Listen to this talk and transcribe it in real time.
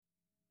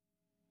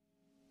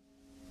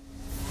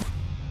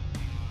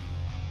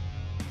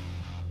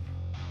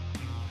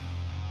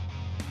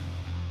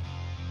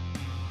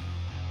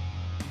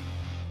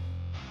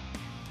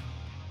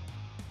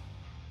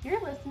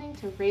You're listening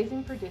to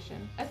Raising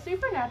Perdition, a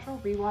supernatural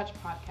rewatch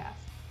podcast.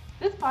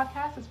 This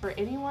podcast is for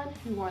anyone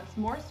who wants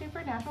more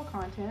supernatural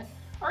content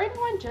or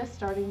anyone just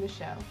starting the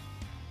show.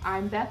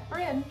 I'm Beth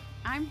Bryn.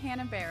 I'm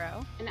Hannah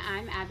Barrow. And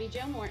I'm Abby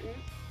Jo Morton.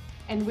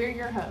 And we're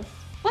your hosts.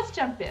 Let's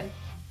jump in.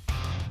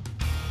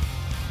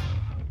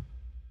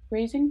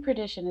 Raising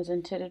Perdition is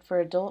intended for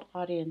adult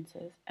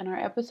audiences, and our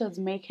episodes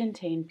may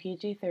contain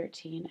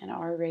PG-13 and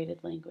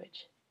R-rated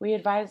language. We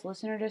advise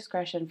listener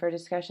discretion for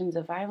discussions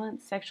of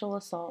violence, sexual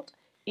assault,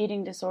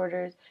 eating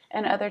disorders,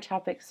 and other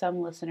topics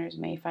some listeners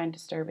may find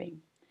disturbing.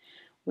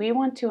 We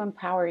want to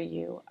empower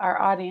you, our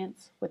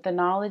audience, with the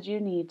knowledge you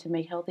need to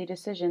make healthy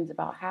decisions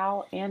about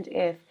how and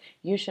if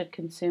you should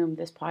consume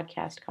this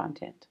podcast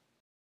content.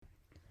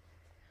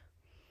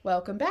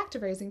 Welcome back to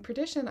Raising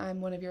Perdition. I'm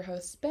one of your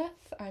hosts,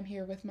 Beth. I'm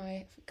here with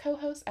my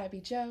co-hosts,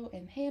 Abby Jo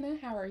and Hannah.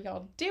 How are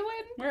y'all doing?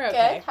 We're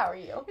okay. Good. How are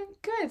you?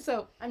 Good.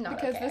 So, I'm not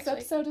because okay, this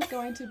episode is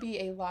going to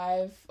be a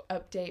live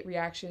update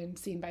reaction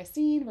scene by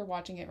scene. We're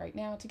watching it right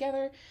now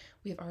together.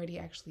 We have already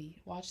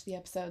actually watched the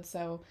episode,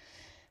 so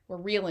we're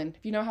reeling.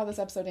 If you know how this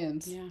episode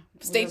ends. Yeah.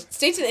 Stay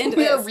to the end of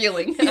this. We're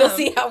reeling. You'll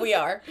see how we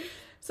are.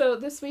 So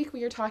this week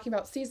we are talking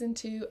about Season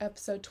 2,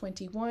 Episode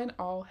 21,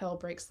 All Hell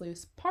Breaks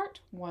Loose,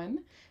 Part 1.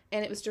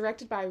 And it was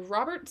directed by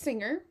Robert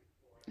Singer,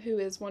 who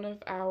is one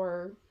of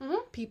our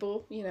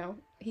people. You know,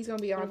 he's going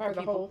to be on for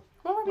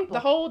the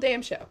whole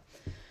damn show.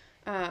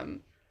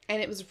 And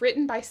it was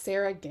written by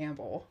Sarah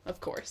Gamble, of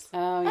course.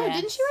 Oh, yeah.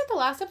 Didn't she write the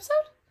last episode?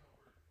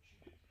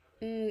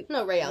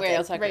 No,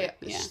 Raelle Tucker.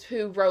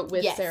 Who wrote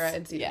with Sarah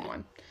in Season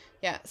 1.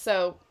 Yeah,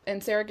 so,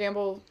 and Sarah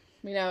Gamble,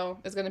 you know,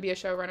 is going to be a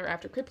showrunner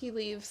after Kripke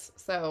leaves,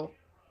 so...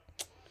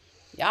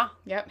 Yeah.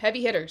 Yep,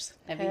 heavy hitters.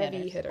 Heavy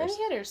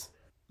hitters.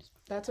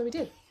 That's what we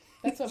did.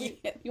 That's what we...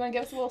 You want to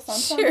give us a little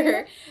song?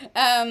 Sure.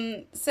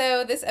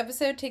 So this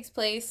episode takes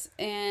place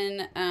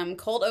in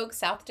Cold Oak,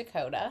 South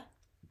Dakota.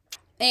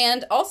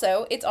 And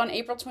also, it's on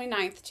April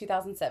 29th,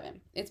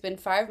 2007. It's been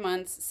 5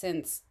 months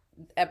since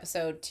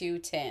episode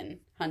 210,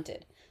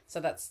 Hunted.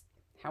 So that's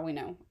how we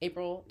know.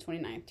 April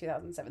 29th,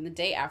 2007. The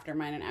day after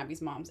mine and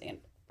Abby's mom's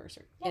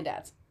anniversary. And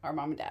dad's. Our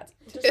mom and dad's.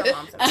 Just our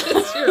moms.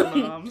 It's your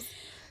mom's.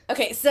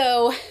 Okay,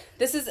 so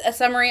this is a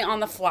summary on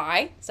the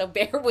fly, so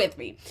bear with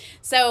me.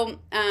 So,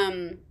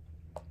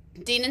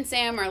 Dean and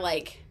Sam are,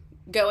 like,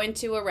 going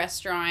to a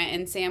restaurant,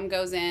 and Sam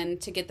goes in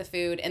to get the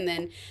food, and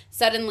then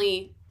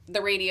suddenly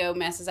the radio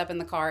messes up in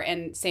the car,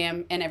 and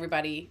Sam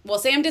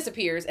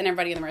disappears, and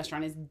everybody in the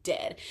restaurant is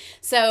dead.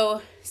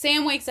 So,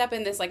 Sam wakes up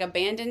in this, like,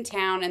 abandoned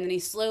town, and then he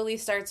slowly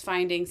starts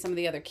finding some of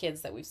the other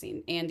kids that we've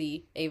seen.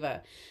 Andy,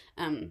 Ava,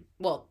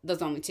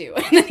 those only two.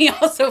 And then he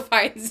also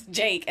finds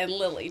Jake and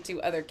Lily,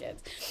 two other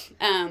kids.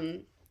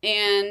 And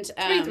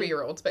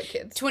 23-year-olds, but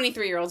kids.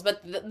 23-year-olds,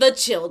 but the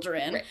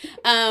children.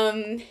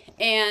 Right.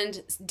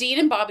 And Dean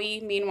and Bobby,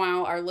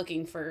 meanwhile, are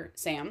looking for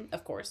Sam,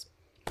 of course.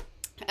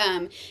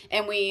 And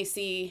we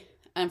see,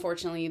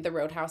 unfortunately, the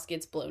roadhouse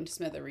gets blown to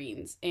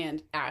smithereens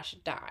and Ash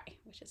die,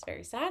 which is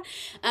very sad.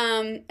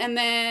 And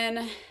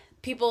then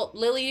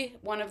Lily,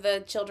 one of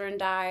the children,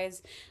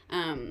 dies.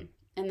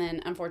 And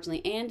then,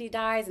 unfortunately, Andy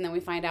dies. And then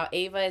we find out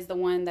Ava is the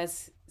one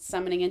that's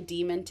summoning a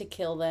demon to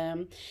kill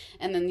them.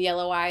 And then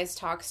Yellow Eyes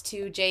talks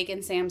to Jake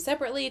and Sam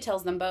separately,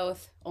 tells them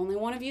both, only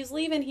one of you's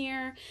leaving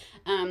here.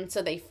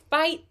 So they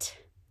fight.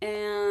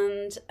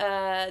 And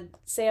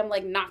Sam,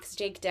 like, knocks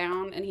Jake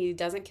down. And he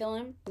doesn't kill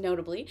him,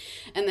 notably.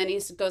 And then he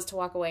goes to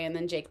walk away. And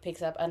then Jake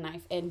picks up a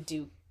knife and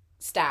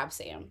stab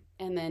Sam.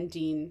 And then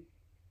Dean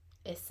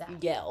is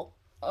sad. Yell.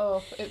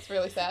 Oh, it's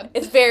really sad.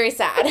 It's very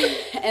sad.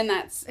 And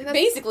that's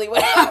basically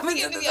what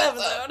happens in this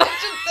episode.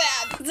 It's just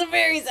sad. It's a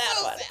very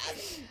sad one.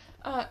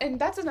 Sad. And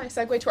that's a nice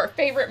segue to our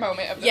favorite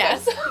moment of the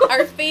episode.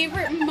 Our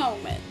favorite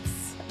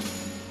moments.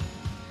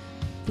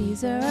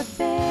 These are our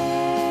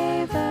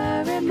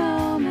favorite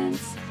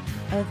moments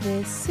of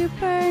this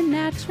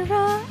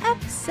supernatural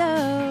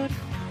episode.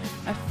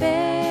 Our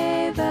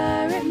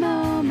favorite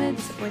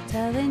moments, we're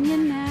telling you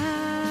now.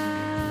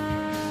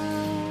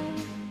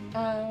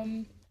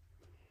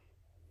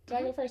 Did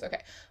I go first?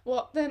 Okay.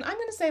 Well, then I'm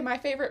going to say my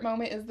favorite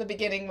moment is the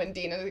beginning when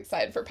Dean is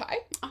excited for pie.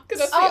 Because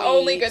that's the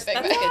only good thing.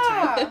 That's a good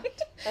time.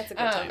 That's a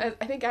good time.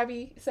 I think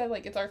Abby said,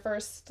 like, it's our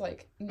first,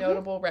 like,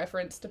 notable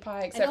reference to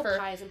pie. Except for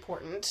pie is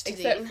important to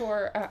Dean.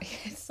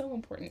 It's so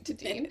important to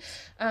Dean.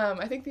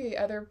 I think the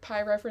other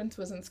pie reference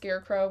was in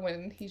Scarecrow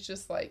when he's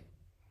just like,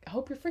 I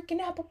hope your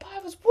freaking apple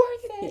pie was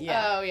worth it.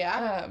 Yeah. Oh,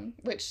 yeah.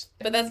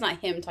 But that's not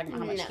him talking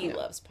about how much he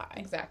loves pie.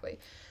 Exactly.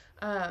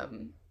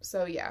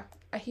 So, yeah.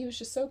 He was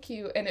just so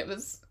cute, and it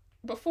was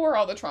before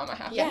all the trauma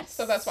happened. Yes.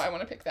 So that's why I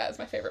want to pick that as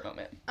my favorite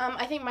moment.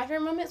 I think my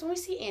favorite moment is when we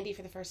see Andy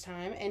for the first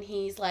time, and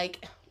he's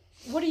like,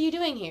 what are you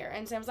doing here?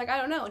 And Sam's like, I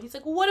don't know. And he's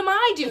like, what am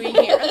I doing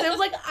here? And Sam's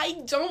like,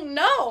 I don't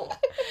know.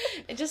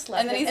 It just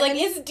left And then he's like,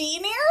 is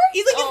Dean here?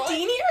 He's like, is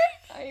Dean here?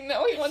 I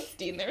know, he wants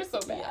Dean there so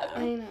bad. Yeah,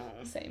 I know.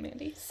 Same,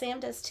 Andy. Sam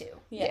does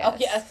too. Yeah. Yes. Oh,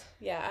 yes.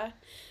 Yeah.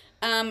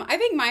 I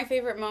think my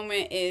favorite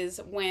moment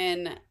is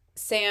when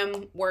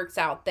Sam works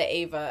out that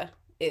Ava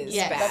is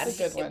bad. That's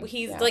a good one.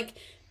 He's like,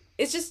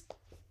 it's just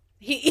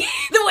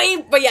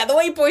the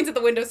way he points at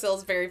the windowsill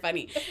is very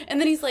funny. And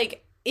then he's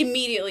like,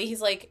 immediately,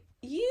 he's like,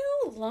 you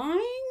lying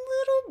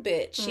little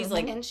bitch. She's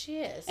like, and she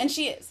is. and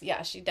she is.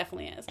 Yeah, she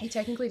definitely is. He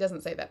technically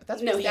doesn't say that, but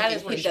that's No, what he-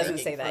 is he doesn't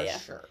say that, yeah.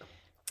 Sure.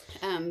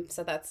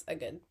 So that's a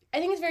good. I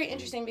think it's very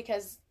interesting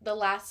because the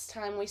last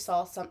time we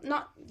saw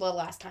not the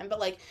last time, but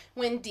like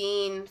when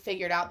Dean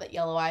figured out that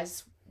Yellow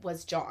Eyes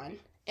was John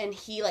and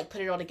he like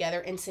put it all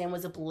together and Sam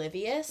was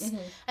oblivious. Mm-hmm.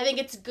 I think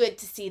it's good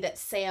to see that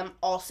Sam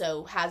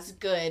also has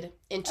good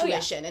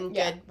intuition and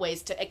good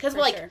ways to, because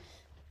like, sure.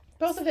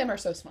 Both of them are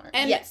so smart.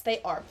 And yes,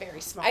 they are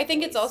very smart. I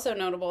think it's boys. also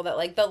notable that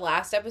like the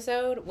last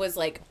episode was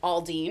like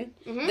all Dean.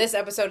 Mhm. This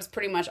episode is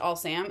pretty much all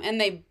Sam,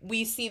 and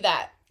we see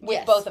that with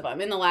Yes. both of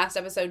them. In the last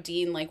episode,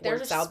 Dean like They're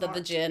works just out that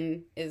the smart.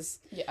 gin is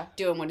yeah.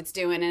 doing what it's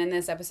doing, and in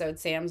this episode,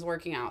 Sam's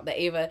working out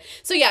the Ava.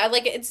 So yeah,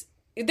 like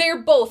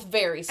they're both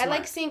very I smart.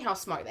 like seeing how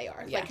smart they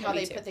are, Yeah, like how me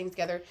they too. put things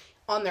together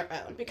on their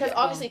own. Because Yeah.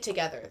 obviously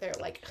together they're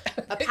like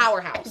a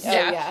powerhouse. Oh,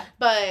 Yeah. yeah.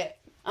 But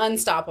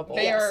Unstoppable.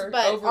 They are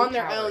but on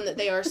their overpowered. own, that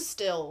they are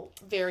still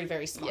very,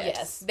 very smart.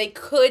 Yes, they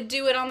could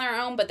do it on their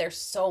own, but they're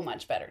so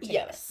much better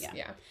together. Yes. Yeah,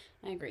 Yeah.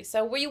 I agree.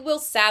 So we will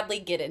sadly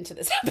get into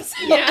this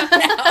episode.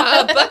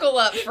 Yeah. Buckle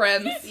up,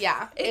 friends.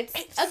 Yeah, it's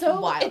a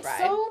so wild it's ride.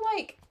 so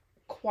like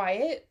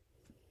quiet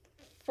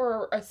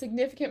for a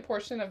significant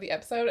portion of the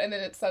episode, and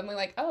then it's suddenly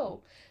like,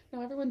 oh,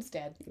 no, everyone's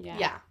dead.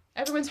 yeah,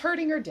 Everyone's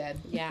hurting or dead.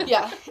 Yeah.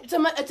 yeah.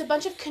 It's a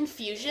bunch of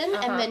confusion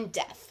Uh-huh. and then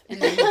death. And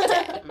then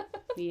dead.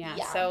 Yeah.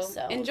 Yeah, So,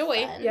 so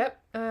enjoy. fun.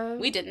 Yep.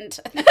 We didn't.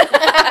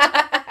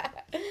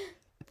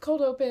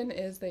 Cold open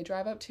is they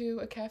drive up to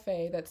a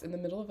cafe that's in the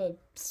middle of a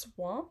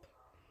swamp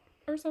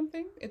or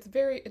something.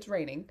 It's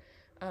raining.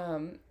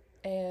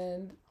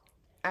 And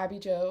Abby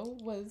Jo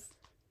was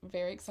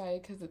very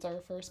excited because it's our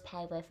first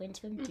pie reference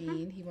from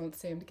Dean. He wants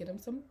Sam to get him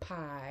some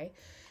pie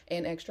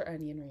and extra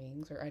onion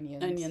rings or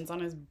onions. Onions on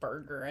his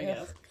burger, I Ugh,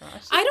 guess.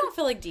 gosh. I don't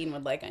feel like Dean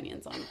would like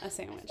onions on a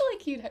sandwich. I feel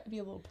like he'd have to be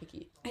a little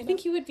picky. I think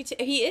he would be.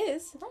 He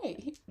is,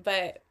 Right.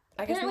 but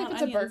I guess Apparently, not if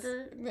it's onions. a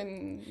burger,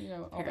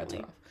 then, all bets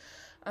are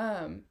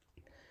off.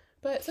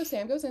 But so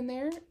Sam goes in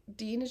there.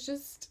 Dean is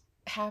just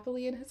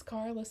happily in his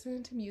car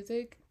listening to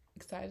music,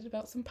 excited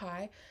about some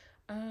pie.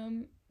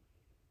 And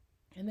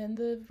then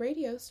the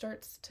radio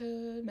starts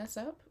to mess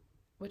up,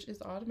 which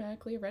is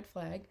automatically a red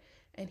flag.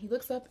 And he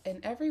looks up,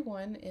 and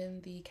everyone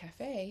in the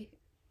cafe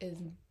is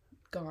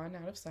gone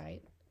out of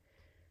sight.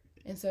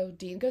 And so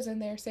Dean goes in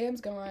there, Sam's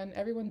gone,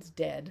 everyone's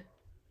dead,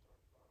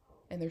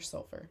 and there's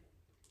sulfur.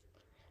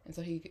 And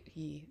so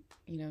he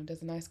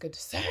does a nice good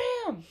Sam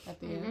at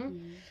the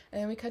end.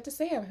 And then we cut to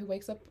Sam, who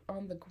wakes up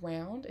on the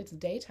ground. It's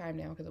daytime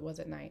now because it was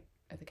at night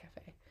at the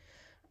cafe.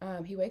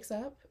 He wakes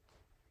up,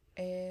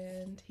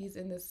 and he's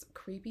in this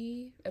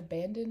creepy,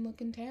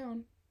 abandoned-looking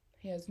town.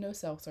 He has no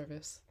cell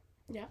service.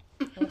 Yeah.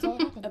 That's all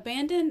that happened.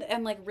 Abandoned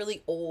and like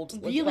really old.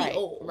 Really right,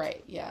 old.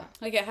 Right, yeah.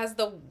 Like it has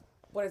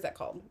what is that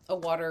called? A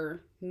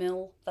water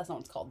mill? That's not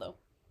what it's called though.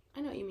 I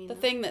know what you mean. The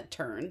thing that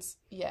turns.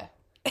 Yeah.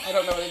 I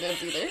don't know what it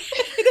is either.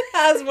 It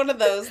has one of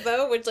those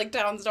though, which like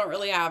towns don't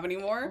really have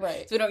anymore.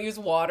 Right. So we don't use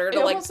water It to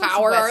like almost looks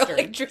power our Western.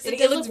 electricity.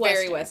 does It looks look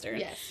very Western.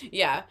 Yes.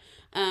 Yeah.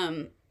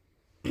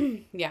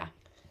 Yeah.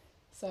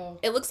 So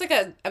It looks like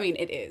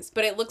it is,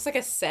 but it looks like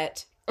a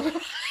set.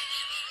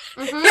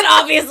 Mhm. It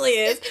obviously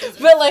is.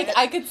 But like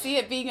I could see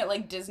it being at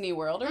like Disney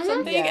World or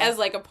something Yeah. as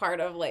like a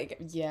part of like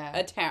yeah.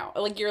 a town.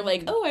 Like you're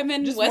like, oh, I'm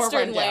in Just more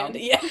Western rundown. land.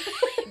 Yeah.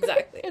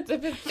 Exactly. It's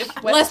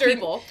Less Western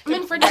people. I'm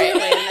in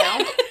Frontierland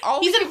now.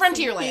 All He's we in can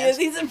see- Frontierland.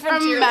 He's in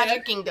From Frontierland.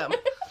 Magic Kingdom.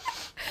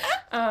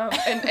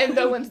 And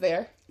no one's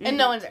there. And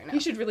no one's there now. You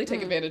should really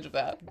take advantage of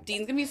that.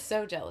 Dean's gonna be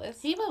so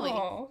jealous. He will be.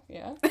 Oh,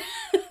 yeah.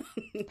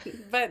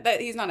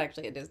 But he's not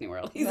actually at Disney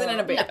World. He's in an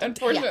No, abandoned.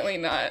 Unfortunately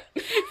not.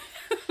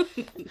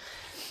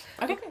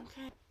 Okay.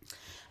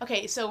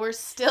 Okay, so we're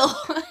still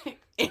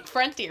in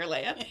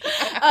Frontierland.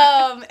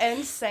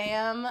 And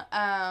Sam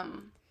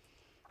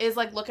is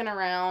like looking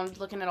around,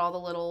 looking at all the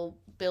little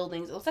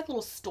buildings. It looks like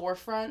little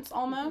storefronts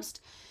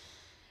almost.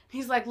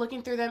 He's like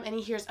looking through them and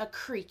he hears a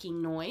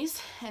creaking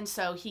noise. And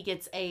so he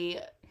gets a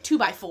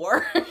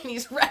 2x4 and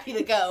he's ready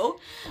to go.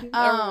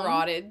 A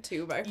rotted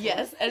 2x4.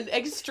 Yes, and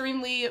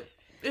extremely,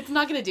 it's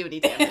not going to do any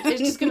damage.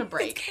 It's just going to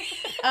break.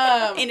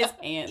 In his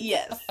hands.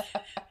 Yes.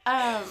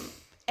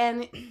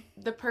 And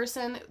the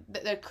person,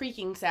 the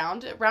creaking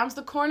sound, rounds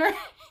the corner.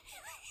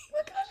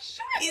 Look how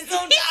short. He's so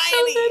tiny.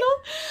 So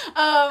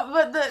little.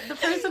 But the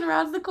person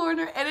rounds the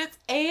corner and it's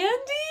Andy.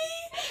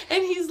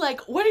 And he's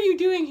like, what are you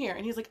doing here?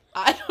 And he's like,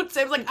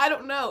 Sam's like, I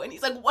don't know. And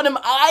he's like, what am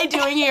I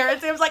doing here? And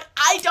Sam's like,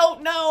 I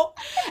don't know.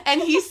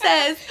 And he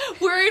says,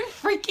 we're in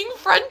freaking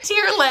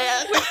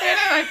Frontierland. Which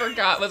I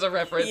forgot was a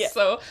reference. Yeah.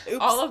 So Oops.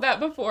 all of that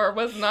before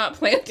was not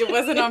planned. It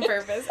wasn't on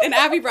purpose. And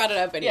Abby brought it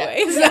up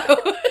anyway. Yeah.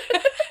 So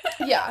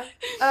Yeah.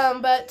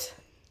 But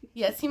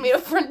yes, he made a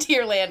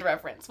Frontierland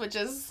reference,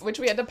 Which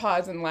we had to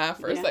pause and laugh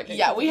for a Yeah. second.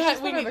 Yeah, we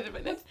What needed a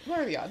minute. What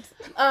are the odds?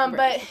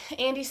 But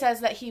Andy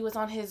says that he was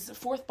on his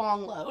 4th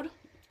bong load,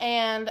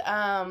 and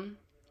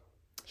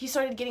he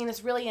started getting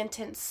this really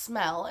intense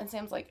smell, and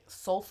Sam's like,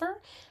 sulfur?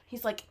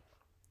 He's like,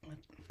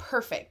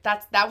 perfect.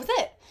 That was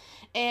it.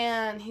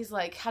 And he's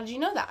like, how did you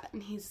know that?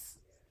 And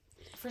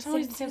for some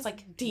reason, Sam's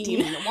like,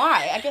 Dean.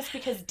 Why? I guess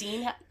because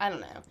Dean, I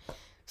don't know.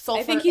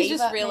 I think he's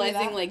just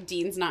realizing, like,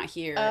 Dean's not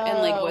here and,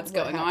 like, what's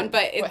going on.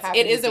 But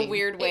it is a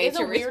weird way to... It is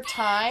a weird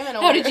time. And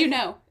how did you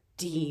know?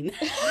 Dean.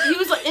 He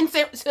was like, and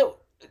Sam, so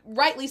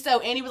rightly so,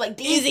 Andy was like,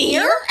 Dean's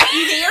here?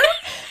 He's here?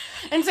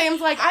 And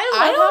Sam's like, I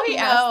don't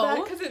know. Asked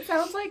that because it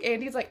sounds like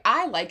Andy's like,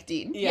 I like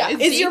Dean. Yeah.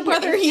 Is your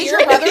brother here? Is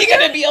your brother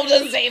going to be able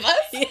to save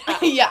us?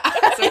 Yeah.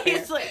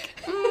 He's like,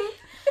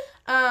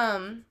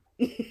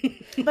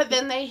 but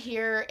then they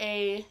hear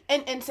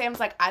and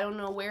Sam's like, I don't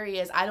know where he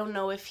is. I don't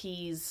know if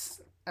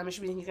he's, I'm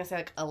assuming he's going to say,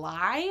 like,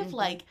 alive. Mm-hmm.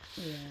 Like,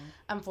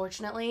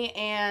 unfortunately.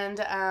 And,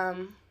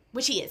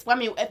 which he is. Well, I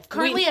mean,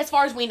 currently, as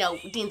far as we know,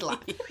 Dean's alive.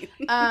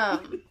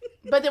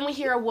 But then we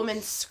hear a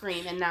woman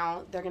scream, and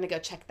now they're going to go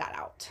check that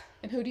out.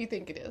 And who do you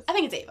think it is? I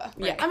think it's Ava.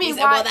 Right. I mean,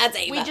 well, that's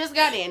Ava. We just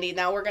got Andy.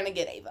 Now we're going to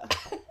get Ava.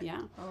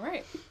 Yeah. All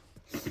right.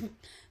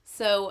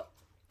 So,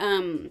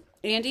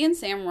 Andy and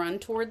Sam run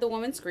toward the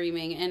woman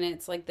screaming, and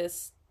it's like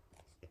this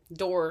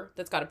door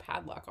that's got a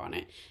padlock on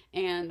it.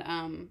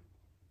 And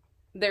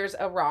there's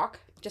a rock,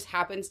 just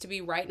happens to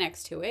be right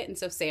next to it. And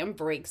so Sam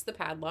breaks the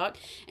padlock,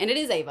 and it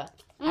is Ava.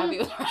 Abby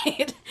was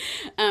right.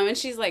 And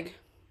she's like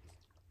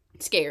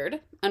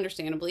scared,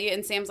 understandably.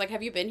 And Sam's like,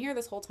 have you been here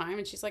this whole time?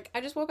 And she's like,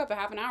 I just woke up a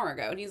half an hour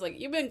ago. And he's like,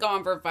 you've been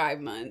gone for 5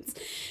 months.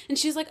 And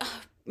she's like,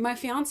 oh, my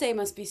fiance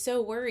must be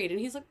so worried. And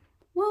he's like,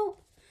 well,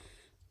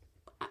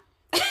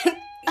 I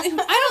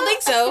don't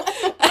think so.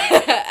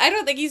 I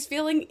don't think he's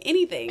feeling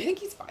anything. I think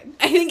he's fine.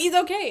 I think he's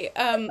okay.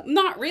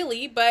 Not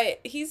really, but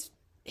he's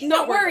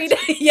not worried.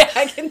 Yeah,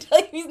 I can tell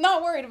you he's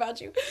not worried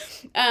about you.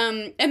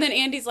 And then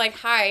Andy's like,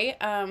 hi,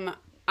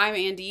 I'm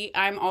Andy.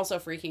 I'm also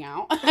freaking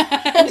out.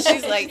 And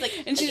she's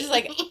just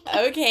like,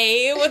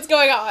 okay, what's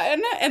going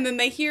on? And then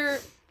they hear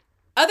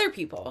other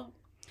people.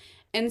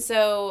 And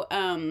so,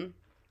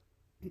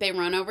 they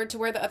run over to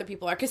where the other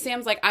people are. Because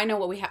Sam's like, I know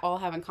what we all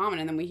have in common.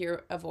 And then we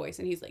hear a voice.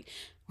 And he's like,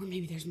 or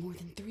maybe there's more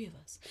than 3 of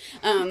us.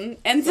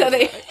 And so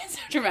it's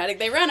so dramatic.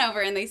 They run over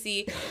and they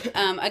see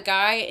a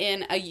guy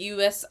in a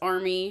U.S.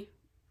 Army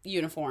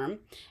uniform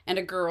and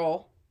a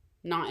girl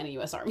not in a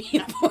U.S. Army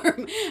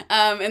uniform.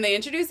 And they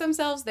introduce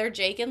themselves. They're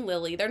Jake and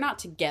Lily. They're not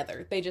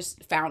together. They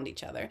just found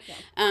each other.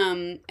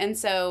 Yeah. And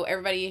so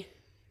everybody...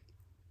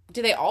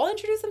 Do they all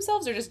introduce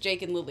themselves, or just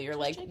Jake and Lily, or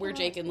like we're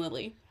Jake and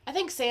Lily? I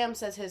think Sam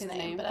says his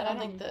name, but I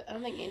don't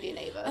think Andy and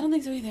Ava. I don't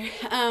think so either.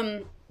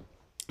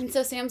 And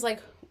so Sam's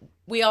like,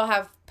 we all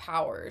have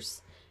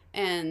powers,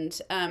 and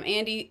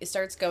Andy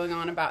starts going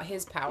on about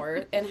his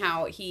power and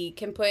how he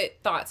can put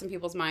thoughts in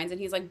people's minds,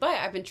 and he's like, but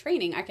I've been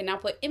training, I can now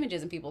put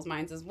images in people's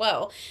minds as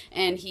well,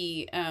 and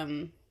he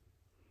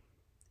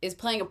is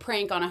playing a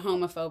prank on a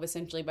homophobe,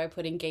 essentially, by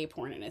putting gay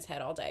porn in his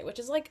head all day, which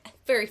is, like,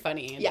 very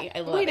funny, Andy. Yeah, I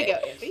love it. Way to go,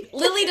 Andy.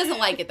 Lily doesn't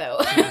like it,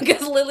 though,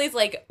 because Lily's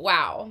like,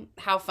 wow,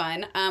 how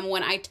fun.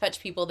 When I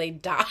touch people, they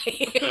die.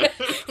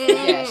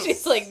 Yeah,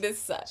 she's like, this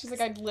sucks. She's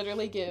like, I'd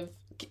literally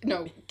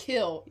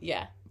kill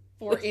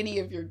for any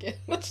of your gifts.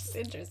 Which is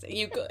interesting.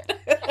 You could.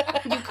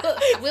 You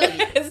could. Will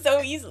you?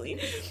 So easily.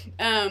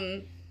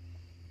 And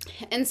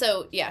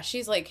so, yeah,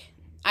 she's like,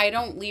 I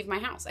don't leave my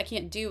house. I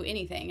can't do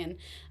anything.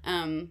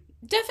 And,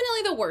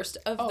 definitely the worst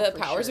of the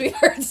powers we've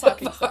heard so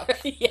far.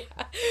 Yeah.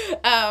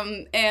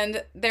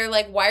 And they're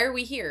like, why are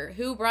we here?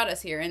 Who brought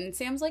us here? And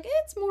Sam's like,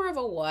 it's more of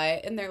a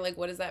what? And they're like,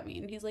 what does that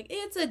mean? And he's like,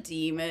 it's a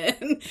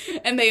demon.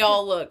 And they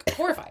all look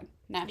horrified,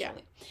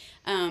 naturally.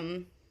 Yeah.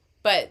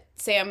 But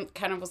Sam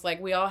kind of was like,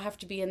 we all have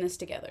to be in this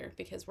together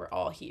because we're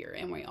all here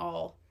and we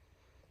all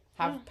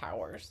have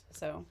powers.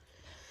 So...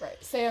 Right.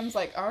 Sam's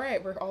like, all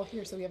right, we're all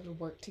here, so we have to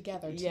work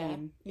together.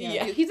 Team.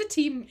 Yeah. He's a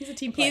team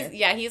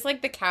player. He's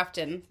like the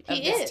captain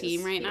of this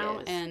team right now,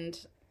 and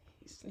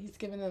he's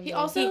giving them. He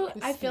also,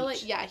 I feel like,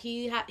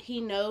 he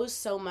knows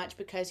so much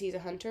because he's a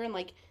hunter, and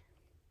like,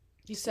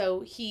 so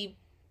he.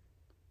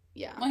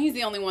 Yeah. Well, he's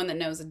the only one that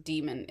knows a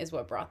demon is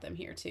what brought them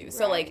here too.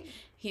 So like,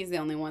 he's the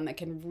only one that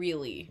can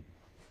really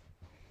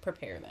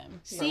prepare them.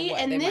 See,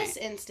 in this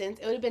instance,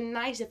 it would have been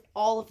nice if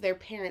all of their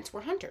parents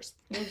were hunters.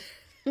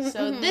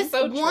 So this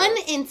one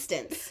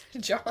instance,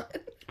 John,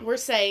 we're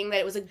saying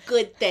that it was a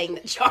good thing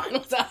that John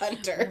was a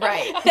hunter.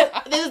 Right.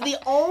 This is the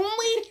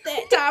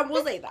only time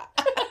we'll say that.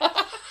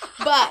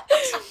 But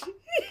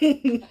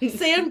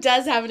Sam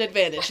does have an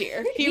advantage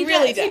here. He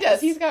really does. He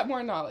does. He's got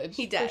more knowledge.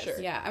 He does. For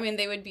sure. Yeah. I mean,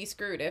 they would be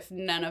screwed if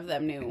none of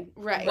them knew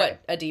what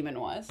a demon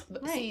was.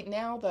 But see,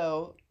 now,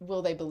 though,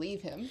 will they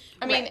believe him?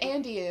 I mean,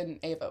 Andy and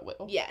Ava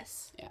will.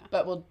 Yes. Yeah.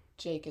 But will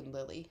Jake and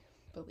Lily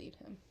believe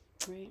him?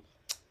 Right.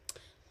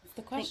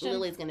 The question. I think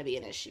Lily's going to be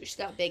an issue. She's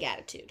got a big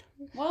attitude.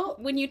 Well,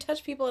 when you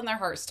touch people and their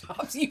heart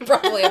stops, you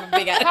probably have a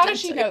big attitude. How does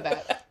she know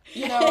that?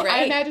 You know,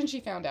 I imagine she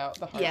found out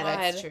the hard way. Yeah,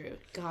 that's true.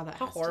 God, that's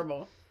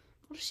horrible.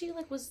 What if she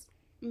was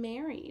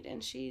married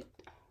and she...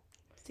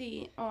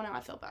 See, oh, now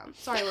I feel bad.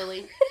 Sorry,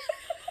 Lily.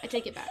 I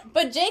take it back.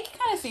 But Jake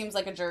kind of seems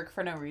like a jerk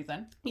for no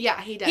reason. Yeah,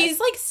 he does. He's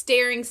like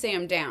staring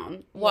Sam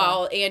down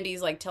while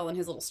Andy's like telling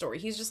his little story.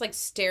 He's just like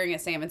staring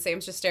at Sam, and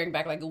Sam's just staring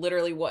back like,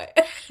 literally what?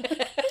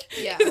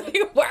 Yeah. He's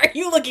like, why are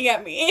you looking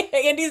at me?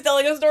 Andy's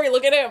telling a story.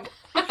 Look at him.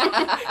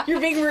 You're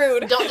being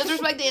rude. Don't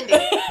disrespect Andy.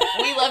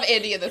 We love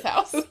Andy in this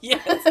house.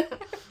 Yes.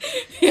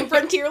 In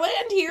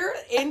Frontierland here,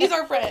 Andy's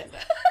our friend.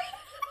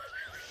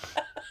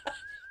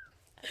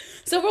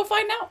 So we'll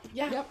find out.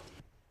 Yeah. Yep.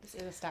 This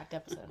is a stacked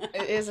episode.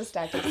 It is a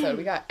stacked episode.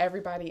 We got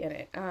everybody in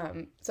it.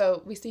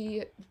 So we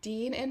see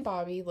Dean and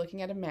Bobby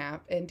looking at a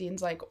map, and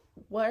Dean's like,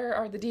 where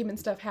are the demon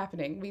stuff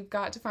happening? We've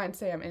got to find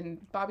Sam.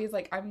 And Bobby's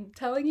like, I'm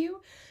telling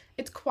you,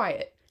 it's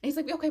quiet. And he's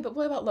like, okay, but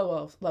what about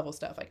low level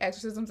stuff, like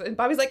exorcisms? And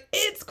Bobby's like,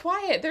 it's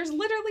quiet. There's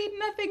literally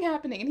nothing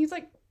happening. And he's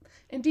like,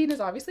 and Dean is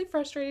obviously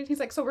frustrated. He's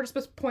like, so we're just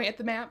supposed to point at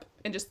the map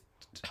and just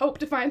hope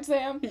to find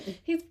Sam?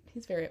 He's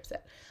very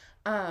upset.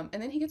 And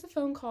then he gets a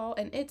phone call,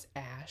 and it's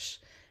Ash.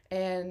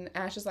 And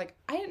Ash is like,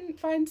 I didn't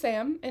find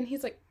Sam. And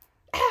he's like,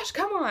 Ash,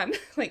 come on.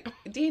 Like,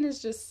 Dean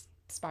is just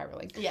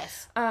spiraling.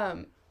 Yes.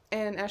 And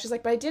Ash is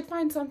like, but I did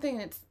find something,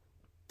 and it's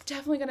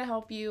definitely going to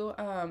help you.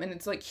 And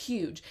it's, like,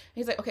 huge. And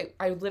he's like, okay,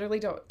 I literally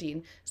don't,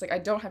 Dean. It's like, I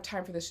don't have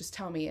time for this. Just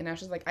tell me. And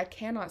Ash is like, I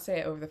cannot say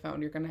it over the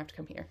phone. You're going to have to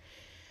come here.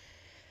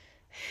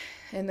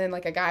 And then,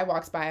 like, a guy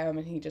walks by him,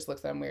 and he just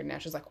looks at him weird. And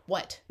Ash is like,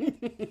 what?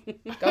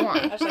 Go on.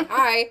 Ash is like,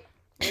 hi.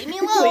 Leave me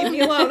alone. Leave me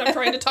alone. I'm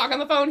trying to talk on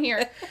the phone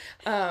here.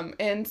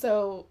 And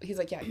so he's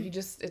like, yeah,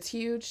 it's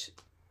huge.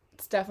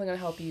 It's definitely going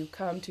to help you.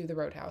 Come to the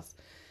Roadhouse.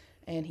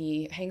 And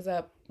he hangs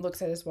up,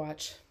 looks at his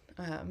watch.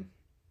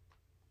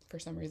 For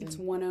some reason. It's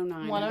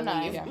 1:09.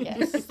 1:09. Yeah.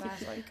 Yes.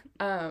 Exactly.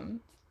 I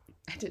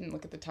didn't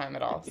look at the time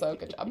at all, so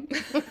good job.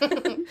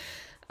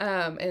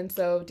 And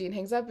so Dean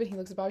hangs up, and he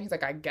looks at Bobby. He's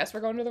like, I guess we're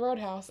going to the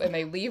Roadhouse. And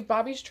they leave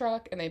Bobby's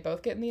truck, and they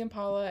both get in the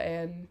Impala,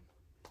 and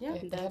Yeah,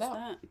 they That's head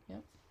out.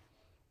 that.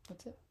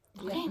 That's it.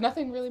 Okay. Yeah,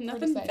 nothing really more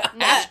to Nothing- say.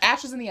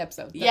 Ash is in the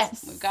episode.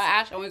 Yes. We got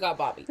Ash and we got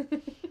Bobby.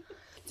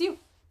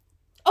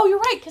 Oh, you're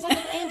right, because I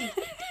said Andy.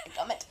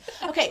 Gummit.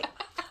 Okay,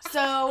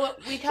 so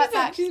we cut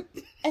back.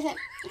 I said,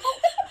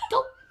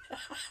 go.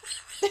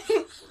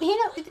 You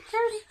know, it's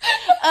dirty.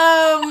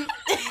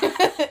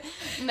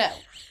 No.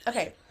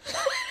 Okay.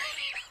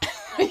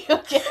 Are you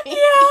okay?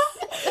 Yeah.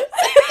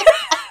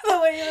 The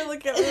way you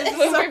look at me is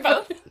When we're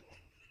both-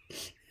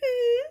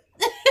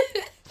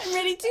 I'm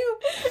ready too.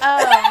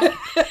 Okay.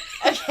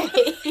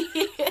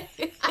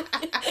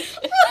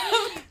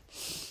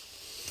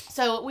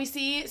 So we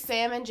see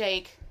Sam and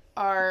Jake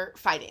are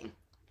fighting.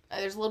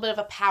 There's a little bit of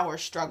a power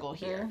struggle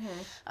here.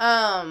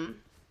 Mm-hmm.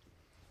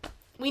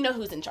 We know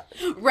who's in charge.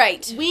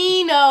 Right.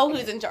 We know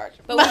who's in charge,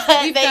 But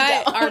we've they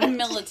got don't. our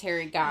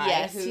military guy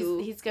Yes, who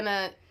he's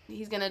gonna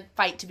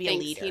fight to be a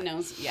thinks leader. he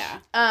knows. Yeah.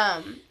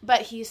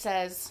 But he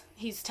says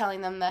he's telling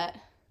them that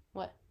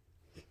what?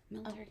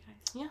 Military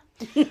guys. Yeah.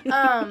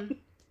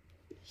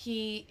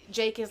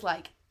 Jake is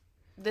like,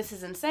 this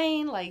is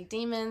insane, like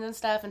demons and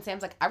stuff, and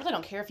Sam's like, I really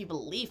don't care if you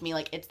believe me,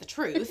 like it's the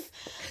truth.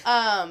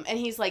 And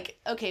he's like,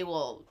 okay,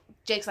 well,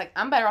 Jake's like,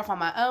 I'm better off on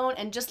my own,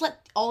 and just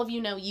let all of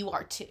you know you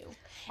are too.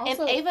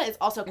 Also- and Ava is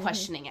also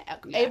questioning it.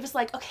 Yeah. Ava's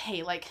like,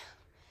 okay, like,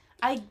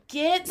 I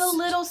get the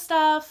little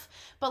stuff,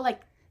 but like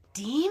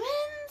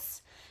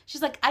demons?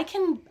 She's like, I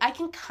can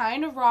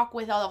kind of rock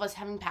with all of us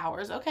having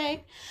powers,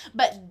 okay?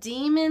 But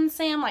demons,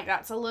 Sam, like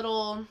that's a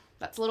little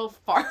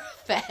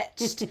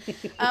far-fetched.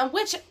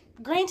 Which,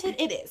 granted,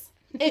 it is.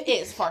 It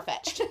is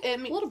far-fetched. I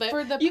mean, A little bit.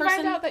 For the You person,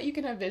 find out that you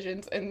can have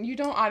visions, and you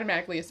don't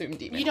automatically assume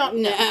demon. you don't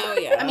know. No,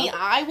 yeah. I mean,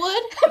 I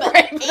would, but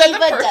Right, but that's a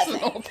Ava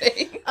personal doesn't.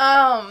 thing.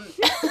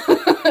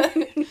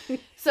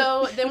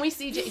 So then we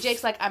see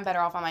Jake's like, I'm better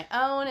off on my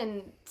own,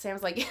 and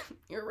Sam's like,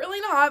 you're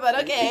really not,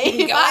 but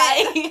okay,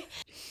 bye.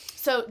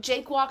 So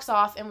Jake walks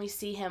off, and we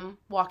see him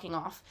walking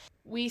off.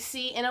 We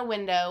see in a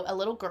window a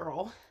little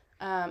girl,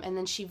 and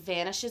then she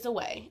vanishes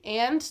away,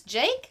 and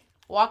Jake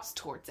walks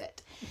towards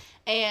it.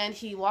 And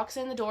he walks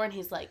in the door, and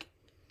he's like,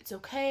 it's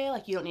okay,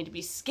 like, you don't need to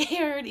be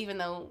scared, even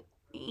though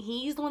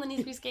he's the one that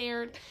needs to be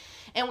scared.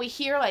 And we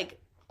hear, like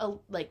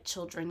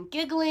children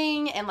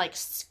giggling and, like,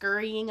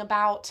 scurrying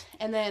about,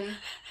 and then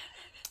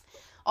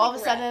all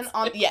of a sudden,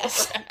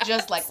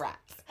 just like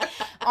rats.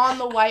 On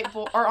the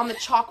whiteboard, or on the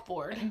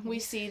chalkboard, we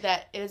see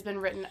that it has been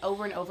written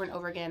over and over and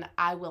over again,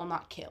 I will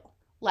not kill.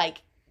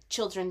 Like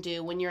children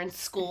do when you're in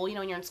school, when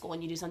you're in school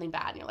and you do something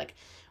bad, and you're like,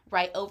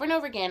 write over and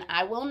over again,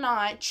 I will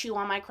not chew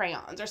on my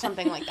crayons, or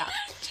something like that.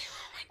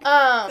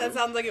 That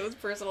sounds like it was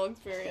personal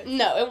experience.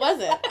 No, it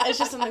wasn't. It's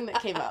just something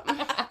that came up.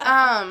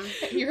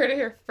 You heard it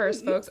here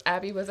first, folks.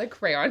 Abby was a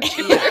crayon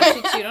chewer.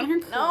 She chewed on her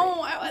crayons.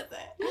 No, I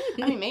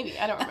wasn't. I mean, maybe.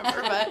 I don't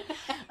remember, but...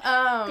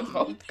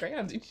 All the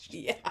crayons.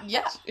 Yeah.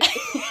 Yeah.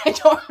 I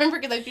don't remember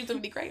because I chewed so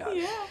many crayons.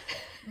 Yeah.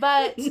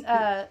 But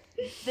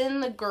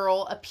then the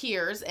girl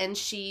appears, and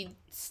she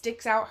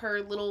sticks out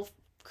her little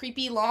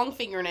creepy long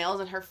fingernails,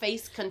 and her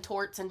face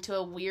contorts into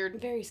a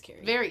weird, Very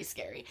scary. very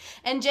scary.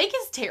 And Jake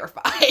is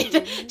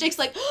terrified. Jake's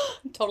like,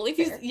 Totally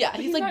fair.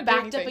 he's like not doing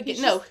backed up anything. again.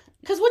 He's No, just-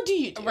 because what do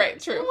you do? Right,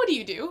 true. What do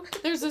you do?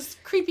 There's this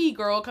creepy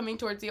girl coming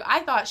towards you. I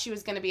thought she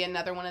was going to be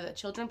another one of the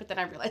children, but then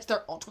I realized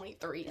they're all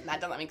 23, and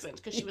that doesn't make sense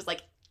because she was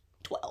like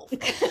 12.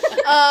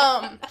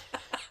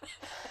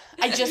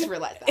 I just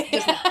realized that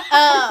just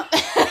now.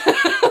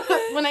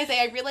 When I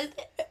say I realized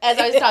it, as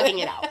I was talking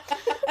it out.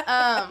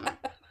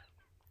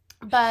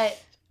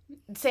 But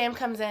Sam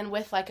comes in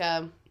with like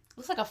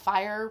looks like a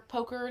fire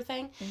poker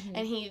thing,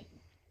 and he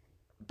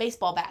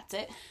baseball bats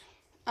it.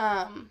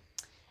 And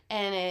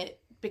it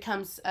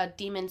becomes a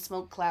demon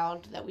smoke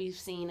cloud that we've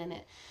seen, and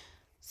it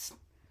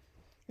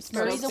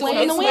scurries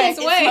away in the wind.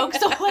 It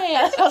smokes away.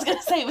 That's what I was going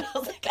to say, but I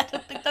was like, I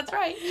don't think that's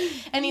right.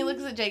 And he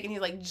looks at Jake and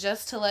he's like,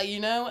 just to let you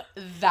know,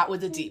 that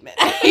was a demon.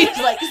 He's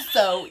like,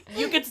 so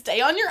you could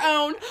stay on your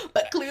own,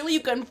 but clearly you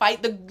couldn't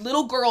fight the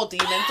little girl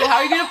demon, so how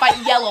are you going to fight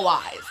Yellow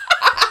Eyes?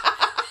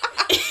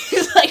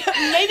 He's like,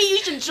 maybe you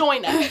should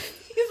join us.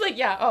 He's like,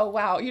 yeah, oh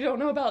wow, you don't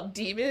know about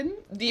demon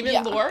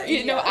lore? You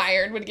didn't know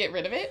iron would get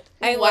rid of it?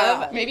 I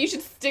love Maybe you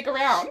should stick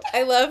around.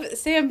 I love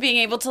Sam being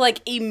able to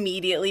like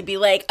immediately be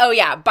like, oh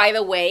yeah, by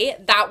the way,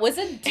 that was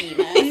a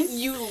demon.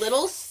 You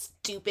little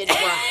stupid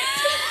brat.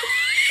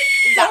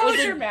 That was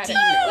a dramatic.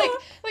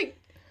 Like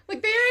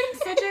they're in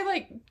such a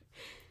like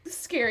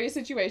scary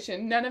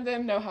situation. None of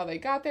them know how they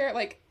got there.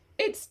 Like,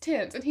 it's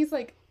tense. And he's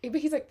like,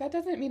 that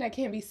doesn't mean I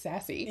can't be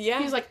sassy. Yeah.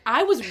 He's like,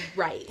 I was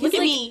right. Look at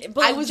me.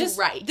 I was just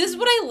right. This is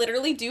what I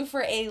literally do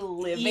for a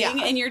living, Yeah.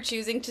 and you're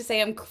choosing to say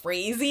I'm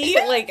crazy.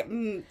 Like,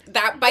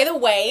 that, by the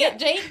way,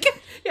 Jake,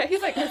 Yeah,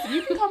 he's like, listen,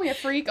 you can call me a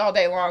freak all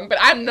day long, but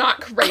I'm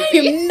not crazy.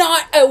 I'm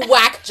not a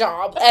whack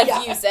job, as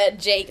Yeah. you said,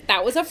 Jake.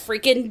 That was a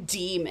freaking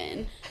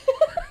demon.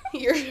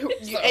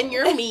 And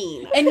you're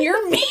mean. And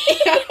you're mean.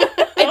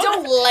 I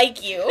don't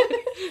like you.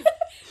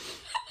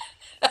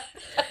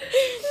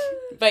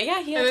 But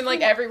yeah, he has And then,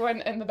 like,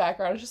 everyone in the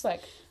background is just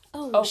like,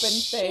 open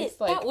face,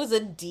 like, that was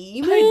a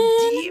demon.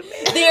 demon.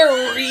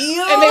 They're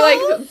real. and they,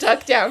 like,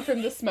 duck down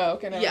from the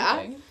smoke and Yeah.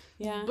 everything.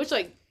 yeah. Which,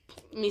 like,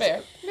 me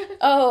Fair. too.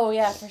 Oh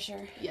yeah, for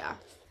sure. Yeah.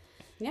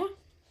 Yeah.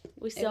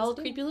 We saw a was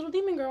creepy little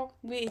demon girl.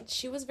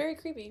 She was very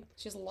creepy.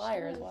 She's a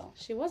liar as well.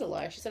 She was a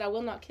liar. She said, I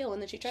will not kill,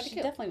 and then she tried to She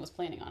kill. definitely was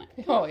planning on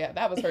it. Oh, yeah,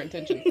 that was her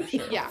intention for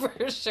sure. Yeah.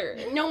 For sure.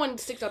 No one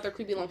sticks out their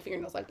creepy long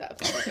fingernails like that.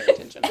 That's their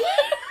intention.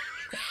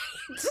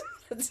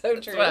 That's so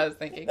true. That's what I was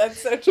thinking.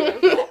 That's so true.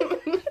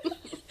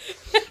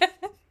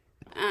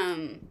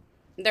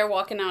 They're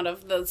walking out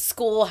of the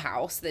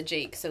schoolhouse that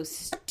Jake so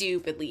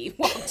stupidly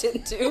walked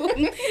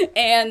into.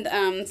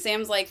 And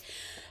Sam's like,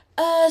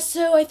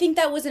 so I think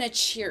that wasn't a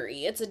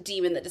Cheery. It's a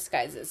demon that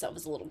disguises itself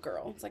as a little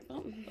girl. It's like,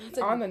 well, that's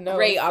a On the nose,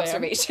 great Sam.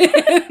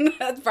 observation.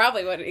 That's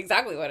probably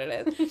exactly what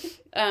it is.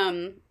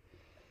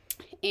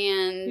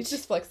 And He's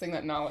just flexing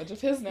that knowledge of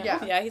his now.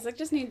 Yeah. yeah, he's like,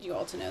 just need you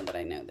all to know that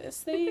I know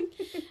this thing.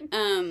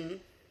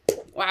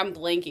 Well, I'm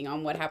blanking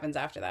on what happens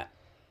after that.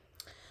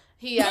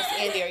 He asked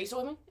Andy, are you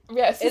still with me?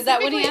 Yes. Is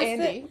that what he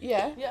specifically asked Andy.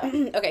 Yeah.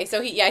 Yeah. Okay,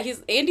 so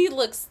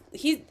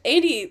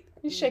Andy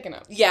He's shaking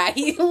up. yeah,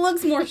 he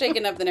looks more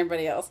shaken up than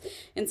everybody else.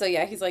 And so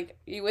yeah, he's like,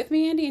 you with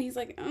me, Andy? And he's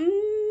like,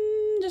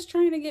 just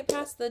trying to get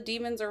past the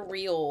demons are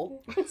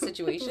real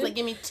situation. She's like,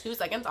 give me 2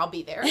 seconds. I'll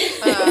be there.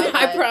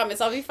 I promise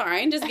I'll be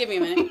fine. Just give me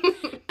a minute.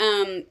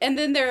 And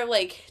then they're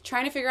like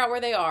trying to figure out where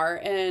they are,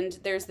 and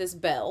there's this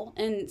bell,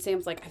 and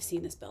Sam's like, I've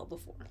seen this bell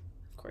before.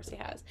 Of course he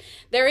has.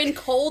 They're in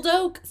Cold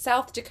Oak,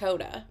 South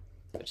Dakota,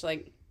 which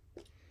like,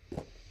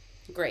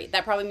 great.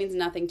 That probably means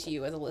nothing to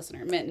you as a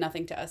listener. It meant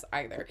nothing to us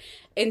either.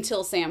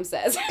 Until Sam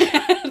says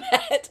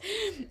that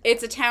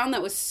it's a town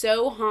that was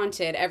so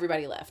haunted,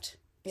 everybody left.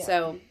 Yeah.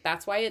 So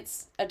that's why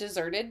it's a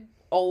deserted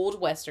old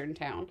western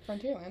town.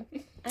 Frontierland.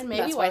 And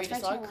maybe That's why why we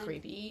just saw a French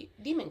creepy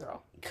demon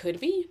girl. Could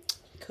be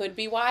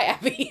why,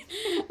 Abby.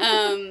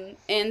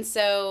 And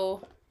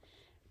so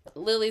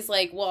Lily's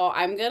like, well,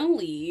 I'm gonna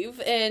leave.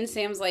 And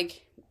Sam's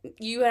like,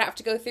 you have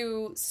to go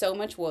through so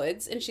much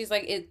woods. And she's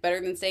like, it's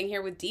better than staying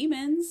here with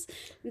demons.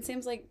 And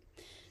Sam's like,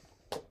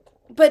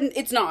 but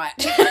it's not.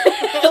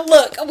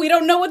 Look, we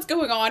don't know what's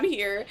going on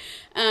here.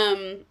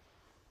 And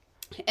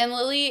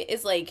Lily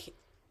is like,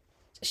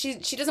 she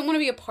doesn't want to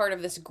be a part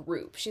of this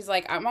group. She's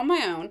like, I'm on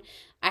my own.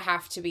 I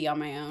have to be on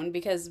my own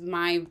because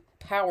my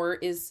power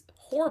is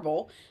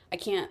horrible.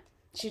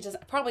 She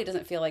probably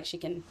doesn't feel like she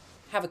can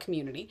have a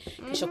community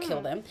because she'll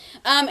kill them.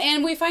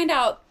 And we find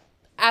out,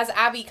 as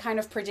Abby kind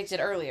of predicted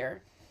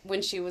earlier,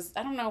 when she was,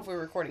 I don't know if we were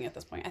recording at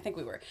this point. I think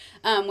we were.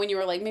 When you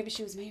were like, maybe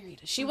she was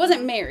married. She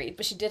wasn't married,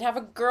 but she did have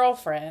a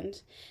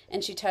girlfriend,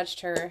 and she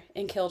touched her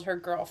and killed her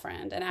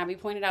girlfriend. And Abby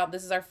pointed out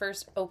this is our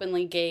first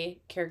openly gay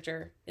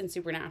character in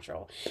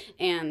Supernatural.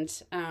 And,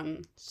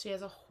 She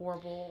has a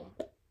horrible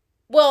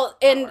well,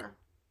 and, power.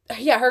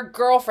 yeah, her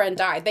girlfriend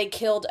died. They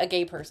killed a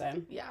gay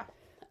person. Yeah.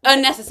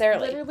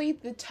 Unnecessarily. Literally,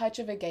 the touch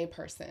of a gay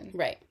person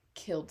Right.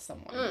 killed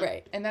someone.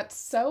 Right. And that's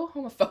so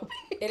homophobic.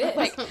 It is.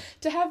 Like,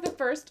 to have the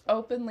first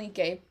openly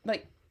gay,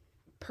 like,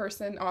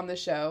 person on the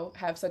show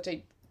have such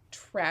a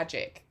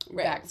tragic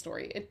Right.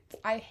 backstory.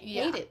 I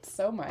hate it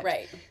so much.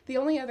 Right. The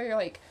only other,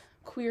 like,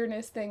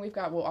 queerness thing we've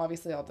got, well,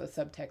 obviously all the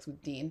subtext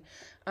with Dean,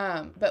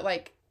 but,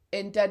 like,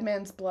 in Dead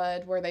Man's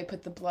Blood, where they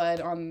put the blood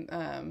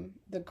on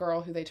the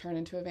girl who they turn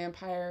into a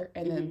vampire,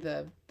 and then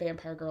the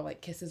vampire girl,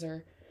 like, kisses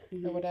her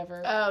or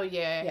whatever. Oh,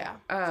 yeah.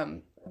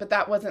 But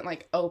that wasn't,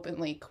 like,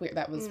 openly queer.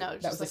 That was No,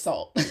 just, that was like,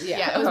 assault.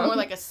 Yeah, it was more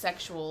like a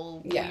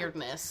sexual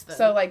weirdness. Than...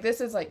 So, like,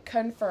 this is, like,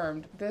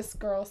 confirmed. This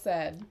girl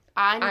said,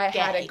 I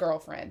had a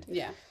girlfriend.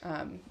 Yeah.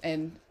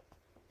 And...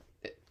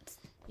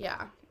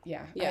 Yeah.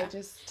 Yeah. Yeah. I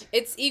just...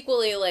 It's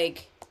equally,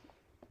 like,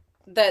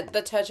 that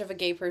the touch of a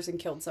gay person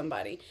killed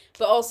somebody.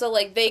 But also,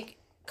 like, they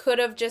could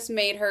have just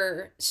made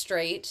her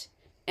straight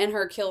and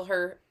her kill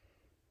her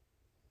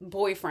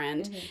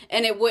boyfriend,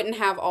 and it wouldn't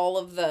have all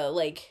of the,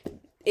 like,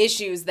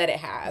 issues that it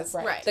has.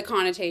 Right. The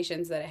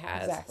connotations that it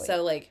has. Exactly.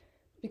 So, like...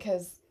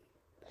 Because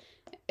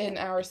in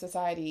our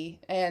society,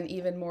 and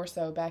even more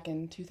so back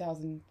in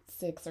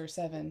 2006 or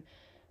 7,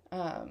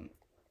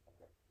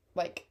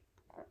 like,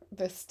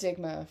 the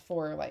stigma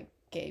for, like,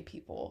 gay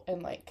people,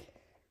 and, like,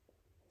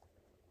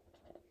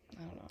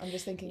 I don't know, I'm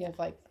just thinking of,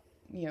 like,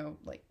 you know,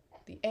 like,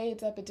 the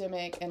AIDS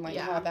epidemic, and, like,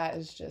 how that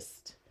is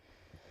just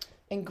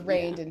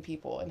ingrained in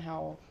people, and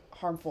how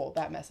harmful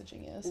that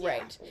messaging is.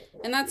 Right.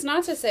 And that's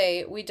not to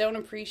say we don't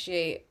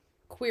appreciate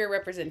queer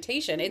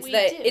representation. It's We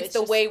that do. it's It's the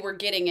just way we're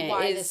getting it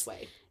Why is this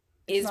way?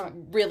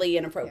 really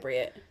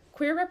inappropriate.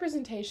 Queer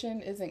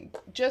representation isn't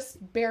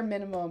just bare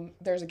minimum.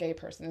 There's a gay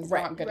person is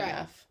not good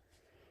enough.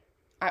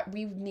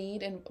 We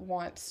need and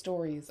want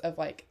stories of,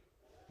 like,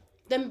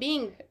 Them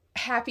being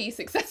happy,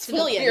 successful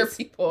civilians. queer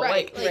people.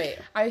 Right. Like,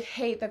 I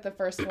hate that the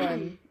first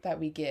one that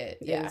we get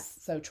Yeah. is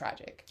so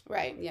tragic.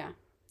 Right. Yeah.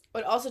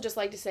 Would also just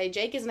like to say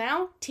Jake is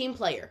now team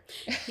player.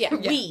 Yeah.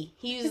 We.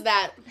 He used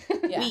that.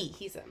 Yeah. We.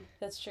 He's him.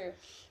 That's true.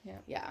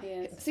 Yeah. He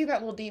is. See,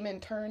 that little demon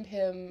turned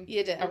him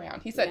You did.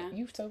 around. He said, Yeah.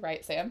 "You're so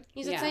right, Sam."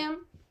 He said, Yeah.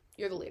 Sam,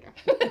 you're the leader.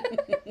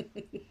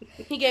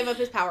 He gave up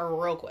his power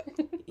real quick.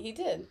 He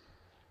did.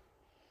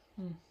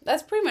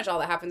 That's pretty much all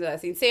that happens in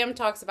that scene. Sam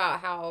talks about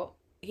how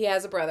he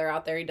has a brother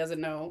out there. He doesn't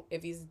know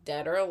if he's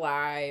dead or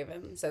alive.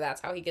 And so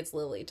that's how he gets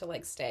Lily to,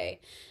 like, stay.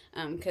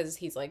 Because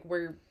he's like,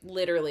 we're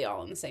literally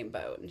all in the same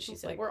boat. And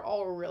she's like, we're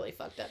all really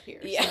fucked up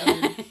here. yeah.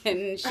 So.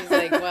 And she's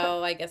like,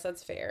 well, I guess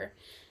that's fair.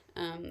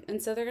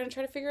 And so they're going to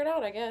try to figure it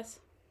out, I guess.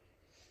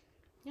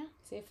 Yeah.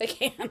 See if they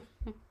can.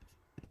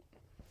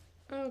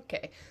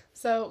 Okay,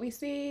 so we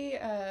see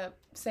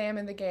Sam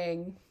and the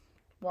gang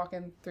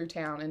walking through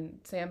town, and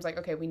Sam's like,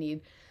 "Okay, we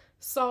need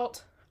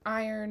salt,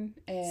 iron,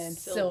 and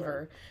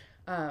silver.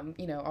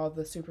 You know, all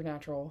the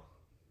supernatural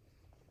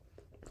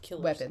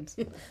Killers. weapons."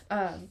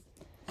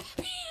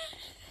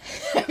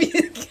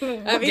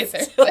 We'll get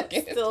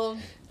there. still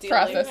dealing.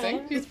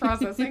 Processing. She's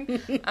processing.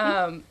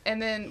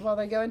 And then while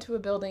they go into a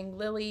building,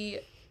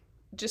 Lily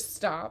just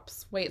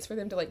stops, waits for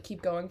them to, like,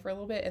 keep going for a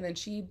little bit, and then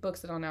she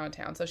books it on out of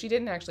town. So she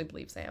didn't actually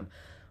believe Sam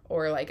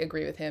or, like,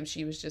 agree with him.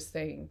 She was just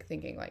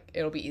thinking, like,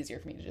 it'll be easier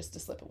for me to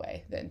slip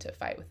away than to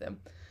fight with them.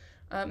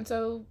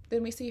 So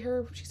then we see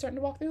her, she's starting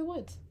to walk through the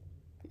woods.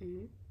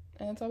 Mm-hmm.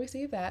 And that's all we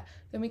see of that.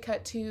 Then we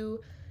cut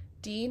to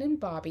Dean and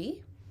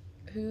Bobby,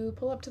 who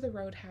pull up to the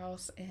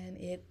roadhouse, and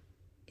it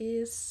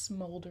is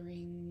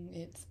smoldering.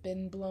 It's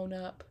been blown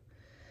up.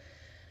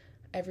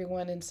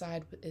 Everyone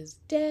inside is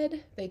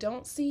dead. They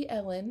don't see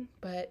Ellen,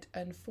 but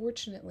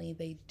unfortunately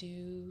they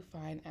do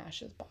find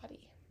Ash's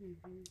body.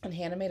 Mm-hmm. And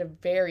Hannah made a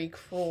very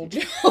cruel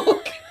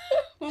joke.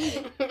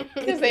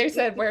 Because they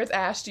said, "Where's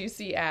Ash? Do you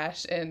see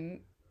Ash?"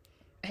 And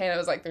Hannah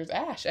was like, "There's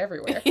Ash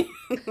everywhere."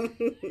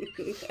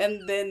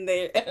 And then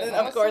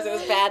of course, it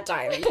was bad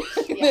timing.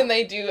 And then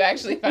they do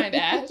actually find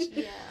Ash.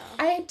 Yeah.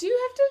 I do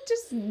have to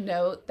just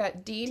note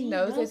that Dean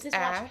knows it's his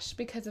watch. Ash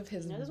because of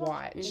his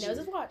watch. He knows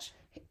his watch.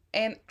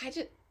 And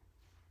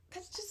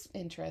that's just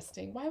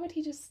interesting. Why would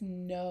he just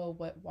know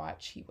what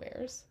watch he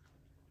wears?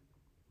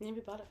 Maybe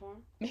he bought it for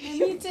him. Maybe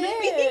he did.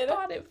 Maybe he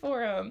bought it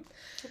for him.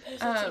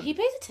 He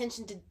pays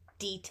attention to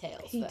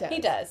details. He though. does. He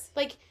does.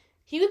 Like,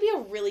 he would be a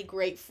really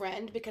great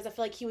friend because I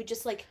feel like he would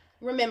just, like,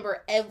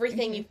 remember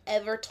everything you've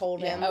ever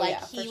told him. Yeah. Oh, like,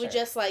 yeah, he for would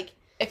sure. just, like...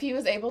 If he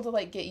was able to,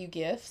 like, get you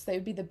gifts, they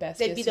would be the best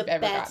They'd gifts be the you've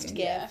ever best gotten.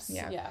 gifts.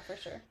 Yeah. For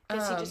sure.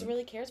 Because he just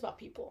really cares about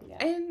people.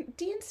 Yeah. And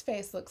Dean's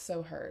face looks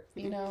so hurt,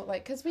 you know?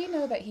 Like, because we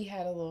know that he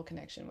had a little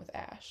connection with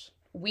Ash.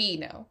 We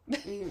know.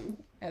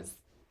 As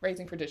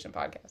Raising Perdition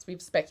podcast,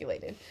 we've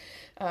speculated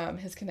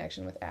his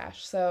connection with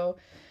Ash. So,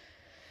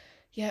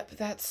 yep,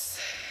 that's...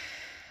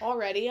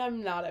 Already,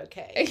 I'm not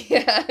okay.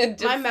 Yeah.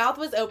 Just, My mouth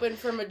was open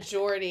for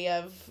majority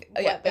of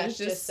what it Beth was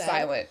just said.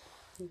 silent.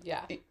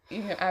 Yeah.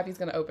 You know, Abby's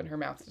going to open her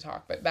mouth to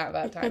talk, but not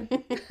that time.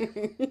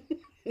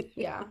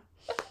 Yeah.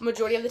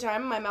 Majority of the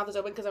time, my mouth is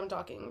open because I'm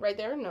talking. Right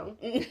there, no.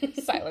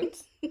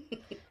 Silence.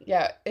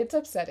 Yeah, it's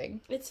upsetting.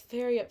 It's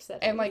very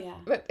upsetting. And, like, Yeah.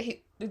 but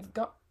it's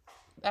gone.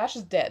 Ash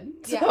is dead.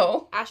 Yeah.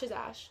 So, Ash is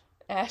Ash.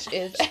 Ash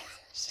is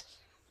Ash.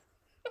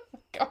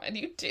 God,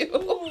 you do.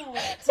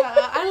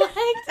 I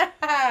like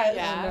that.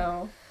 Yeah. I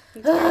know.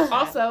 It's very sad.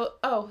 Also,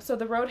 so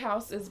the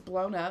roadhouse is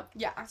blown up.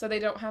 Yeah. So they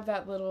don't have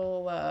that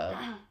little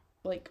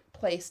like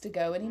place to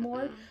go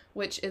anymore,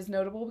 which is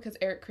notable because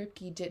Eric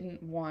Kripke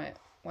didn't want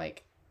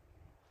like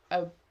a,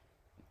 what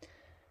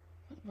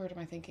word am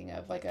I thinking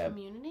of? Like a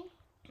community?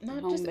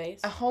 Not Home just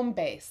base? a home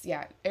base.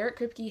 Yeah, Eric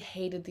Kripke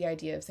hated the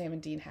idea of Sam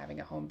and Dean having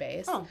a home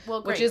base. Oh,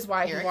 well, great. Which is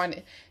why Eric. he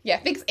wanted. Yeah,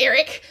 thanks,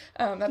 Eric.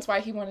 That's why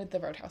he wanted the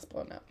roadhouse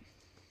blown up.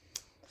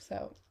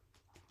 So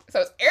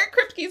it's Eric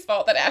Kripke's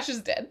fault that Ash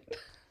is dead.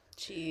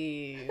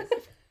 Jeez.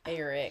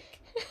 Eric.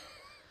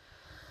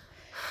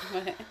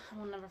 What? I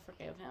will never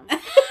forgive him.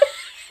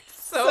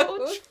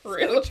 So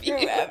true,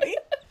 Abby.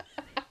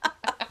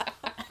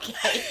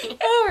 Okay.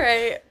 All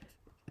right.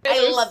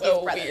 I love so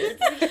these brothers.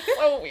 weird.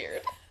 So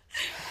weird.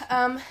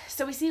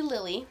 So we see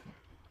Lily.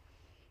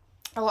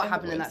 A lot In the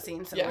happened in that woods.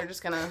 scene, so Yeah. we're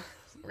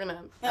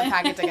gonna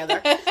unpack it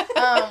together.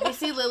 We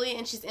see Lily,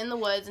 and she's in the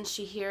woods, and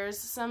she hears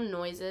some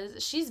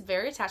noises. She's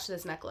very attached to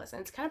this necklace,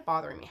 and it's kind of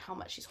bothering me how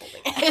much she's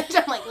holding it.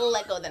 I'm like,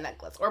 let go of the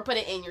necklace, or put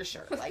it in your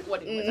shirt. Like,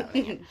 what's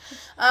happening here?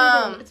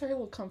 It's her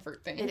little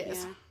comfort thing. It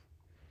is.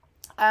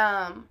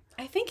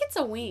 I think it's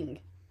a wing.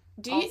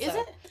 Do you? Is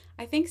Also. it?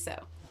 I think so.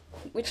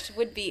 Which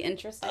would be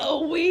interesting.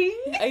 wing.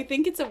 I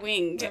think it's a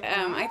wing.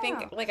 I think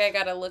Wow. like I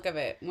got a look of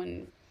it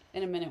in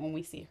a minute when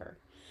we see her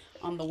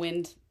on the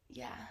wind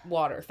Yeah.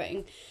 water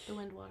thing. The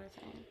wind water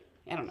thing.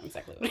 I don't know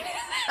exactly what it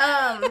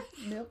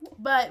is. No.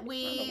 But On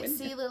we the wind.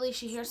 see Lily.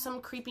 She hears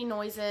some creepy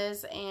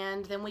noises,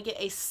 and then we get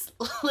a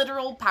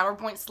literal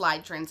PowerPoint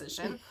slide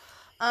transition.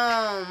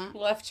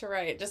 Left to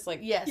right, just like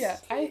Yes. Yeah,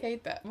 I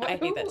hate that. I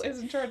hate that Who too. is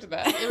in charge of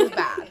that? It was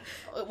bad.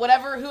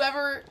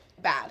 Whoever,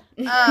 bad.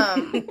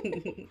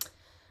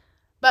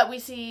 But we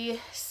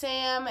see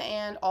Sam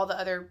and all the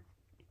other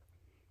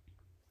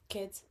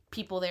kids.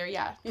 people there.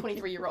 Yeah,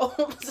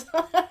 23-year-olds.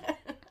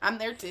 I'm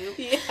there too.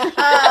 Yeah.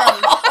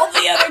 All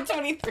the other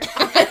 23.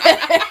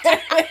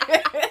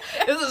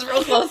 This is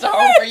real close to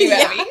home for you,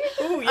 Yeah. Abby.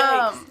 Ooh,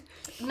 yikes.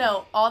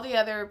 No, all the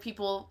other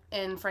people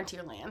in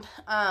Frontierland,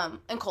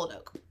 and Cold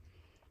Oak,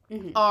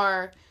 Mhm.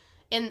 are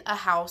in a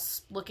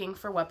house looking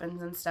for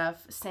weapons and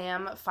stuff.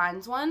 Sam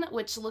finds one,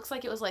 which looks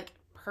like it was like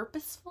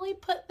purposefully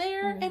put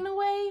there in a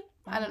way.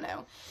 I don't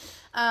know.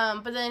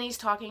 But then he's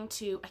talking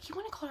to, I keep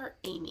wanting to call her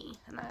Amy,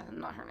 and that's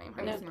not her name.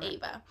 Her No, name's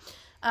it's Ava.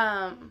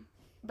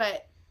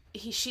 But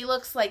she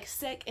looks like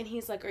sick, and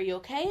he's like, "Are you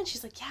okay?" And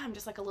she's like, "Yeah, I'm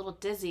just like a little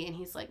dizzy." And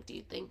he's like, "Do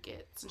you think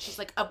it's?" And she's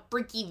like, "A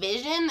freaky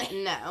vision?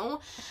 No,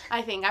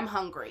 I think I'm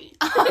hungry."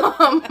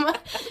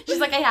 She's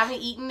like, "I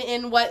haven't eaten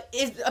in what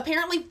is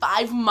apparently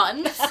 5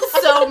 months,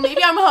 so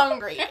maybe I'm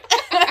hungry."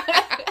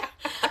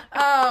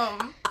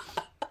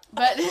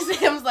 But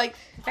Sam's like,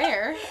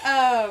 "Fair."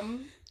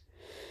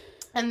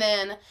 And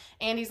then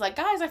Andy's like,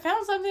 "Guys, I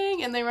found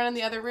something," and they run in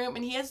the other room,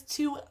 and he has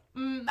 2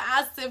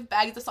 massive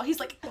bags of salt.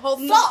 He's like,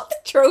 Holding "Salt,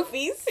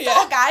 trophies.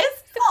 salt, guys,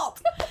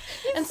 salt."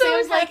 And so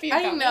Sam's like, happy "I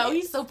about know." it.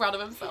 He's so proud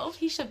of himself.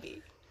 He should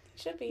be.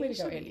 Should be. Way to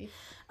go, should be.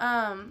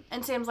 Andy.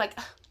 And Sam's like,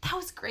 "That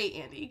was great,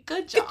 Andy.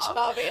 Good job." Good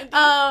job,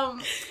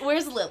 Andy.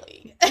 Where's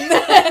Lily?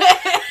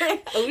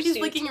 Oh, He's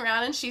shoot. looking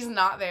around and she's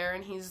not there,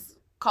 and he's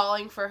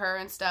calling for her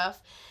and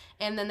stuff.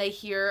 And then they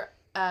hear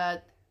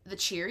the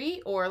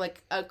cheery or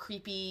like a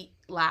creepy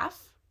laugh.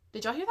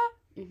 Did y'all hear that?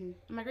 Mhm.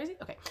 Am I crazy?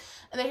 Okay.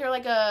 And they hear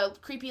like a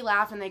creepy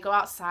laugh, and they go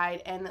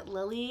outside, and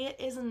Lily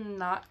is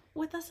not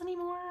with us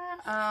anymore.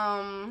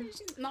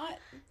 She's not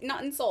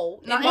in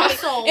soul. Not in body,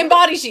 soul. In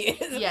body, she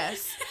is.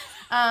 Yes.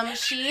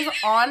 She's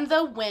on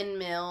the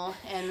windmill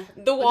and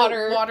The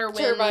water wind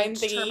turbine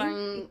thingy.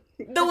 turbine.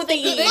 The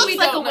thingy. It looks We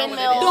like don't a know what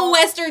it windmill. The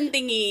western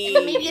thingy.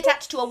 Maybe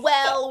attached to a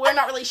well. We're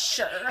not really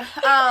sure.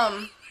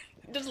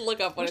 Just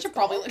look up what We it's should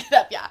probably called. look it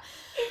up. Yeah.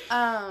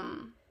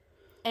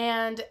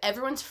 And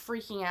everyone's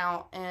freaking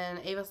out, and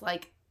Ava's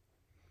like,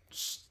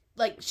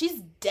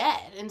 she's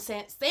dead, and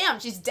Sam,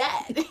 she's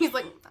dead. He's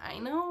like, "I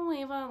know,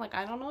 Ava. Like,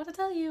 I don't know what to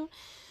tell you."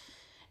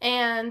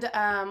 And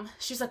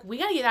she's like, "We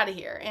gotta get out of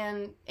here."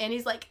 And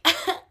he's like,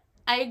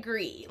 "I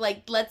agree.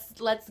 Like,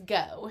 let's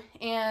go."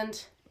 And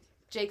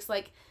Jake's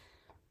like,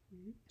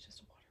 It's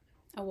just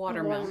A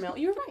watermelon. "Watermelon.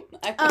 You're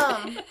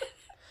right."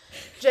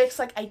 Jake's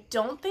like, "I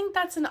don't think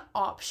that's an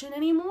option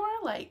anymore.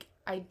 Like,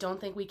 I don't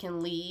think we can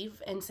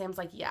leave." And Sam's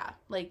like, "Yeah,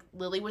 like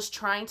Lily was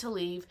trying to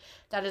leave.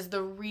 That is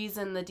the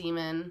reason the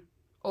demon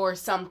or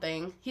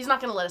something. He's not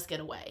going to let us get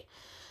away."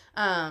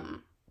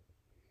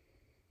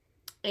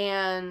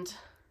 And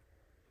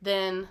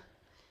then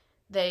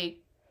they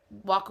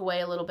walk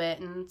away a little bit,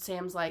 and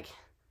Sam's like,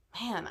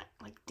 "Man,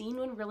 like Dean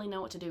wouldn't really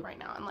know what to do right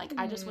now. And like,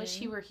 I just wish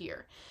he were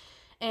here."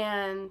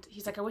 And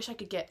he's like, "I wish I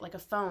could get like a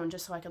phone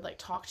just so I could like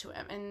talk to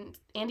him." And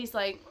Andy's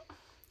like,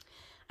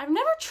 "I've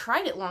never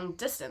tried it long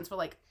distance, but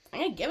like,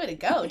 I'm gonna give it a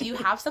go. Do you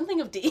have something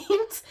of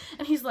Dean's?"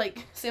 And he's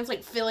like, Sam's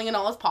like filling in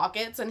all his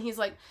pockets, and he's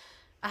like,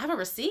 "I have a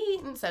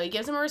receipt." And so he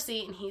gives him a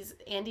receipt, and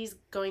Andy's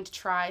going to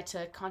try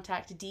to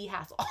contact D.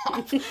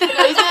 Hasselhoff.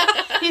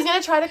 No, he's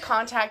gonna try to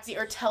contact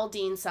or tell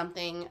Dean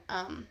something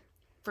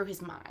through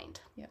his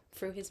mind.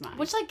 Through his mind.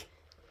 Which, like,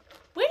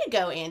 way to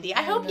go, Andy.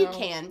 I hope you know.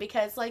 can,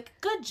 because like,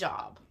 good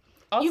job.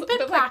 Also, You've been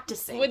but, like,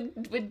 practicing.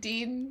 would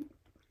Dean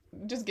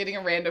just getting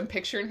a random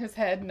picture in his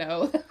head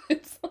know that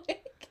it's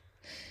like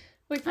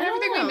for I don't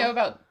everything know. we know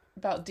about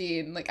about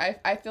Dean. Like,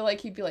 I feel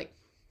like he'd be like,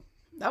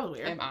 That was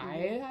weird. am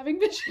I having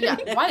visions? Yeah,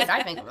 why did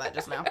I think of that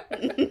just now?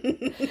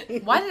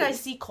 Why did I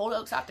see Cold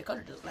Oak, South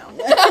Dakota just now?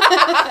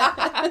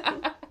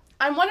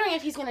 I'm wondering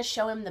if he's going to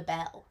show him the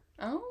bell.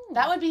 Oh.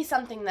 That would be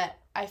something that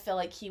I feel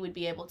like he would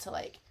be able to,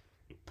 like,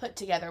 put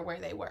together where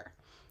they were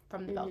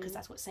from the bell, because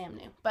that's what Sam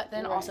knew. But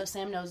then also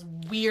Sam knows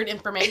weird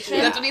information.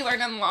 That's what he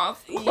learned in law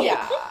school.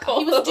 Yeah. Cold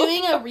He was Oak.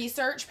 doing a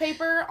research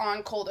paper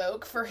on Cold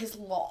Oak for his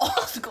law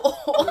school.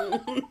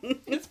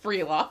 It's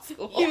pre-law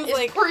school. He was It's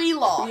like,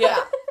 pre-law. yeah.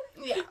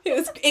 Yeah. It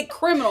was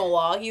criminal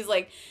law. He's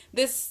like,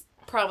 this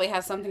probably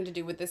has something to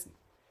do with this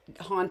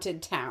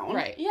haunted town.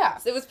 Right. Yeah.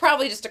 It was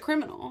probably just a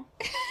criminal.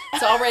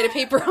 So I'll write a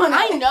paper on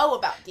I it. know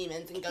about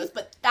demons and ghosts,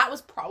 but that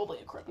was probably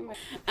a criminal.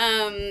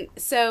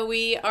 So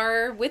we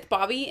are with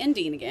Bobby and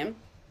Dean again.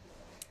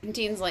 And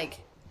Dean's like,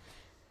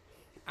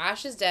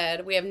 Ash is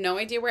dead. We have no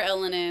idea where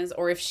Ellen is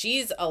or if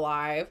she's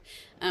alive.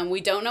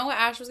 We don't know what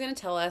Ash was going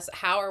to tell us.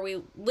 How are we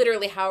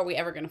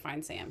ever going to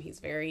find Sam? He's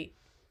very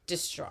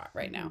distraught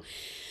right now.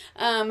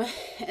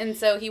 And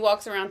so he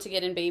walks around to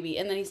get in Baby,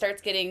 and then he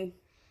starts getting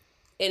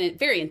a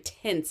very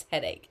intense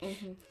headache.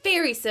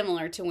 Very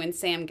similar to when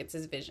Sam gets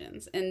his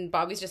visions. And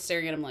Bobby's just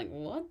staring at him like,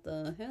 what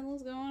the hell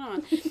is going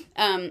on?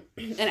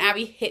 And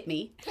Abby hit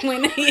me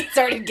when he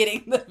started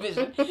getting the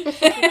vision.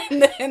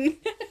 And then,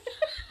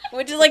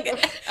 which is like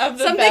Of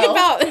the something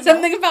bell.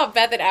 something about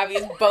Beth and Abby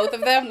is both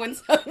of them when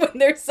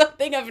there's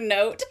something of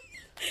note.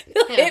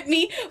 They'll hit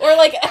me, or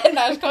like at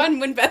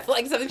NashCon when Beth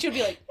liked something, she would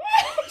be like,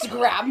 just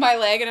grab my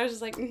leg, and I was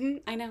just like,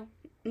 I know.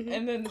 And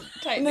then And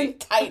tighten then it.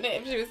 tighten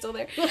it if she was still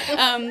there.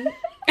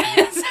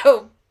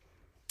 So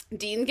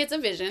Dean gets a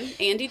vision.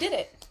 Andy did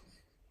it.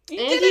 You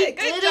Andy did it.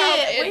 Good did job,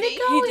 it. Way to Andy.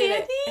 go. He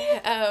did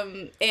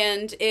it.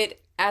 And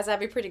it, as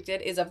Abby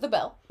predicted, is of the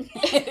bell.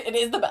 It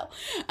is the bell.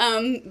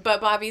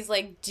 But Bobby's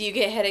like, do you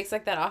get headaches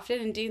like that often?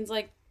 And Dean's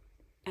like,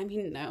 I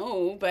mean,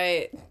 no,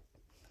 but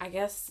I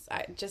guess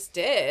I just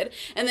did.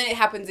 And then it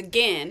happens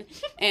again.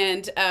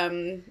 And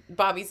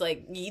Bobby's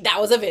like, that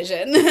was a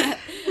vision.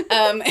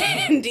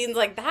 And Dean's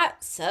like,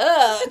 that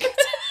sucked.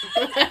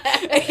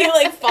 And he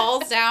like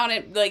falls down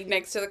and like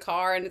next to the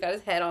car and got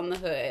his head on the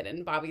hood.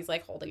 And Bobby's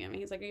like holding him. And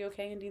he's like, are you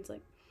okay? And Dean's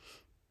like,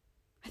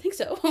 I think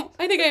so.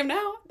 I think I am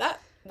now. That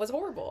was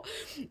horrible.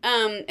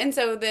 And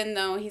so then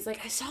though he's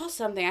like, I saw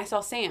something. I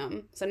saw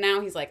Sam. So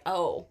now he's like,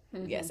 oh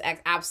yes,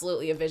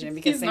 absolutely a vision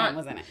because He's Sam not-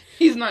 was in it.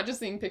 He's not just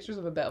seeing pictures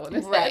of a bell in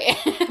his Right.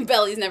 head.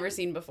 Bell he's never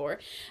seen before.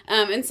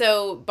 And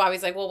so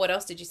Bobby's like, well, what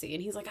else did you see?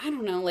 And he's like, I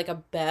don't know, like a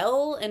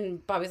bell?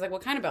 And Bobby's like,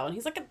 what kind of bell? And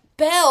he's like, a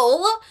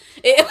bell?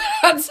 It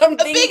had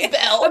something. A big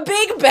bell. A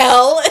big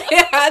bell.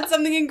 It had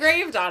something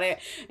engraved on it.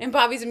 And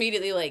Bobby's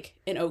immediately like,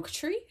 an oak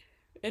tree?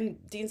 And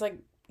Dean's like,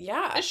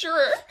 yeah,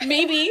 Sure.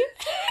 maybe.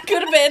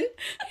 Could have been.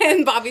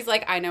 And Bobby's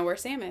like, I know where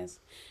Sam is.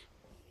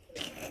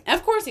 And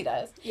of course he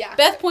does. Yeah.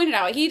 Beth pointed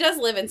out he does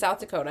live in South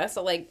Dakota,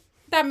 so like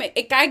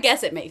I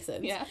guess it makes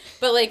sense. Yeah.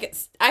 But like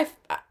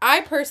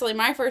I personally,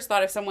 my first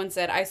thought if someone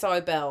said I saw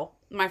a bell,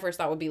 my first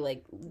thought would be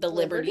like the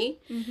Liberty,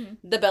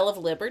 the Bell of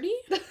Liberty.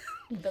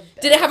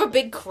 Did it have a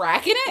big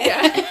crack in it?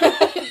 Yeah.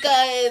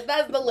 Because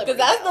that's the Liberty Because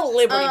that's the Bell.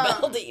 Liberty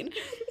Bell, Dean.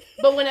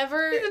 But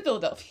whenever He's in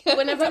Philadelphia.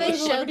 Whenever Is that they what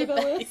the showed Liberty the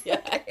Bell bell- is?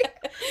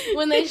 Yeah.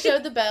 when they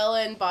showed the bell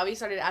and Bobby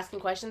started asking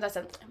questions, I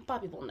said,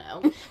 Bobby will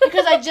know.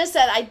 Because I just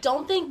said, I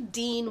don't think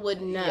Dean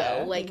would know,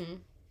 Yeah. like,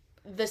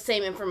 the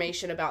same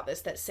information about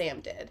this that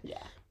Sam did.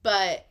 Yeah.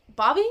 But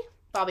Bobby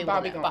Bobby would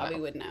know. gonna Bobby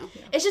would know.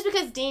 It's just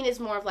because Dean is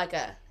more of like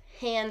a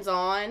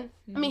hands-on.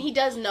 I mean, he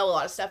does know a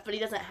lot of stuff, but he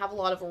doesn't have a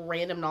lot of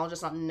random knowledge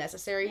that's not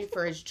necessary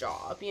for his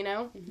job, you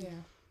know? Yeah.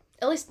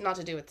 At least not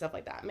to do with stuff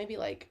like that. Maybe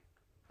like...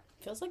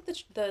 Feels like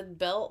the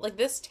bell, like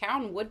this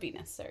town would be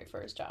necessary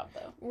for his job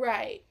though.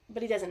 Right,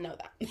 but he doesn't know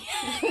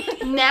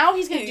that. Now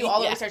he's going to do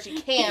all the Yeah. research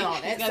he can on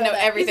it. He's gonna know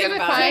that- everything He's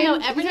gonna about find, it. know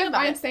he's everything gonna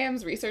about find it.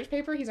 Sam's research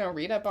paper. He's gonna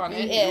read up on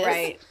it. He is.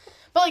 Right.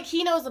 But like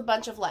he knows a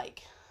bunch of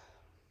like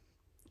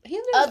He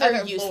knows Other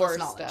other useless lore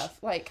knowledge. stuff.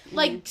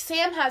 Like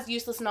Sam has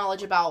useless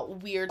knowledge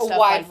about weird A stuff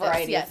wide like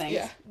variety this. of things.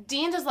 yeah.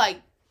 Dean's is like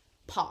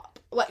pop.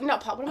 Like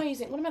not pop. What am I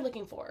using? What am I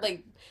looking for?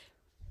 Like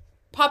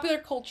popular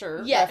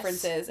culture Yes.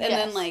 references and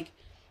Yes. then like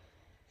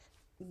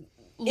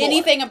Lore.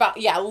 anything about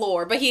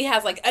lore, but he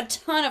has like a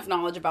ton of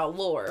knowledge about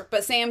lore.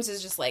 But Sam's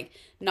is just like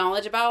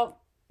knowledge about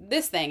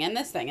this thing and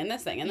this thing and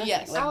this thing and this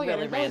Yes. thing. Like alligator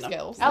really really random.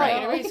 skills.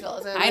 Alligator Right. race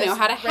skills. I know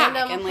how to hack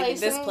and like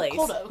this in place.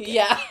 Cold Oak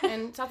Yeah.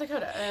 in South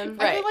Dakota. And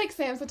I Right. feel like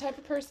Sam's the type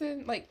of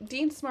person, like,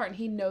 Dean's smart and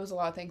he knows a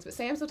lot of things, but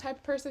Sam's the type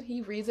of person,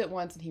 he reads it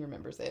once and he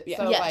remembers it. Yeah.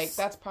 So, Yes. like,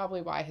 that's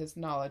probably why his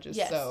knowledge is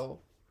Yes. so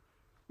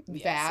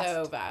Yeah, vast.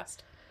 so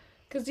vast.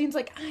 Because Dean's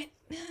like,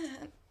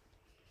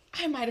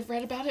 I might have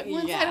read about it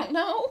once, Yeah. I don't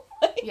know.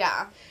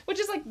 yeah. Which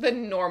is, like, the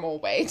normal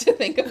way to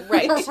think of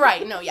Right.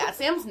 Right. No, yeah.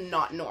 Sam's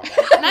not normal.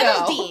 Neither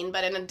No. is Dean,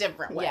 but in a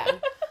different way. Yeah.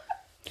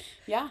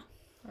 Yeah.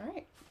 All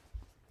right.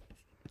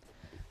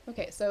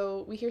 Okay,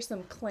 so we hear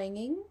some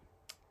clanging,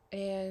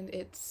 and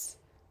it's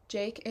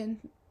Jake and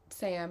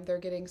Sam. They're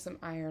getting some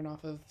iron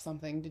off of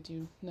something. Did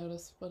you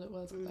notice what it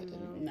was? 'Cause I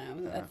didn't.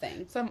 No, a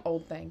thing. Some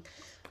old thing.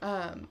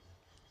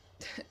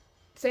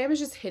 Sam is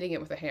just hitting it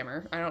with a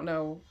hammer. I don't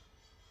know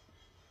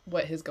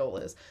what his goal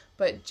is,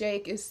 but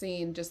Jake is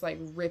seen just like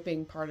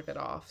ripping part of it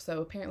off.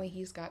 So apparently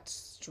he's got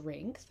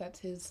strength. That's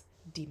his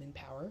demon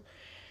power.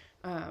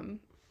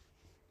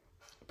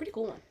 Pretty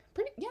cool one.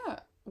 Yeah,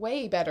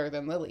 way better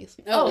than Lily's.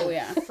 Oh,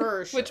 yeah.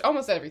 For sure. Which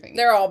almost everything.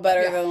 They're all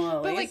better Yeah. than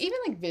Lily's. But like even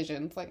like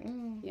Vision's like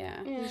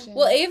yeah. Vision.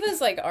 Well,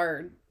 Ava's like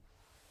are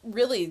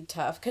really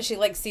tough because she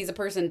like sees a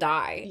person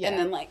die Yeah. and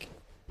then like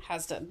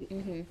has to.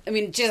 Mm-hmm. I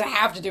mean, she doesn't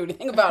have to do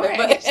anything about it,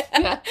 Right.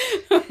 but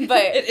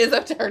but it is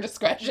up to her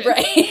discretion.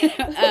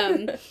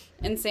 right.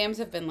 And Sam's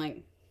have been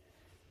like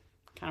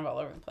kind of all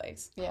over the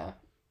place. Yeah.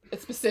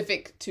 It's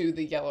specific to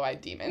the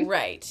yellow-eyed demon.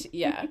 Right.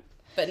 Yeah.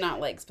 But not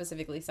like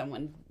specifically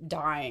someone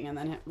dying and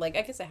then like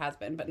I guess it has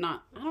been, but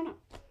not. I don't know.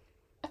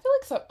 I feel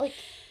like like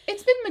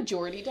it's been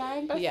majority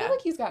dying, but I Yeah. feel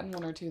like he's gotten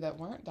one or two that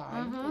weren't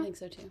dying. I think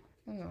so too.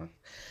 I don't know.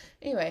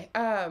 Anyway,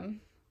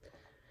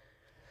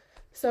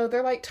 so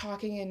they're like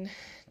talking and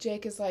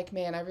Jake is like,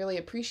 "Man, I really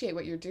appreciate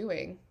what you're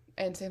doing."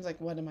 And Sam's like,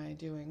 "What am I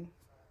doing?"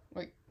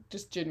 Like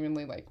just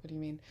genuinely like, "What do you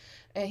mean?"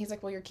 And he's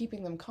like, "Well, you're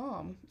keeping them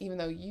calm even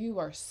though you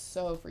are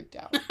so freaked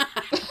out."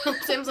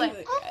 Sam's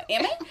like,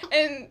 am I?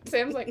 And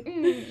Sam's like,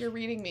 "You're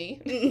reading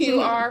me.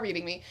 You are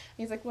reading me." And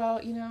he's like,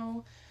 "Well,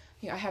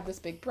 I have this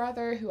big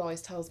brother who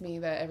always tells me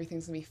that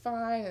everything's gonna be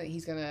fine and that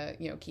he's gonna,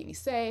 keep me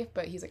safe.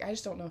 But he's like, I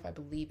just don't know if I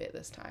believe it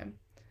this time."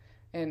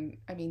 And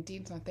I mean,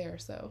 Dean's not there,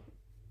 so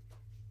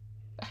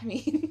I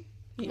mean,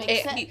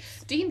 Makes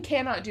sense. Dean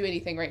cannot do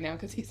anything right now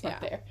because he's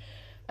not Yeah.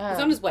 there. He's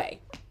on his way.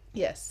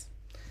 Yes,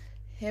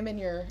 him and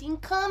your Dean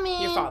coming.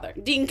 Your father,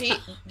 Dean.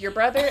 your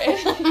brother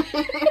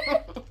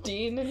and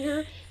Dean and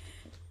your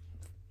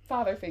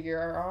father figure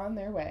are on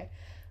their way.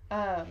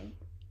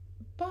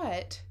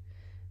 But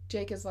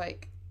Jake is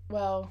like,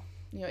 well,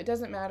 it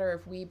doesn't matter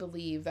if we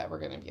believe that we're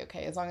going to be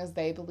okay. As long as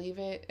they believe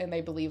it and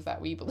they believe that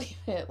we believe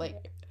it.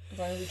 Like, as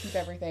long as we keep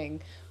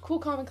everything cool,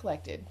 calm, and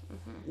collected.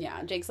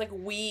 Yeah, Jake's like,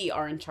 we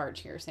are in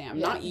charge here, Sam,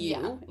 Yeah, not you.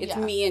 yeah, It's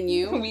yeah. me and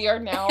you. We are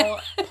now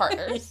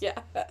partners. Yeah.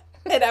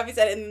 And Abby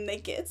said, and then they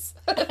kiss.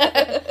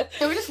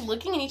 They were just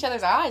looking in each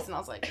other's eyes, and I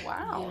was like,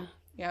 wow.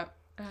 Yeah.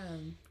 Yeah.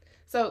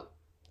 So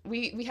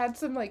we had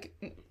some like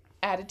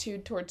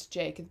attitude towards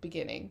Jake at the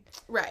beginning.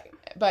 Right.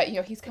 But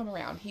he's come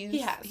around. He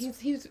has.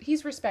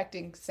 He's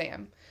respecting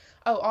Sam.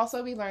 Oh,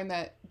 also we learned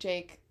that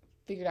Jake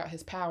figured out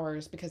his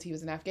powers because he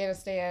was in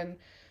Afghanistan.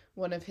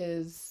 One of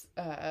his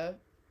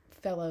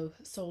fellow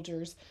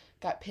soldiers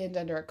got pinned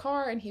under a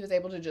car, and he was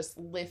able to just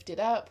lift it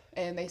up.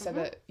 And they said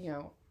that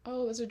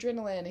oh, it was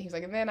adrenaline. And he's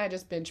like, and then I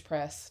just bench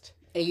pressed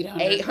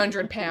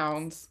 800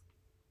 pounds.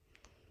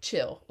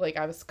 Chill. Like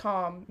I was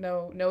calm.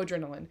 No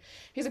adrenaline.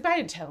 He's like, but I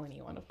didn't tell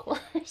anyone, of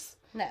course.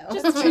 No.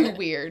 Just too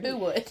weird. Who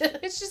would?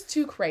 It's just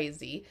too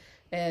crazy.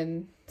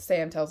 And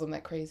Sam tells him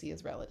that crazy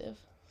is relative.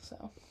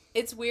 So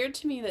It's weird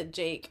to me that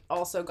Jake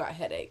also got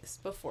headaches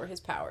before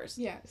his powers.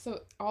 yeah, so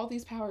all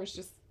these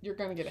powers you're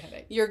gonna get a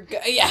headache. Yeah,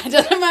 it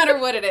doesn't matter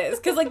what it is.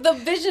 Because, like, the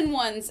vision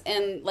ones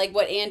and, like,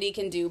 what Andy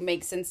can do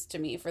makes sense to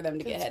me for them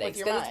to get It's with headaches.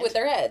 your Because it's mind. with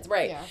their heads,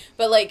 right. Yeah.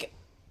 But, like,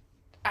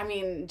 I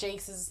mean,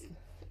 Jake's is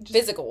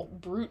physical.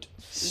 Brute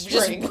Just,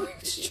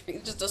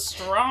 strength. just a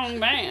strong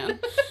man.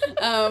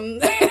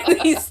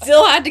 He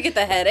still had to get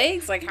the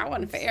headaches? Like, how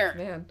unfair.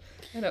 Man.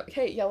 I know.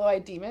 Hey,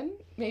 yellow-eyed demon,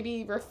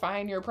 maybe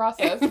refine your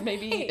process.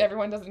 Maybe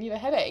everyone doesn't need a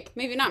headache.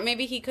 Maybe not.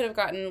 Maybe he could have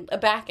gotten a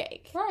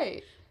backache.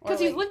 Right. Or,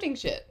 Because he's like- lifting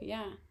shit.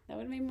 Yeah, that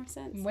would have made more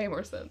sense. Way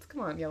more sense. Come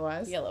on, Yellow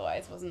Eyes. Yellow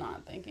Eyes was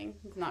not thinking.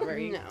 He's not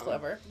very No.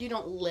 clever. You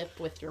don't lift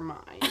with your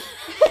mind.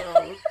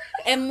 So-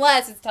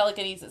 Unless it's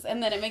telekinesis,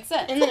 and then it makes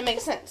sense. and then it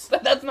makes sense.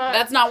 But that's not...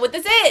 That's not what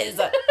this is.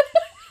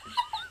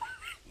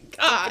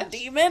 God,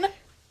 demon.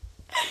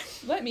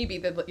 Let me be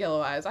the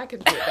Yellow Eyes. I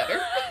could do it better.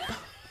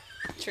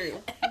 True.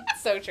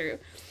 So true.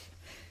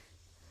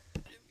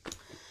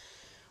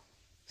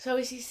 So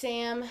we see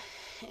Sam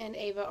and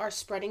Ava are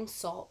spreading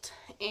salt,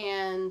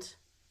 and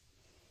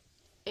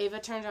Ava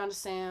turns around to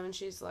Sam and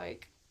she's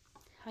like,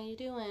 "How you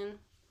doing?"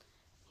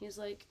 He's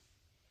like,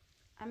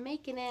 "I'm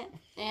making it."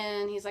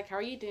 And he's like, "How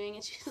are you doing?"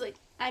 And she's like,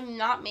 "I'm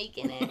not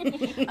making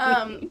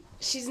it."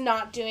 She's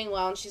not doing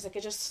well, and she's like,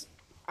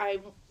 I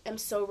am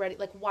so ready.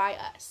 Like, why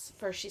us?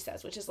 First she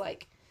says, which is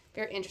like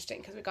very interesting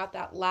because we got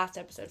that last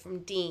episode from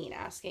Dean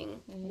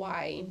asking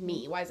why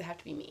me? Why does it have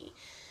to be me?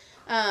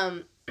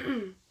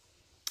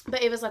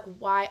 But Ava's like,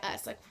 why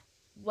us? Like,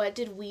 what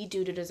did we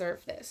do to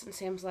deserve this? And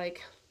Sam's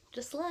like,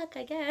 just luck,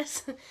 I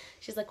guess.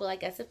 She's like, well, I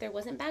guess if there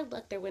wasn't bad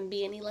luck, there wouldn't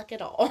be any luck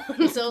at all.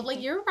 And so,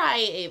 like, you're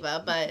right,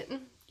 Ava, but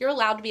you're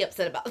allowed to be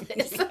upset about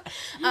this.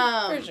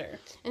 For sure.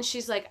 And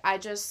she's like, I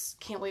just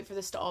can't wait for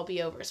this to all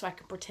be over so I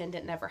can pretend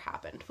it never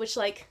happened. Which,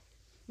 like,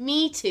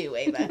 me too,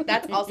 Ava.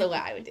 That's also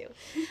what I would do.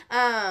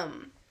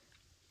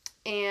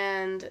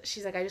 And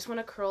she's like, I just want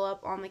to curl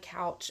up on the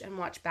couch and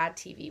watch bad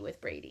TV with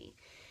Brady.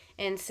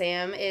 And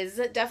Sam is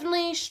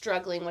definitely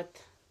struggling with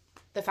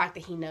the fact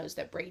that he knows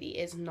that Brady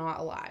is not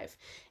alive.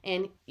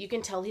 And you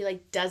can tell he,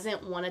 like,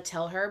 doesn't want to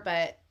tell her,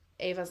 but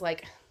Ava's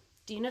like,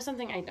 do you know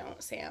something I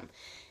don't, Sam?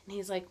 And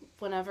he's like,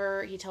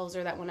 whenever he tells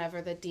her that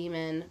whenever the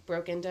demon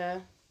broke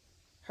into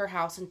her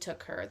house and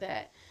took her,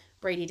 that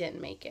Brady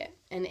didn't make it.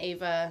 And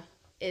Ava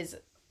is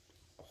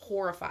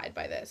horrified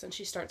by this, and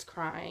she starts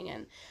crying.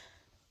 And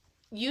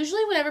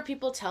usually whenever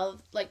people tell,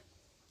 like,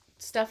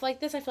 stuff like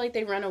this, I feel like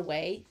they run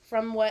away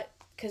from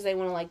because they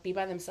want to, like, be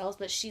by themselves.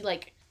 But she,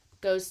 like,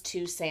 goes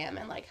to Sam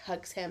and, like,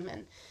 hugs him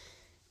and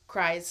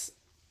cries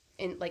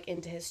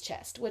into his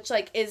chest, which,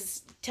 like,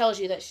 tells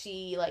you that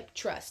she, like,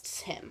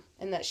 trusts him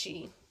and that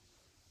she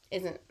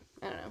isn't,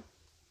 I don't know.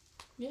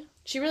 Yeah.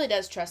 She really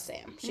does trust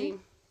Sam.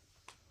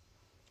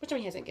 Which, I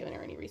mean, he hasn't given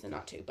her any reason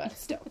not to, but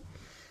still.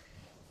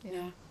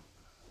 Yeah.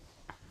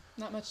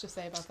 Not much to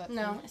say about that.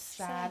 No, scene. it's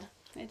sad.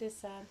 It is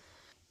sad.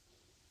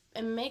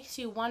 It makes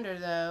you wonder,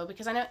 though,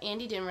 because I know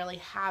Andy didn't really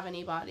have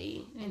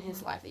anybody in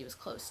his life that he was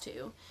close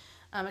to,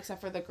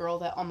 except for the girl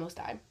that almost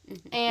died.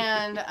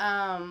 And,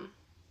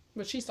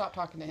 But she stopped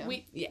talking to him.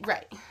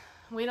 Right.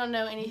 We don't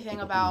know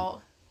anything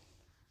about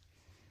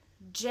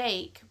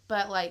Jake,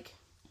 but, like,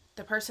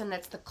 the person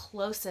that's the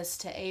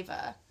closest to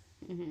Ava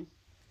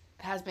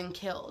has been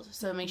killed.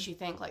 So it makes you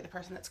think, like, the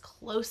person that's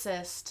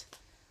closest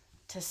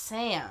to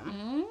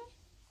Sam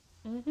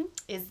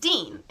is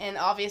Dean. And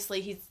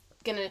obviously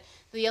the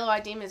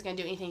Yellow-Eyed Demon is going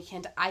to do anything he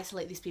can to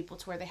isolate these people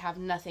to where they have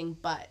nothing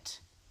but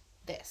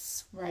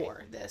this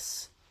war,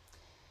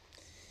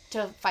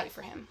 to fight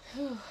for him.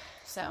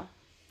 So,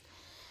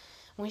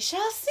 we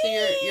shall see.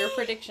 So your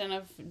prediction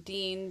of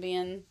Dean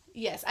being...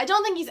 Yes, I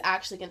don't think he's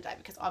actually going to die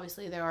because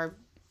obviously there are,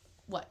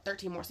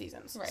 13 more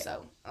seasons. Right.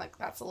 So, like,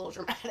 that's a little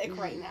dramatic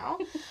right now.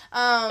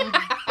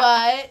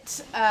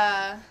 But,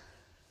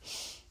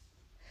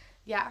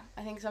 yeah,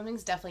 I think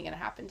something's definitely going to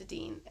happen to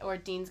Dean, or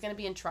Dean's going to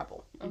be in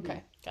trouble.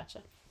 Okay.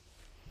 Gotcha.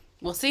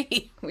 We'll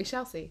see. We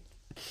shall see.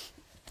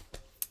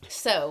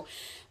 So,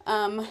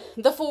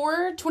 the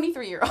 4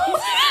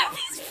 23-year-olds,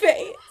 his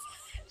face.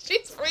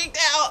 She's freaked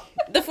out.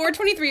 The 4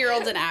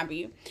 23-year-olds and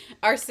Abby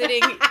are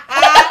sitting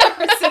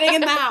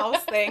in the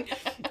house thing.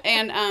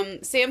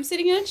 And Sam's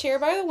sitting in a chair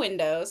by the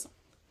windows.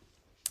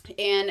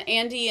 And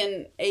Andy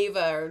and Ava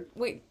are...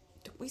 Wait,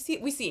 we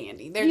see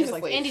Andy. They're He's just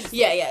like... asleep. Andy's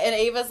asleep. Yeah. And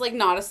Ava's, like,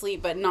 not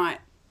asleep, but not...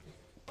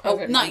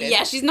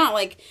 Present-minded. she's not,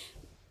 like...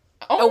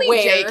 Only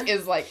aware. Jake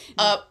is, like,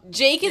 up.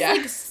 Jake is,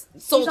 like,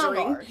 soldiering.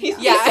 guard.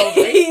 Yeah,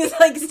 he's,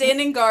 like,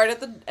 standing guard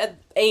at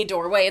a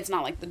doorway. It's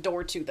not, like, the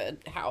door to the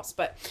house.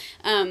 But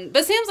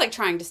Sam's, like,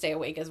 trying to stay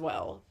awake as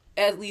well.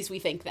 At least we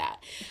think that.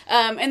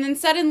 And then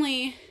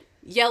suddenly,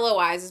 Yellow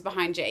Eyes is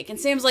behind Jake. And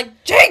Sam's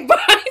like, Jake,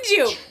 behind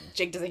you!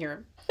 Jake doesn't hear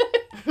him.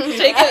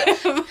 Jake,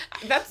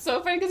 that's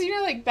so funny because,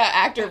 like, that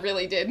actor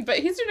really did. But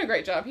he's doing a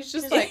great job. He's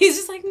just like...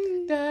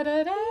 Da,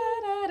 da, da,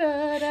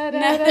 da, da, da,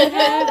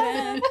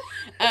 da, da.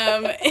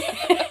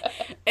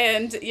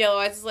 And Yellow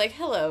Eyes is like,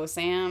 hello,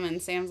 Sam.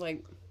 And Sam's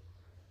like,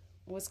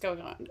 what's going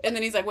on? And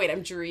then he's like, wait,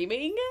 I'm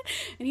dreaming?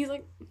 And he's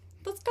like,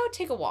 let's go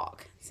take a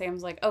walk.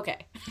 Sam's like,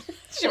 okay.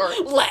 Sure.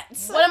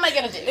 Let's. What am I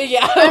going to do?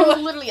 Yeah.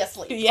 I'm literally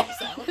asleep. Yeah.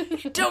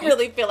 So. Don't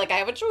really feel like I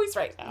have a choice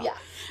right now. Yeah.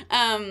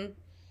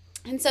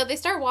 And so they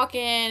start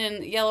walking,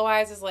 and Yellow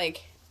Eyes is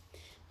like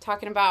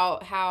talking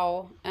about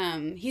how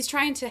he's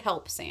trying to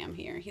help Sam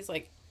here. He's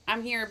like,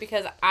 I'm here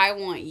because I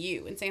want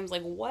you. And Sam's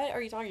like, what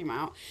are you talking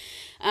about?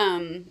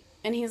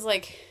 And he's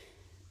like,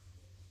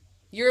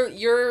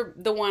 you're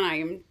the one I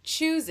am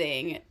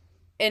choosing.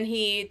 And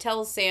he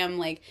tells Sam,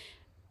 like,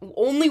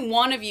 only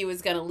one of you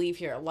is going to leave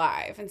here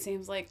alive. And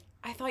Sam's like,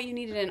 I thought you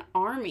needed an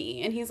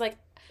army. And he's like,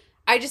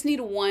 I just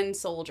need one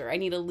soldier. I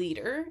need a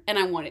leader, and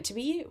I want it to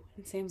be you.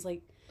 And Sam's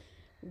like,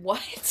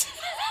 what?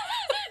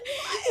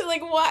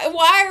 Like,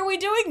 why are we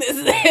doing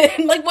this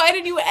then? Like, why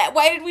did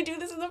we do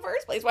this in the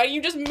first place? Why didn't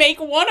you just make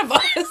one of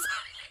us?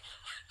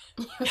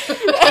 For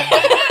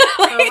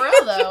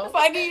real, though.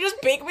 Why didn't you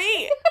just pick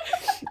me?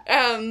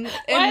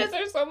 Why is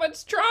there so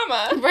much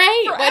trauma?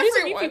 Right. For Why do so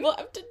many everyone? people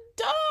have to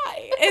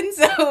die? And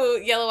so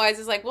Yellow Eyes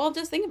is like, well,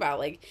 just think about,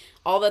 like,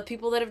 all the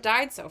people that have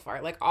died so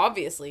far. Like,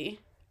 obviously,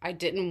 I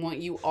didn't want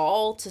you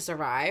all to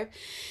survive.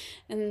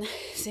 And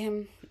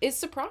Sam is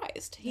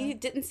surprised. He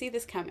didn't see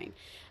this coming.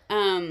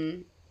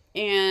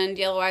 And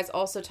Yellow Eyes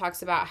also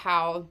talks about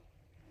how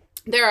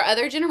there are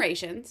other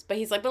generations, but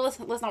he's like, but let's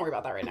not worry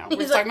about that right now. We're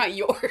just talking about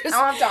yours. I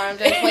don't have time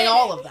to explain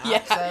all of that.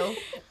 Yeah. So.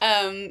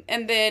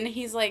 And then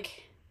he's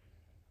like,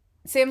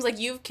 Sam's like,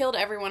 you've killed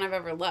everyone I've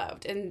ever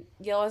loved. And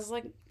Yellow Eyes is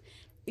like,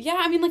 yeah,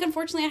 I mean, like,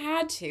 unfortunately I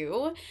had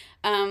to.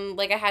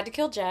 Like, I had to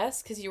kill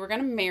Jess because you were going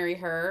to marry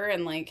her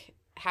and, like,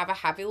 have a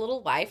happy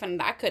little life, and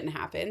that couldn't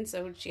happen,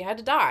 so she had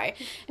to die.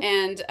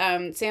 And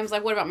Sam's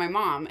like, what about my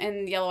mom?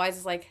 And Yellow Eyes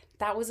is like,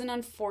 that was an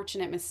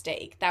unfortunate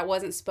mistake. That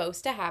wasn't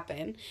supposed to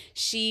happen.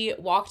 She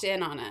walked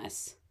in on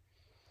us,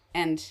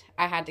 and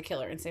I had to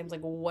kill her. And Sam's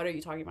like, what are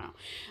you talking about?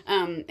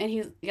 And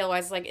Yellow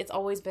Eyes is like, it's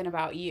always been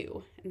about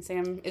you. And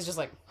Sam is just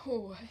like,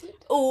 what?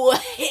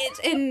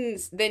 And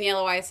then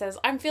Yellow Eyes says,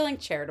 I'm feeling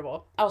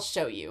charitable. I'll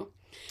show you.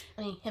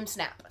 Him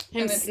snap.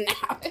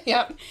 Snap.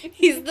 Yep.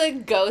 He's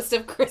the ghost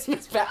of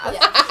Christmas past.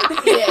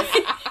 Yeah, he is.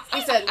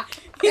 He said,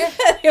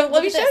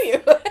 Let me show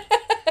you.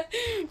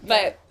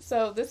 But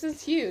So this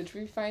is huge.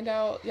 We find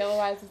out Yellow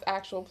Eyes'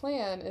 actual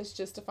plan is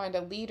just to find a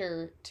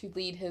leader to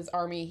lead his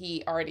army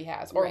he already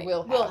has or Right.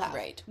 will have. Will have.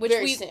 Right. Which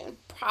Very we soon.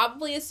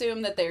 probably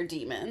assume that they're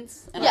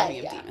demons. An Yeah, army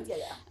of yeah, demons. yeah.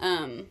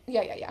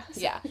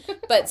 Yeah.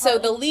 But so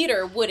the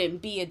leader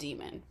wouldn't be a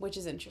demon, which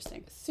is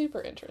interesting.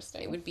 Super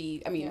interesting. It would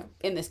be, I mean, Yeah.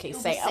 in this case, It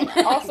would be Sam.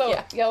 Sam. Also,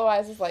 yeah. Yellow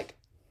Eyes is like,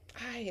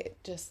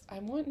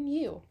 I'm wanting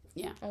you.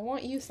 Yeah. I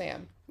want you,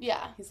 Sam.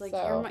 Yeah. He's like,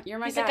 So- you're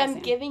my He's guy, like, I'm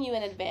Sam. giving you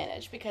an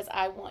advantage because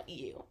I want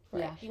you.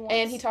 Yeah.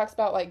 And he talks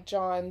about like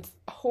John's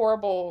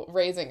horrible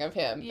raising of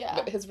him. Yeah.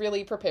 But has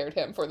really prepared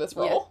him for this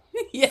role.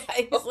 Yeah,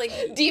 he's like,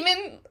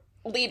 Demon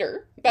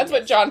leader. That's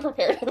what John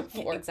prepared him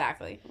for.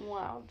 exactly.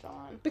 Wow,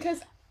 John.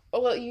 Because,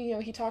 well, you know,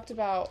 he talked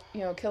about,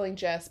 you know, killing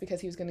Jess because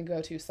he was going to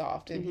go too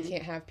soft and he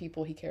can't have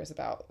people he cares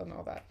about and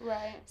all that.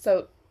 Right.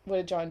 So what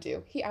did John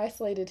do? He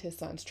isolated his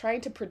sons,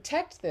 trying to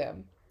protect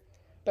them,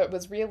 but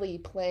was really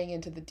playing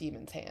into the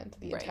demon's hand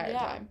the Right. entire Yeah.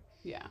 time.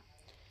 Yeah. I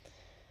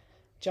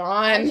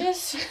John.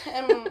 just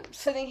am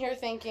sitting here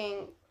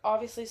thinking,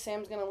 obviously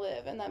Sam's gonna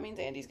live, and that means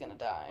Andy's gonna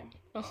die.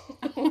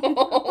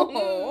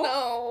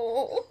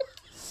 Oh,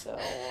 So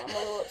I'm a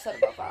little upset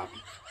about that.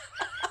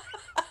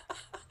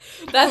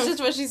 That's just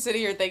what she's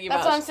sitting here thinking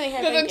That's about. what I'm sitting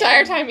here no. The thinking.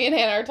 entire time me and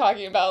Hannah are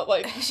talking about,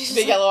 like, She's the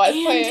just Yellow like,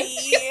 Eyes plan.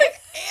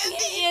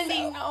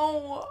 Andy,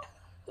 no.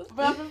 I'm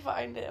gonna have to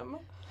find him.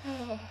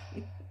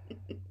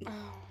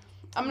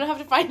 I'm gonna have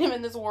to find him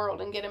in this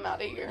world and get him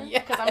out of here. Yeah.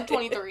 Because I'm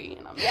 23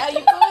 and I'm Yeah, you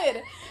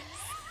could.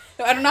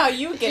 I don't know how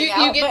you get You,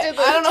 out, you get but to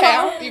the I don't know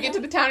town. how- You get to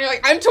the town. You're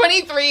like, I'm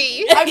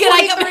 23. I'm You're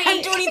like, 23.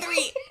 I'm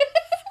 23.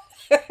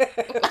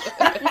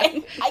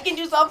 I can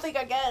do something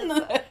again.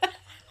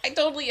 I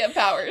totally have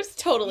powers.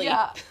 Totally.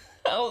 Yeah.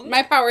 Oh,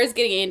 My power is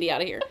getting Andy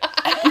out of here.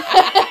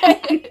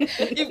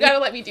 you've got to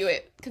let me do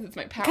it because it's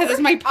my power. Because it's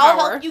my I'll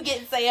power. help you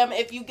get Sam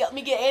if you let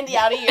me get Andy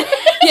out of here.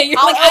 Yeah, you're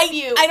I'll like, help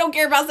you. I don't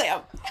care about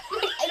Sam.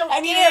 I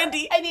need care.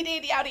 Andy. I need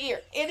Andy out of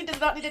here. Andy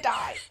does not need to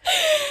die.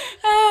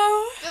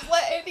 Oh. Just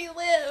let Andy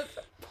live.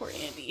 Poor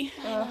Andy.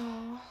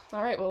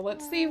 All right, well,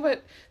 let's see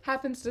what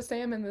happens to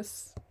Sam in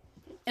this.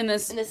 In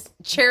this And this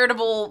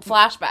charitable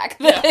flashback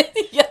that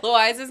Yellow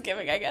Eyes is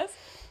giving, I guess.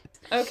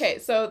 Okay,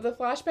 so the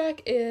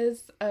flashback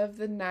is of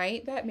the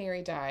night that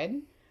Mary died.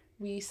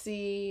 We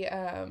see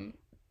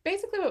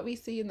basically what we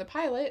see in the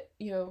pilot.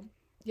 You know,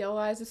 Yellow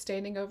Eyes is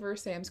standing over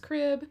Sam's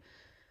crib.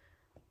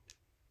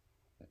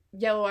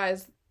 Yellow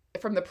Eyes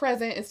from the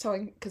present is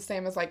telling, because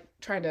Sam is like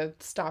trying to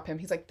stop him.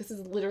 He's like, this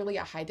is literally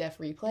a high def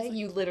replay.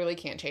 You literally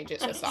can't change it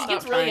to he stop.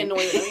 gets really trying. annoyed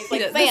with him. He's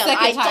like, The Sam,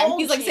 second I time. told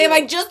He's like, you. Sam,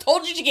 I just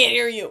told you she can't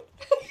hear you.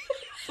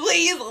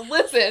 Please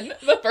listen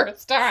the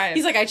first time.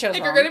 He's like, I chose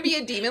if wrong. you're going to be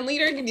a demon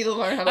leader, you need to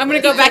learn how to I'm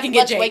going to listen. go back and get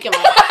Let's Jake. wake him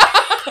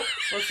up.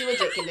 Let's see what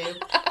Jake can do.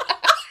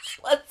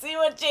 Let's see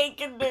what Jake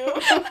can do.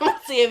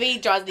 Let's see if he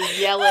draws the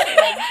yellow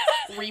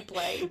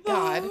replay.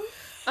 God.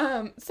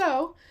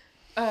 So,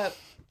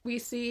 we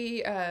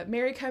see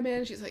Mary come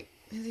in. She's like,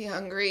 is he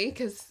hungry?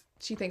 Because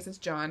she thinks it's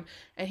John.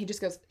 And he just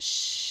goes,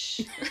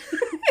 shh.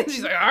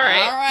 She's like, all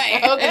right. All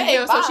right. Okay. And, you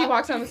know, so she bye.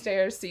 walks down the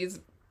stairs, sees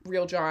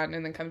real John,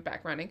 and then comes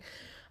back running.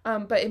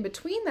 But in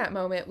between that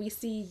moment, we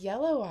see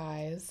Yellow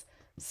Eyes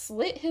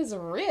slit his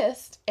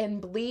wrist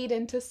and bleed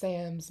into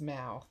Sam's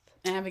mouth.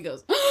 And Abby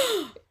goes,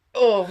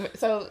 Oh,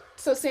 so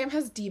Sam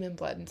has demon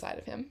blood inside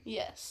of him.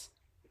 Yes.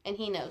 And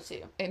he knows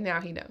too. And now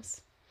he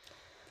knows.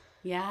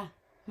 yeah.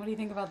 What do you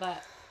think about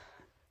that?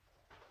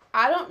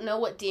 I don't know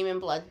what demon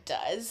blood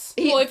does.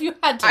 Well, if you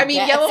had to I mean,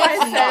 guess, Yellow Eyes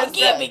it says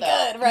can't be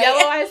good, right?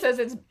 Yellow Eyes says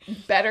it's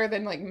better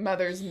than like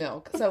mother's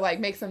milk. So like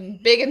makes them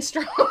big and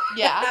strong.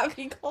 Yeah.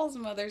 Abby calls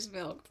mother's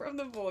milk from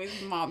the boys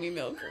mommy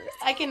milkers.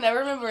 I can never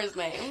remember his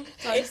name.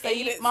 So I just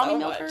hate say it mommy so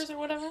milkers much. or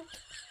whatever.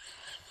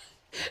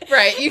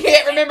 Right. You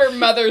can't remember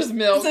mother's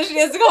milk. So she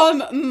has to call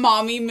them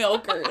mommy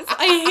milkers.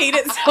 I hate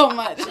it so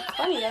much.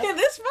 Funny, yeah. It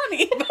is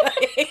funny, but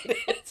I hate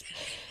it.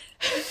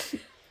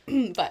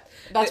 But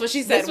that's what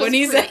she said This when was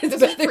he pre- said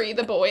this was pre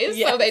the boys,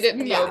 Yes. so they didn't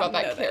know Yeah, about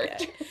that know that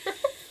character. yet.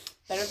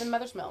 Better than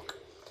mother's milk.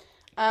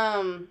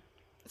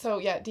 So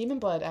yeah, demon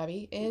blood,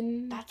 Abby, That's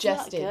not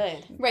ingested.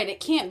 good. Right, it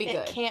can't be It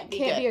good. can't be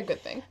Can't good. be a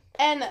good thing.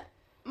 And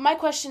my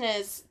question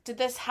is,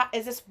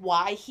 is this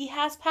why he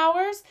has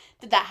powers?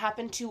 Did that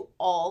happen to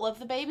all of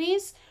the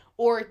babies?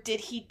 Or did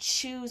he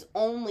choose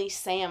only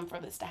Sam for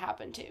this to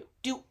happen to?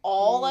 Do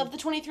all of the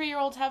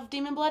 23-year-olds have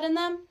demon blood in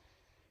them?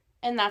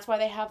 And that's why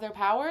they have their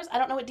powers? I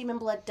don't know what demon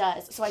blood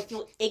does, so I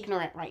feel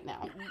ignorant right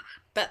now.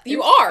 But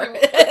you are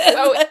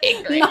so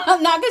ignorant.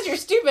 Not because you're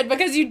stupid,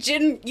 because you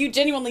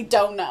genuinely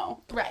don't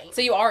know. Right.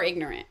 So you are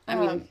ignorant. I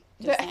mean,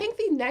 I think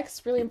the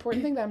next really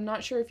important thing that I'm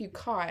not sure if you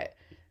caught,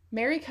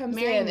 Mary comes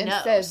Mary in and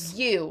knows. says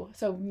you.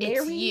 So Mary,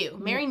 It's you.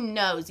 Mary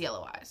knows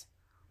Yellow Eyes.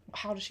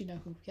 How does she know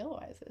who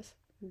Yellow Eyes is?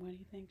 what do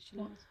you think she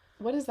knows?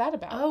 What is that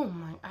about? Oh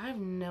my, I have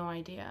no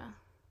idea.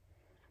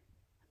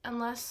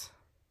 Unless...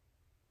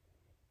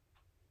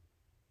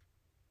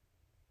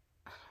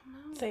 I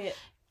don't know. Say it.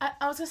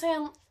 I was going to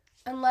say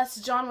unless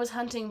John was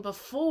hunting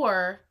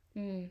before,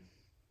 Mm.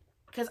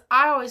 because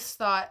I always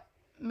thought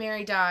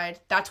Mary died.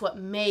 That's what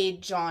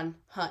made John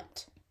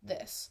hunt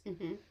this.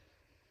 Mm-hmm.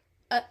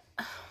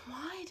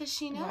 Why does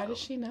she know? Why does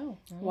she know?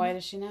 Why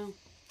does she know?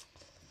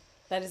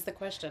 That is the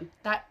question.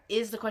 That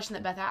is the question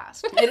that Beth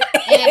asked. It And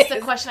it's the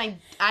question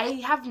I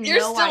have no idea.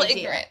 You're still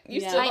ignorant.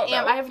 You Yeah. still don't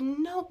know. I have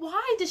no...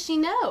 Why does she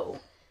know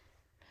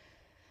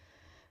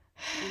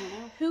I don't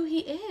know. who he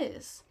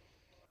is?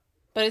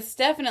 But it's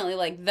definitely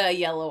like the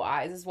yellow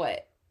eyes is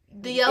what.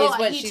 The yellow Is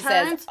what he she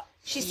turns, says,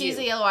 she sees you.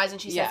 the yellow eyes and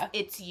she says, Yeah.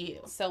 it's you.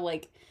 So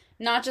like,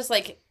 not just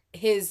like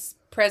his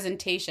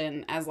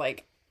presentation as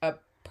like a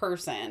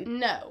person.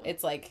 No.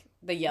 It's like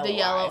the yellow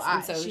yellow eyes. And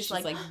eyes. so She's she's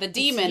like, like the "It's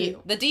demon.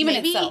 you." The demon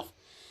Maybe- itself.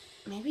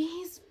 Maybe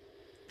he's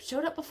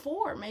showed up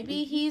before.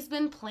 Maybe he's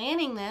been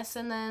planning this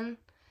and then...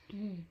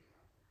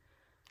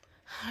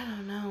 I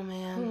don't know,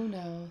 man. Who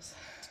knows?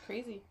 It's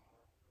crazy.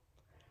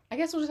 I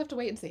guess we'll just have to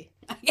wait and see.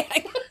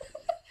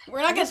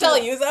 We're not gonna tell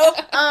you though.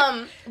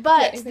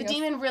 But anything the else?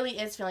 demon really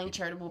is feeling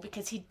charitable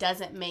because he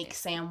doesn't make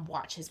Sam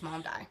watch his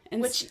mom die.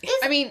 And Which s- is,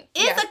 I mean,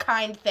 is yeah. a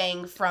kind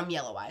thing from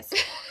Yellow Eyes.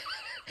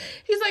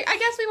 He's like, I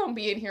guess we won't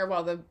be in here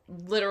while the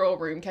literal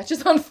room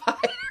catches on fire.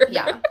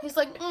 Yeah. He's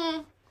like,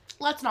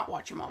 let's not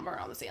watch your mom burn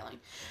on the ceiling.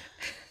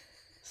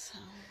 So,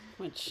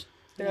 Which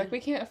They're like, we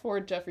can't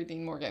afford Jeffrey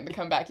Dean Morgan to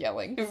come back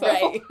yelling. So.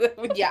 right.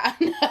 yeah.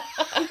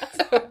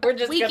 So we're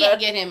just we gonna can't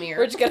get him here.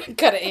 we're just gonna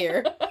cut it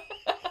here.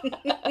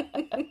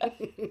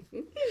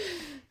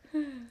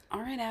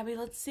 All right, Abby,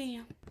 let's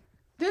see.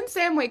 Then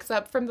Sam wakes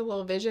up from the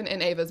little vision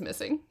and Ava's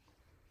missing.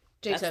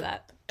 Jake That's said,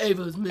 that.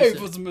 Ava's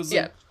missing. missing.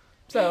 Yeah.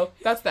 So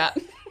that's that.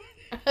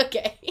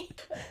 Okay.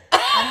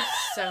 I'm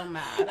so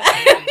mad.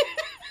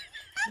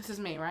 This is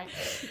me, right?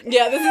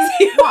 Yeah, this is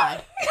you.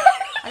 Why?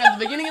 I got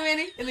the beginning of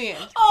Andy and the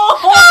end. Oh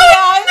my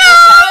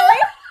god,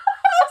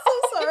 I'm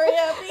so sorry,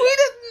 Abby. We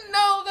didn't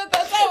know that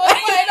that's how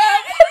it played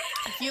out.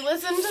 If you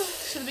listened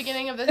to the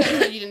beginning of this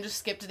episode, you didn't just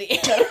skip to the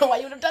end. I don't know why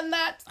you would have done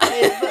that.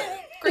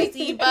 It's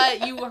crazy,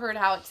 but you heard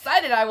how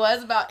excited I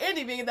was about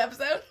Andy being in the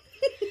episode.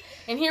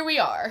 And here we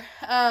are.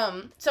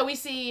 So we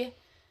see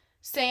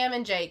Sam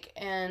and Jake,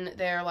 and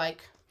they're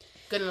like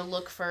gonna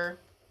look for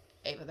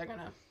Ava. They're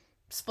gonna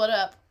split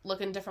up, look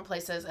in different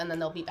places, and then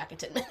they'll be back in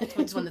 10 minutes,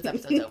 which is when this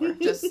episode's over.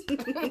 Just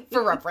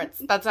for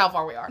reference. That's how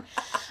far we are.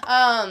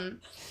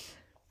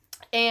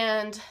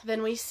 And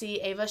then we see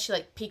Ava, she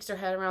like peeks her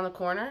head around the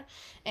corner,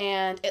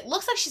 and it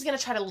looks like she's gonna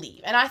try to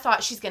leave. And I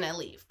thought she's gonna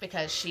leave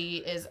because she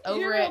is over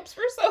Your it. hopes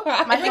were so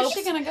high. My Where's hopes-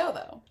 she gonna go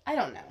though? I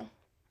don't know.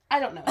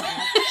 Anna.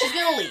 She's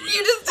gonna leave.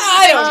 You just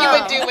I said don't you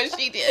know. would do what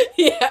she did.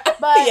 Yeah,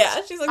 But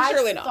yeah. She's like,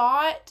 surely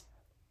not.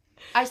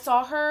 I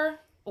saw her.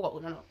 Well,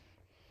 no.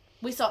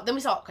 We saw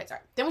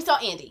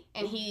Andy,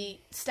 and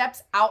he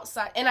steps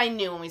outside. And I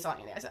knew when we saw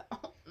Andy, I said,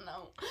 "Oh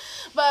no!"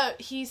 But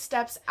he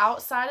steps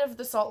outside of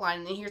the salt line,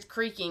 and he hears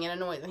creaking and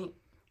a noise, and he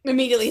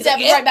Immediately, he's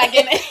steps like, right back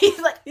in. He's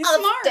like, He's "I'll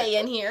smart." stay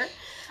in here."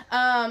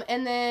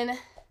 And then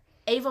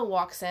Ava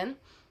walks in,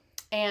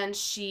 and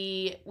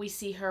we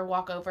see her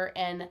walk over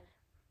and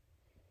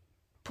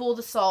pull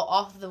the salt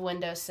off the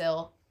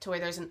windowsill to where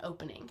there's an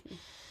opening.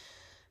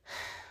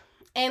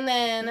 And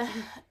then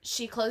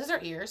she closes her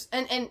ears,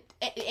 and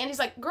Andy's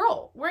like,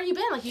 "Girl, where you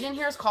been? Like, you didn't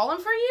hear us calling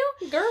for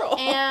you?" girl.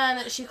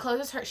 And she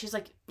closes her. She's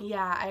like,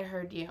 "Yeah, I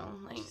heard you."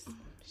 Like,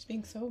 She's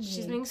being so mean.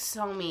 she's being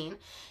so mean.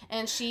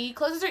 And she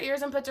closes her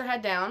ears and puts her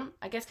head down.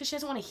 I guess because she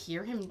doesn't want to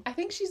hear him. I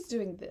think she's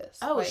doing this.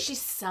 Oh, like, she's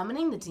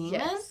summoning the demon?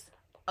 yes.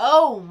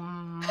 Oh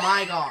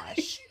my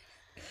gosh.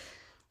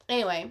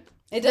 Anyway,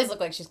 It does look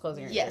like she's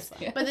closing her yes. ears.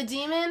 though. Yeah. But the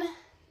demon,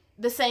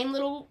 the same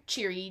little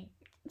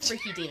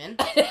freaky demon.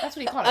 That's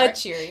what he called it, A right?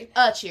 cheery.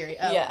 Cheery.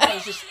 Oh, Yeah.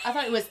 I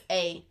thought it was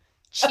a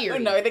cheery. Oh,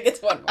 no, I think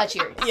it's one more. A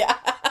cheery. Yeah.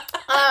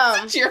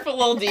 Cheerful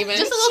little demon.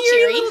 Just a little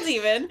Cheery cheery. little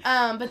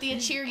demon. But the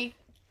Achiri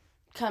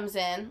comes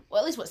in. Well,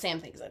 at least what Sam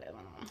thinks it is.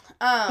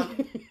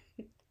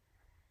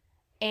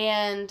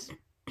 And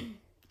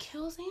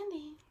kills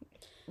Andy.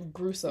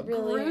 gruesome.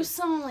 Really?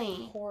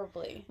 Gruesomely.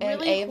 Horribly. And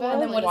Really Ava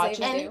And then what does watches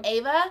Ava it. And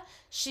Ava,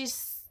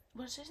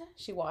 what did she say?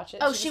 She watches.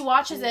 Oh, she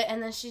watches it,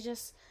 and then she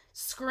just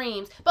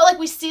screams. But, like,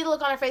 we see the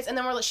look on her face, and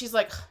then she's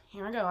like,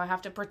 here I go, I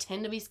have to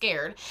pretend to be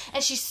scared.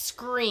 And she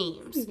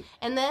screams.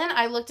 And then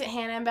I looked at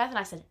Hannah and Beth, and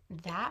I said,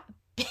 that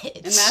bitch.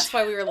 And that's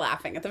why we were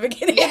laughing at the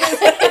beginning.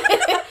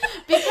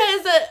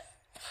 Because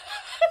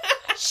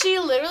she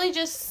literally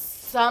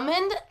just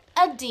summoned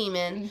a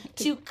demon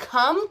to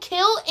come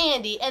kill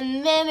Andy,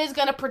 and then is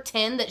gonna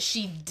pretend that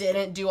she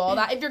didn't do all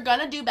that. If you're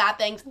gonna do bad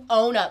things,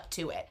 own up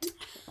to it.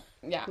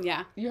 Yeah.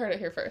 Yeah. You heard it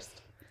here first.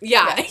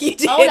 Yeah, Yeah. you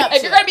did. Own up If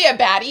to you're going to be a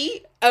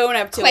baddie, Own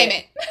up to claim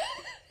it.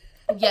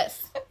 it.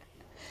 Yes.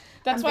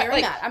 That's I'm why, very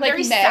like, mad. I'm like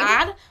very Meg,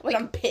 sad, but like-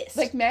 I'm pissed.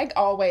 Like, Meg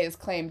always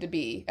claimed to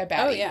be a baddie.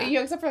 Oh, yeah. You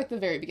know, except for, like, the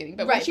very beginning.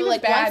 But right, when she but, was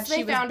like, bad, once they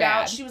she was found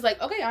bad. out, she was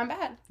like, okay, I'm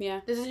bad. Yeah.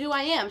 This is who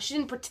I am. She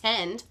didn't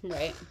pretend.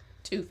 Right.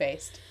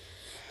 Two-faced.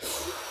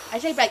 I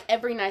take back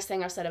every nice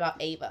thing I've said about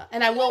Ava.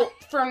 And I will,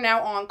 from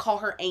now on, call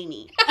her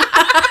Amy.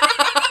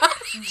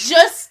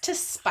 Just to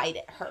spite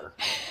at her.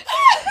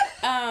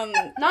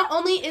 Not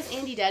only is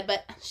Andy dead,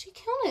 but she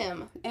killed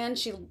him. And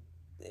she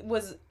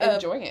was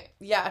Enjoying it.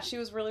 Yeah, she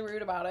was really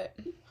rude about it.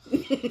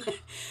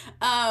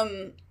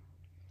 Isn't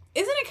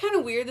it kind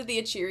of weird that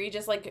the Achiri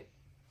just like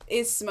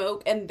is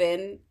smoke and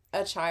then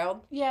a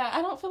child. Yeah,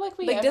 I don't feel like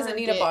we Like, ever doesn't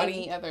need a get body.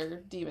 any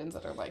other demons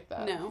that are like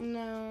that.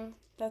 No.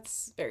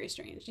 That's very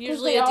strange. they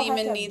Usually a all have to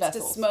demon have needs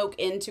vessels. to smoke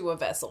into a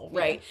vessel,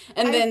 right?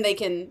 And then they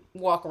can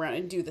walk around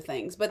and do the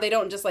things. But they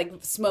don't just, like,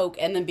 smoke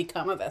and then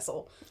become a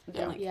vessel.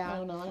 Yeah. And, like, I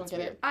don't know. I don't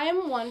get it. I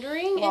am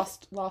wondering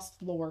Lost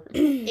lore.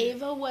 if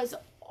Ava was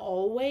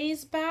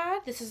always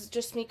bad. This is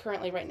just me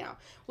currently right now.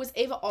 Was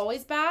Ava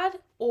always bad,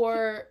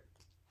 or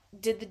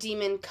did the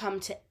demon come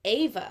to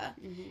Ava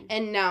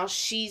and now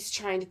she's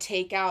trying to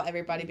take out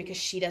everybody because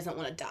she doesn't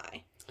want to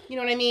die? You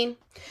know what I mean?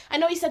 I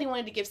know he said he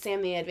wanted to give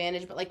Sam the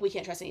advantage, but, like, we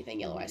can't trust anything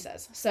Yellow Eye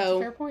says. So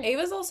Fair point.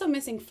 Ava's also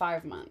missing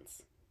 5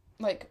 months.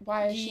 Like,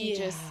 why is she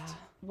Yeah. just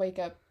wake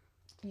up,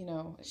 you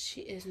know?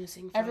 she is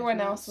missing 5 Everyone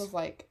months. else was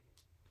like,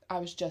 I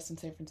was just in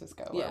San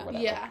Francisco Yeah. or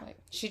whatever. Yeah. Like,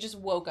 She just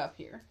woke up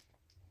here.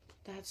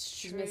 That's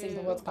She's true. missing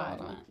So what's going 5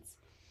 on? months.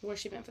 Where's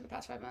she been for the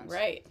past 5 months?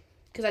 Right.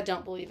 Because I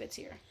don't believe it's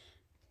here.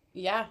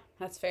 Yeah,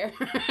 that's fair.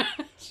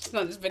 She's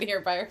not just been here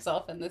by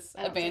herself in this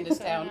I don't think abandoned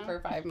so, town no. for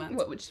 5 months.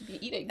 what would she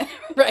be eating?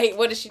 Right.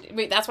 What is she?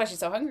 Wait, that's why she's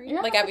so hungry. Yeah.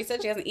 Like Abby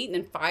said, she hasn't eaten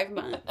in 5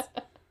 months.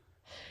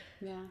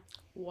 Yeah.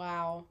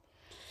 Wow.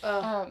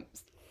 So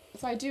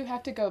I do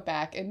have to go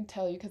back and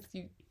tell you, because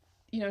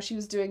you know, she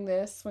was doing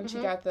this when she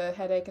got the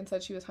headache and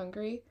said she was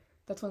hungry.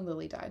 That's when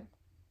Lily died.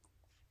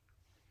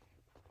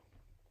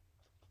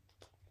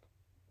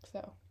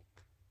 So.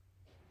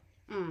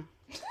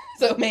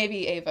 So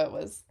maybe Ava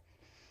was.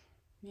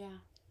 Yeah.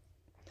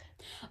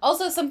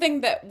 Also,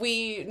 something that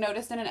we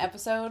noticed in an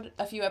episode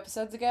a few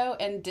episodes ago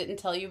and didn't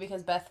tell you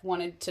because Beth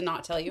wanted to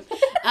not tell you.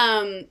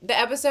 The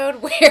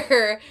episode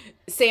where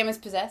Sam is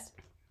possessed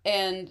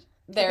and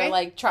they're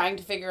like trying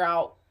to figure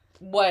out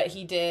what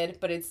he did,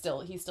 but he's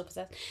still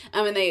possessed.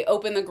 And they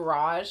open the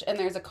garage and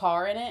there's a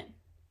car in it.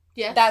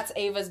 Yeah. That's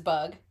Ava's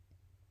bug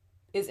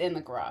is in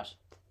the garage.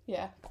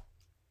 Yeah.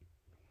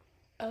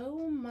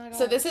 Oh my god.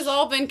 So this has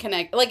all been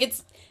connected. Like,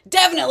 it's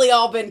definitely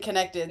all been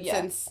connected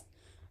since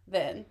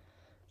then.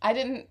 I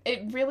didn't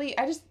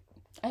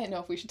know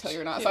if we should tell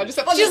you or not, so I just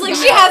said, She's like,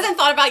 she hasn't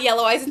thought about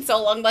Yellow Eyes in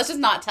so long, let's just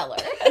not tell her.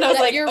 And I was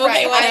like, you're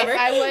okay, right.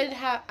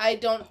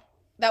 whatever.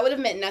 That would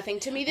have meant nothing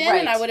to me then, Right.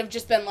 and I would have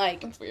just been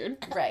like, That's weird.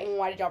 Right.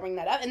 why did y'all bring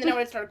that up? And then I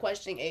would have started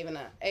questioning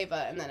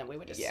Ava, and then we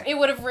would just... Yeah. It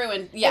would have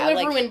ruined, It would have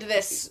like, ruined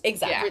this.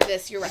 Exactly.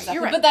 This, you're right.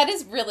 You're right. But that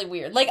is really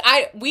weird. Like,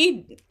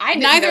 didn't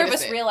neither of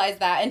notice us it. realized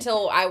that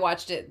until I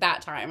watched it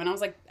that time. And I was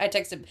like,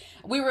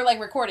 we were like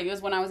recording. It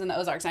was when I was in the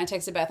Ozarks, and I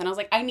texted Beth, and I was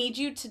like, I need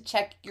you to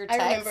check your I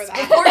text. remember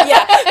that. before-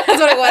 yeah, that's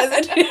what it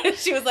was. And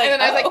she was like, And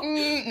then I was "Oh."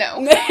 like,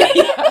 no.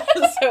 Yeah,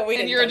 so we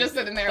And didn't you were tell just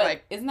you. sitting there But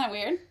like, isn't that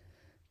weird?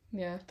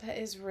 yeah. That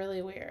is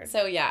really weird.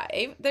 So yeah,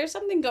 there's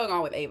something going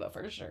on with Ava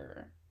for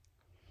sure.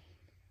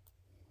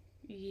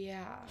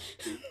 Yeah.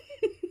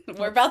 You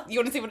want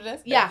to see what it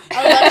is? Yeah.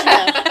 I would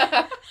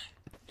love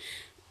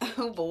to know.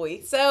 Oh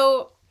boy.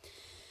 So,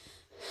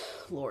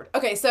 Lord.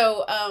 Okay,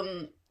 so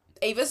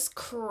Ava's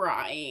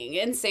crying,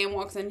 and Sam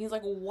walks in, and he's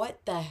like,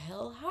 what the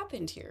hell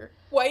happened here?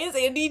 Why is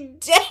Andy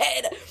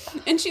dead?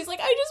 And she's like,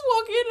 I just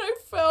walked in and I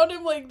found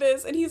him like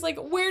this. And he's like,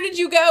 where did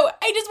you go?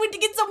 I just went to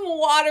get some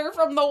water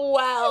from the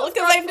well,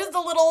 because I'm just a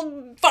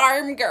little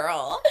farm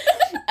girl.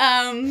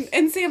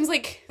 And Sam's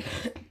like,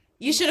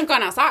 you should have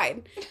gone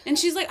outside. And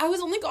she's like, I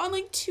was only gone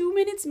like 2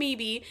 minutes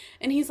maybe.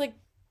 And he's like,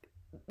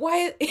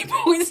 why? He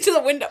points to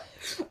the window.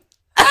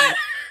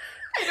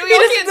 We all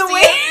can't see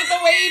it, but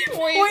the way he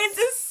points. Points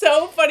is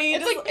so funny.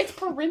 It's like, it's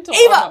parental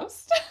Ava!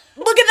 almost.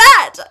 Look at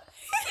that.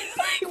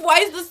 Like, why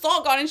is the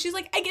salt gone? And she's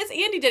like, I guess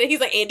Andy did it. He's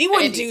like, Andy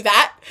wouldn't do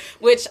that,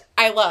 which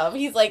I love.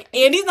 He's like,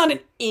 Andy's not an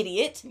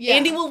idiot. Yeah.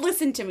 Andy will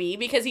listen to me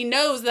because he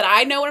knows that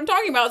I know what I'm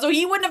talking about, so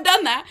he wouldn't have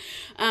done that.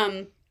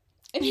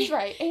 And he's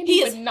right.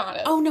 Andy would not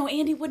have. Oh no,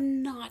 Andy would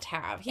not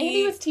have.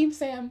 Andy was Team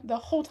Sam the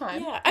whole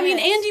time. Yeah, I mean,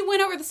 Andy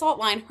went over the salt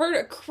line, heard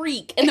a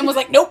creak, and then was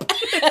like, "Nope,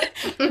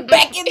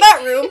 back in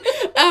that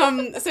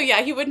room." So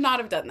yeah, he would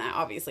not have done that,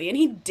 obviously, and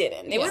he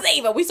didn't. It was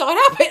Ava. We saw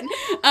it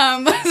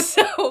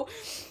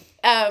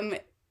happen.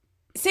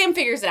 Sam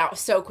figures it out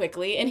so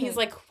quickly, and he's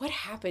like, "What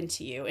happened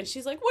to you?" And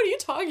she's like, "What are you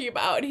talking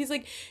about?" And he's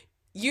like,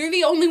 "You're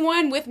the only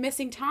one with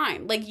missing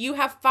time. Like, you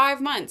have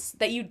 5 months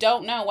that you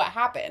don't know what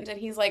happened." And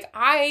he's like,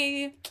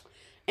 "I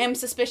am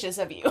suspicious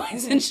of you,"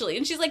 essentially.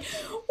 And she's like,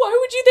 "Why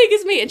would you think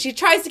it's me?" And she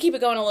tries to keep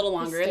it going a little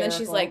longer. And then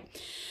she's like,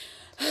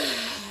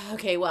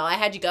 "Okay, well, I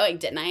had you going,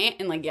 didn't I?"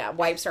 And like, yeah,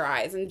 wipes her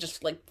eyes and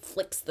just like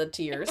flicks the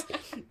tears.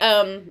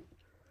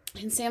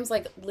 And Sam's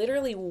like,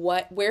 literally,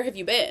 where have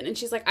you been? And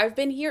she's like, I've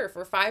been here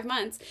for 5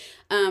 months.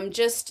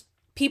 Just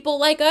people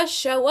like us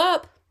show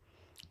up.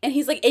 And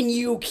he's like, and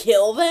you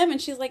kill them?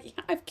 And she's like,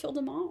 yeah, I've killed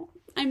them all.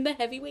 I'm the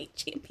heavyweight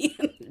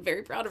champion.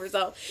 Very proud of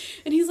herself.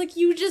 And he's like,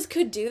 you just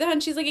could do that?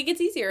 And she's like, it gets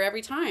easier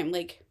every time.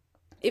 Like,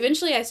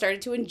 eventually I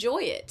started to enjoy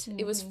it.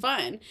 It was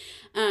fun.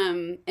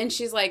 And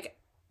she's like,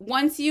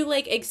 once you,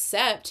 like,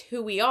 accept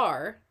who we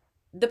are,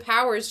 the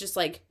power is just,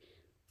 like,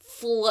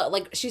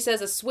 like, she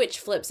says a switch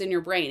flips in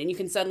your brain, and you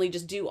can suddenly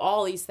just do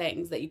all these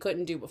things that you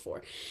couldn't do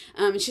before.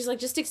 And she's like,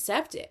 just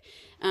accept it.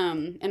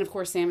 And, of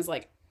course, Sam is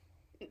like,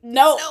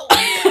 no.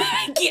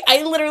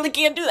 I literally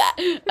can't do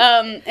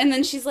that. And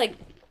then she's like,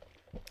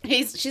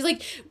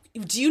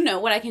 do you know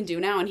what I can do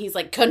now? And he's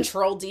like,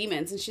 control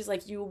demons. And she's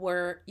like, you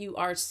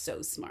are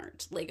so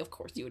smart. Like, of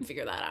course you would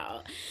figure that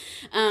out.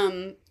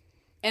 And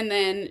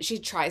then she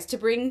tries to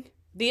bring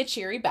the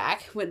Achiri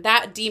back when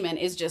that demon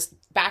is just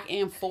back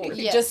and forth.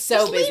 Yes. Just so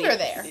Just busy. leave her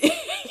there.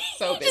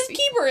 So busy. Just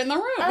keep her in the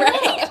room,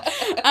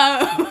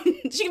 right?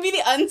 She can be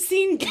the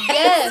unseen guest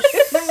Yes.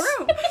 in the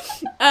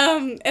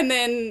room. And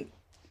then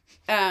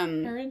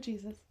Her and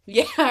Jesus.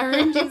 yeah, her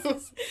and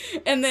Jesus.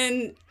 And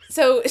then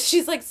so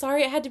she's like,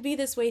 sorry it had to be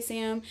this way,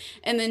 Sam.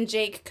 And then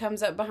Jake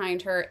comes up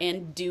behind her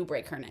and do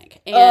break her neck.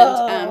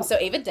 And so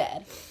Ava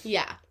dead.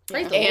 Yeah.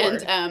 Praise the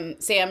And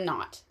Lord. Sam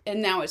not.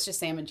 And now it's just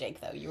Sam and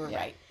Jake though. You were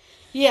right.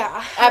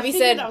 Yeah. Abby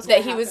said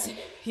that he was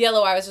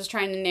Yellow Eye was just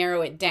trying to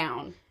narrow it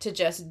down to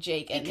just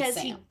Jake and because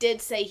Sam. he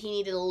did say he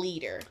needed a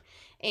leader,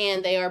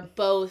 and they are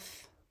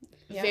both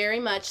very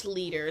much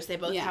leaders. They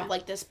both have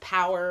like this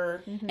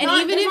power, and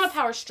even if not a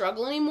power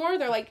struggle anymore,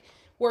 they're like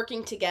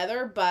working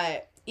together.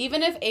 But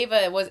even if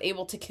Ava was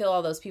able to kill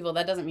all those people,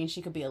 that doesn't mean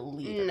she could be a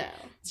leader. no,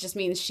 It just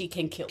means she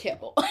can kill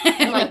people.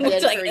 Like,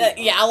 good for you.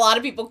 Yeah, a lot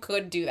of people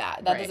could do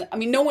that. That doesn't. I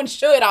mean, no one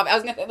should. I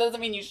was gonna say that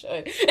doesn't mean you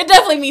should. It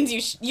definitely means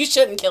you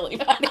shouldn't kill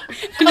anybody.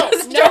 no,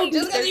 just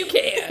because you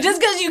can. Just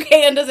because you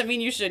can doesn't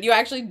mean you should. You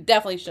actually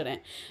definitely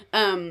shouldn't.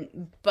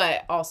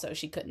 But also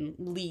she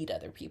couldn't lead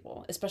other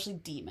people, especially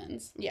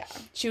demons. Yeah,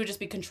 She would just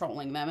be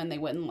controlling them, and they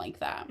wouldn't like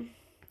that.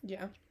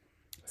 Yeah.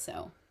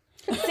 So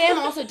Sam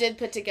also did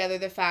put together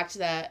the fact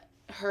that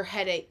her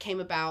headache came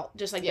about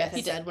just like Beth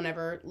had said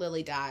whenever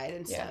Lily died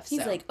and stuff.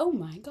 he's like, oh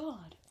my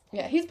god.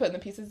 Yeah, he's putting the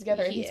pieces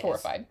together and He he's is.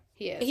 horrified.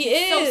 He's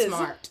is. so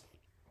smart.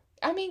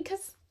 I mean,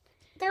 because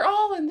they're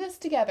all in this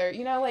together,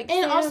 you know, like.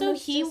 And Sam also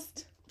is he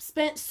just-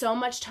 spent so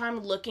much time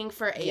looking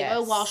for Ava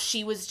Yes. while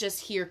she was just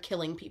here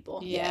killing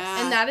people.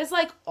 Yeah. And that is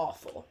like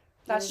awful.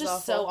 That's is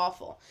just so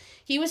awful.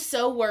 He was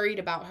so worried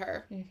about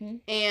her. Mhm.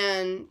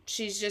 And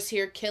she's just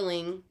here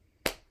killing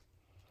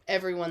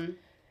everyone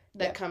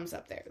that comes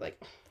up there.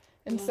 Like,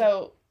 And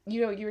so, you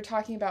know, you were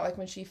talking about like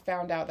when she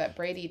found out that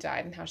Brady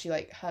died and how she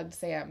like hugged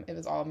Sam. It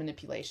was all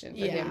manipulation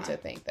for him to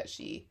think that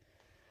she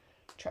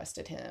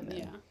trusted him.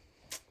 And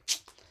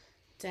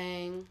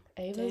dang.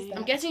 Ava's I'm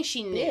that guessing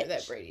she knew bitch.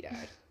 that Brady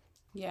died.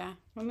 Yeah.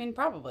 I mean,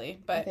 probably, I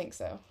but think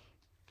so.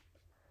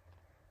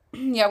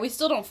 yeah, we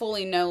still don't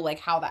fully know like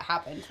how that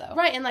happened though.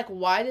 Right, and like,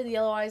 why did the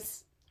Yellow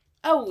Eyes...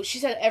 Oh, she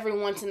said every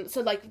once in...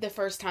 So, like, the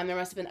first time, there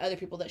must have been other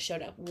people that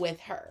showed up with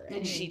her,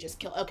 and she just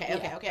killed... Okay.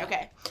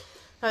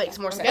 That makes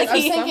more sense. guessing I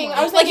was thinking...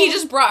 Like he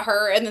just brought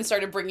her and then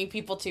started bringing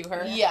people to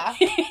her. Yeah.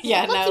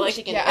 Yeah, Let's no, see what like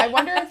she can Yeah, do. I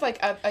wonder if like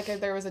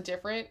there was a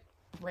different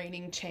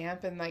reigning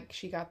champ and like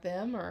she got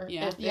them, or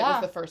Yeah. if it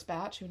was the first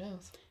batch. Who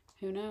knows?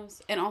 who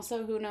knows? And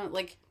also who knows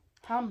like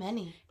How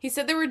many? he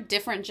said there were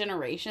different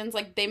generations.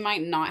 Like they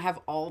might not have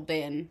all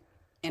been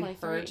in her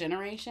 23?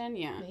 generation.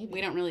 Yeah. Maybe.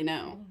 We don't really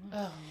know.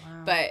 Oh,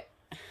 wow. But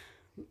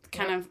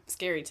kind of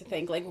scary to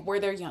think. Like, were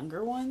there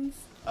younger ones?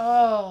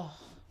 Oh.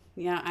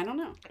 Yeah, I don't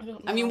know. I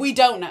don't I mean, we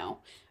don't know.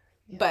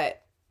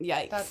 But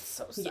yikes. That's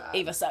so sad.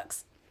 Ava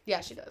sucks.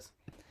 Yeah, she does.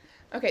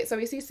 Okay, so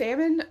we see Sam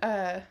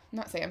and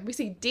not Sam. We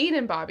see Dean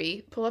and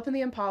Bobby pull up in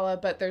the Impala,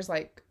 but there's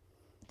like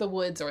the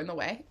woods are in the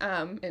way,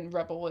 and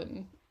rubble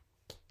and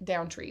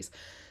down trees.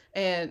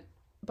 And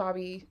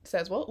Bobby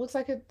says, "Well, it looks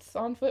like it's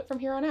on foot from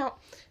here on out."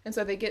 And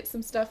so they get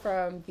some stuff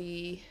from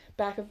the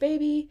back of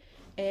Baby,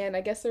 and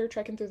I guess they're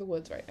trekking through the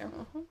woods right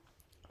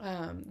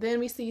now. Then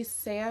we see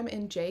Sam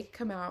and Jake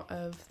come out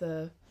of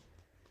the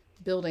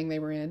building they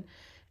were in,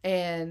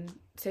 and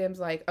Sam's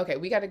like, okay,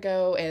 we got to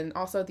go. And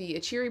also the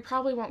Achiri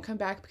probably won't come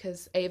back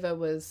because Ava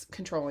was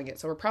controlling it.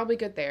 So we're probably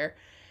good there.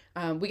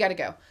 We got to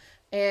go.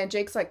 And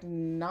Jake's like,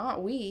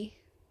 not we.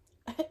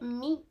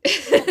 Me.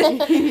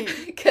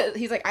 Because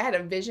he's like, I had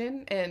a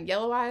vision and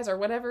Yellow Eyes or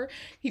whatever.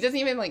 He doesn't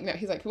even like, no,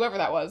 he's like, whoever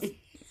that was.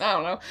 I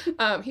don't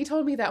know. He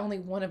told me that only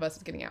one of us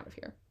is getting out of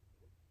here.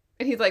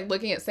 And he's like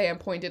looking at Sam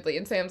pointedly.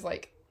 And Sam's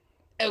like,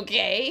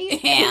 okay.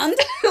 And?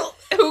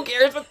 Who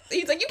cares what,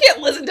 he's like, you can't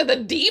listen to the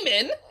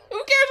demon.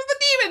 Who cares what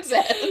the demon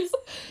says?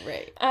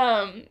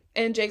 Right.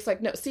 And Jake's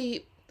like, no,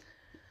 see,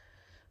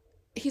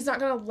 he's not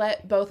gonna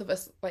let both of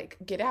us like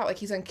get out. Like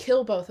he's gonna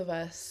kill both of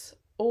us,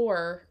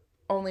 or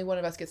only one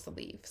of us gets to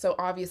leave. So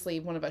obviously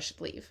one of us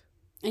should leave.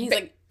 And he's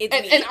like, it's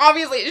me. And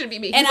obviously it should be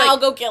me. He's And like, I'll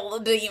go kill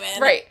the demon.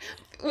 right.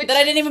 Which, That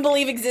I didn't even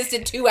believe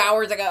existed 2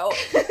 hours ago.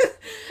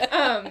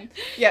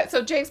 yeah,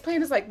 so Jake's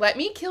plan is like, let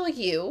me kill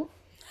you.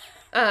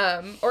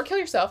 Or kill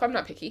yourself. I'm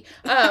not picky.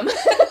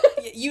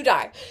 You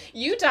die.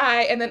 You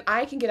die, and then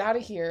I can get out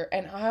of here,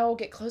 and I'll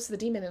get close to the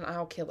demon, and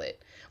I'll kill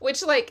it.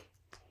 Which, like,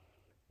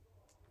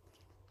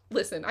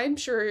 listen, I'm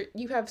sure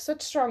you have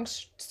such strong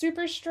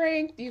super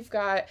strength. You've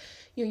got,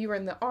 you were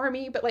in the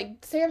army, but, like,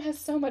 Sam has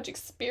so much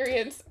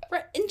experience.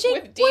 Right. And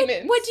Jake, With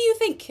demons. what do you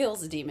think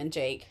kills a demon,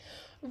 Jake?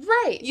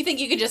 Right. You think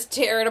you could just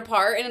tear it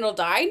apart and it'll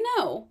die?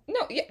 No. No,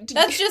 yeah.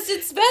 That's just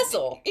its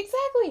vessel.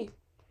 Exactly.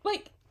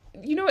 Like,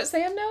 you know what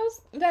Sam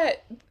knows?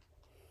 That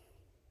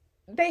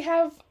they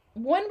have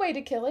one way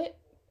to kill it,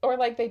 Or,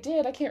 like, they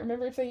did. I can't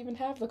remember if they even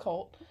have the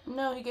Colt.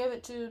 No, he gave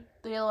it to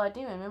the Yellow-Eyed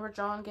Demon. Remember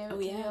John gave it to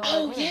the Yellow-Eyed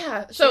Oh, Demon?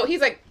 yeah. So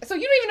he's like, so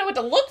you don't even know what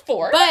to look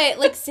for. But,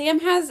 like, Sam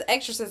has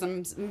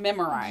exorcisms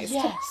memorized.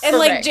 Yes. And,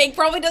 like, Correct. Jake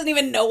probably doesn't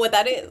even know what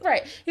that is.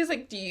 Right. He's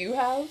like, do you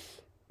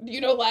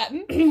know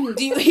Latin?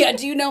 Do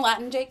you know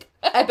Latin, Jake?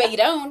 I bet you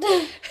don't.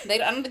 I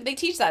don't think they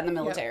teach that in the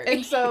military.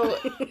 And so,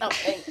 I don't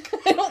think.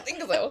 I don't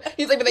think so.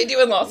 He's like, but they do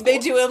in law school. They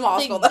do in law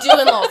They school, do though.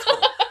 in law school.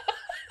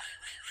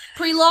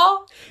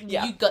 Pre-law?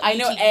 Yeah. I I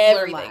know learn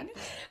everything.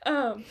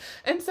 Latin.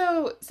 And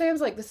so Sam's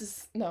like,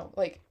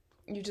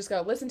 you just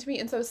gotta listen to me.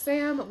 And so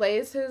Sam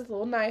lays his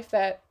little knife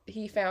that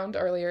he found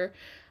earlier,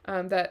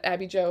 that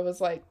Abby Jo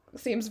was like,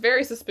 seems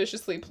very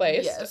suspiciously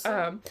placed. Yes.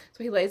 So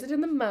he lays it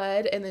in the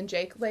mud, and then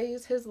Jake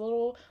lays his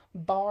little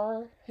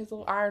bar, his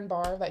little iron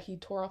bar that he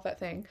tore off that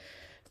thing,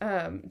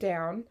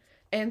 down.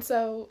 And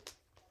so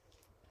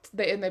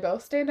they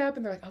both stand up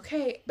and they're like,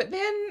 okay. But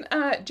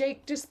then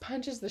Jake just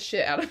punches the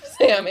shit out of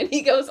Sam and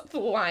he goes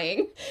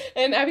flying.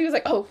 And Abby was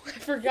like, oh, I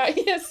forgot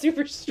he has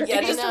super strength.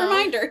 Yeah, just a know.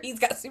 reminder, he's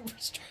got super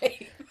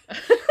strength.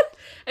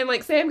 And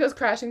like Sam goes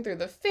crashing through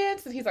the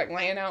fence and he's like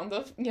laying out in the,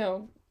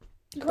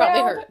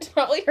 Probably ground. hurt.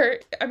 Probably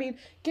hurt. I mean,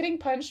 getting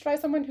punched by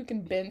someone who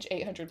can bench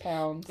 800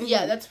 pounds.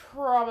 Yeah, that's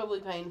probably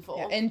painful.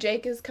 Yeah, and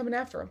Jake is coming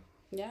after him.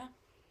 Yeah.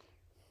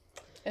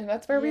 And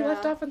that's where we Yeah.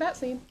 left off with that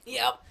scene.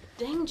 Yep.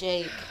 Dang,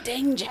 Jake.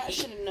 Dang, I Jake.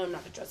 should have known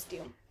not to trust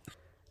you.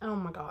 Oh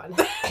my god.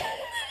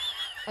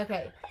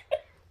 Okay.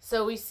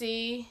 So we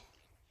see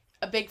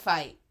a big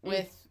fight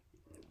with.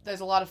 There's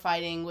a lot of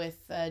fighting with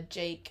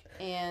Jake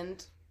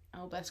and.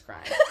 Oh, best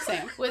crying.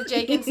 Sam. With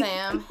Jake and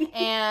Sam.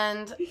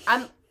 And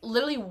I'm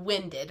literally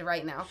winded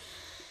right now.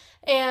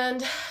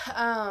 And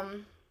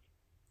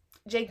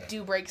Jake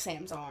do break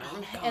Sam's arm.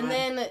 Oh, God. And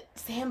then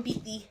Sam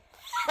beat the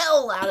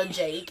hell out of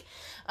Jake.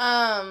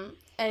 And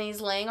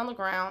he's laying on the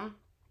ground.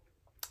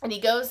 And he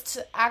goes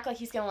to act like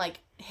he's gonna like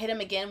hit him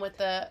with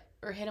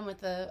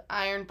the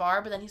iron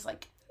bar, but then he's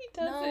like, He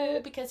does no,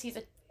 it. because he's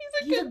a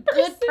He's a good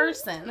good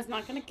person. It's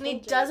not gonna And kill he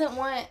Jake. doesn't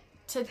want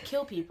to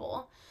kill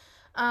people.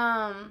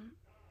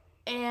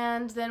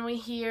 And then we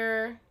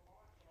hear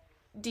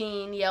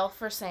Dean yell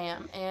for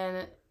Sam,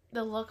 and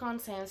the look on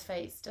Sam's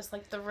face, just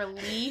like the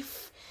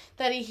relief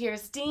that he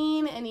hears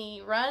Dean, and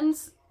he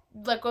runs,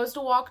 like goes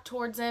to walk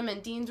towards him,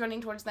 and Dean's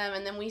running towards them,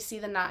 and then we see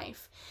the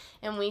knife.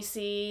 And we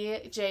see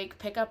Jake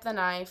pick up the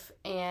knife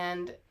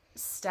and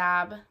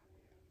stab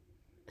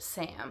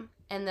Sam,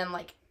 and then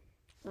like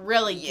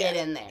really get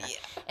in there. Yeah.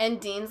 And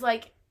Dean's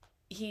like,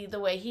 the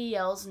way he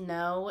yells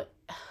no,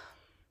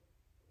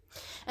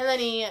 and then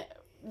he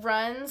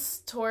runs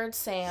towards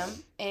Sam,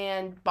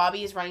 and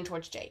Bobby is running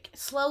towards Jake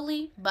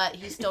slowly, but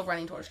he's still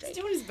running towards Jake. He's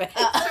doing his best.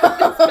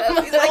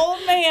 Uh, He's an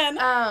old man.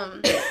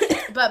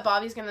 But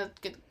Bobby's gonna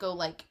go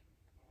like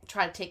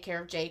try to take care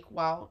of Jake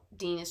while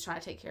Dean is trying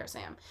to take care of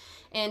Sam.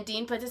 And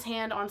Dean puts his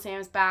hand on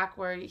Sam's back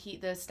where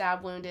the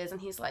stab wound is, and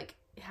he's like,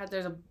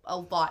 there's a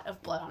lot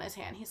of blood on his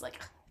hand. He's like,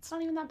 it's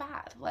not even that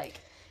bad.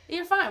 Like,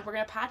 you're fine. We're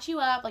gonna patch you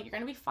up. Like, you're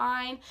gonna be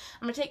fine.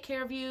 I'm gonna take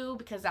care of you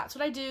because that's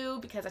what I do.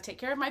 Because I take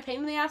care of my pain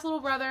in the ass little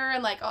brother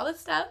and like all this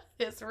stuff.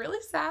 It's really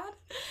sad.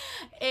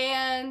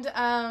 And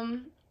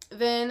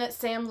then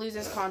Sam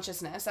loses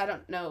consciousness. I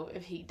don't know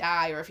if he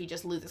died or if he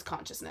just loses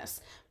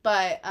consciousness.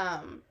 But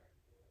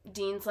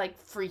Dean's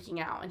like freaking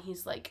out, and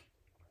he's like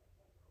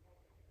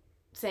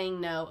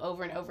saying no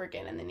over and over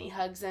again, and then he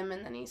hugs him,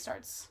 and then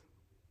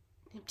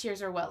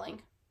tears are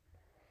welling.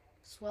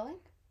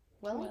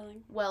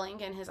 Welling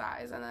in his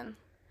eyes, and then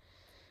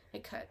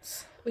it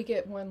cuts. We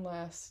get one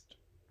last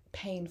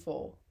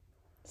painful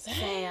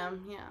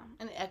Sam, yeah.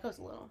 And it echoes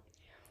a little.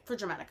 For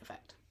dramatic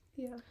effect.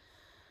 Yeah.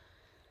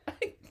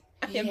 I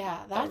am Yeah,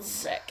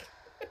 that's... a wreck.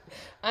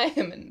 I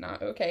am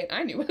not okay.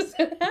 I knew what was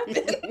going to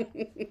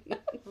happen.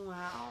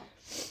 Wow.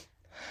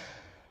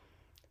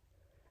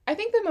 I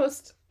think the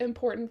most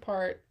important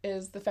part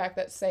is the fact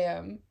that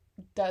Sam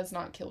does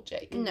not kill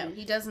Jake. No,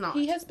 he does not.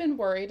 He has been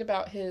worried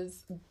about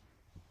his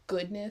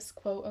goodness,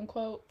 quote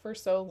unquote, for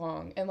so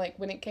long. And like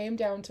when it came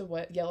down to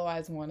what Yellow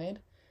Eyes wanted,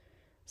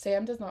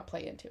 Sam does not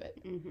play into it.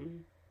 Mm-hmm.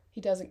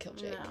 He doesn't kill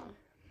Jake. No.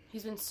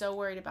 He's been so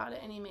worried about it,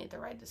 and he made the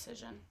right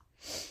decision.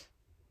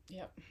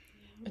 Yep.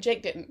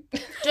 Jake didn't.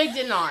 Jake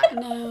did not.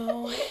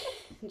 No,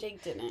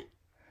 Jake didn't.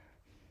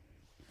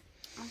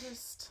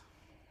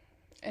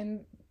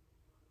 And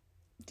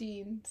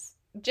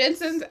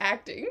Jensen's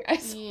acting, I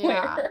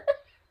swear.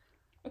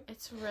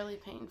 It's really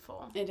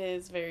painful. It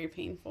is very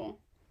painful.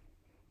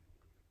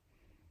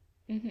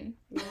 Mm-hmm.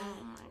 Oh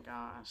my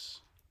gosh.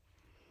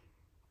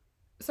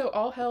 So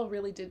all hell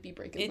really did be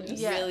breaking It loose.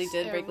 Yes, really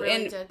did it break loose.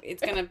 really And did.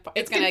 it's gonna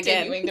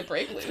continuing again. to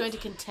break loose. It's going to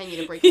continue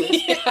to break loose.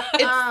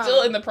 It's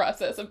still in the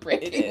process of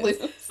breaking It is.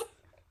 loose.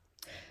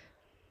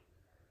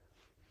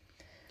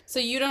 So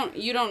you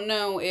don't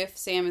know if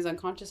Sam is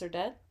unconscious or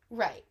dead?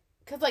 Right.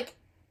 Because, like,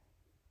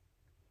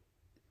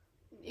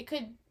 he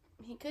could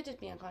just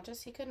be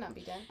unconscious. He could not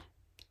be dead.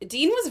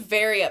 Dean was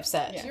very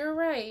upset. Yeah. You're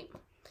right.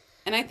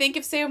 And I think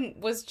if Sam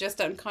was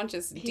just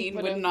unconscious, He Dean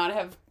would've- would not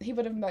have... He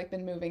would have like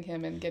been moving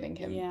him and getting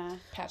him Yeah.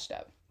 patched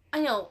up. I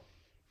know.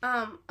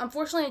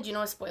 Unfortunately, I do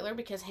know a spoiler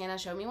because Hannah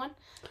showed me one.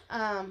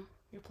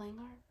 Your playing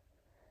card?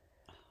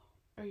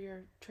 Or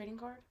your trading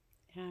card?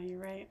 Yeah, you're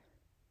right.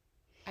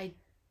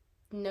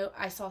 No,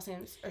 I saw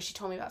Sam's, or she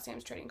told me about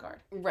Sam's trading card.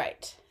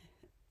 Right.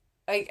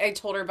 I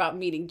told her about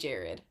meeting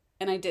Jared,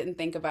 and I didn't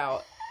think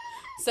about...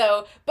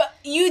 So, but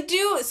you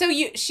do... So,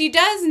 she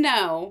does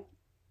know...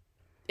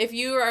 If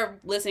you are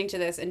listening to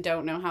this and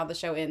don't know how the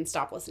show ends,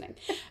 stop listening.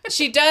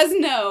 She does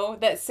know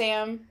that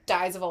Sam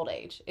dies of old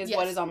age, is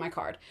what is on my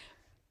card.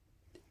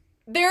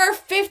 There are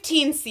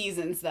 15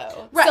 seasons,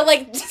 though. Right. So,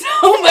 like,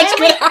 so much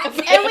could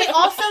happen. And we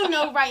also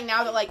know right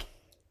now that, like,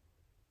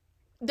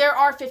 there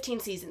are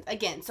 15 seasons.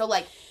 Again, so,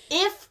 like,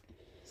 if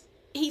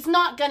he's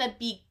not gonna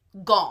be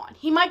gone,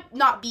 he might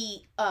not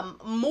be a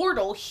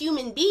mortal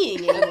human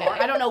being anymore.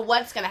 I don't know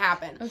what's gonna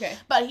happen. Okay.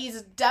 But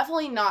he's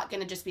definitely not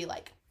gonna just be,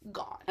 like,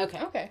 gone.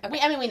 Okay. We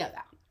know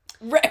that.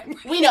 Right.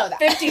 We know that.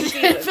 15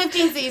 seasons.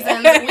 15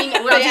 seasons.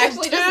 They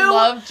actually just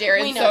love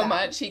Jared so that.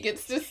 much, he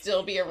gets to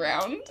still be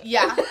around.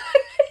 Yeah.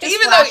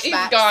 Even though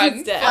he's gone.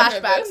 He's dead.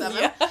 Flashbacks of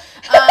him. Yeah.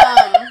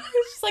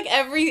 It's just like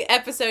every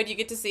episode you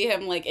get to see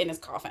him, like, in his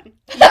coffin.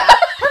 Yeah.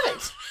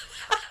 Perfect.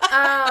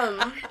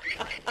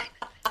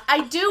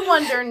 I do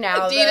wonder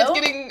now, Dean is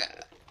getting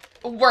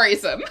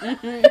worrisome.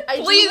 I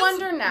do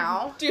wonder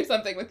now. Do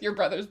something with your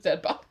brother's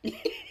dead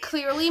body.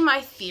 Clearly,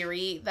 my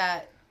theory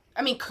that,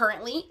 I mean,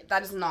 currently,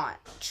 that is not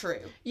true.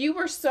 You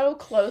were so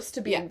close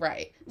to being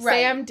right.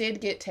 Sam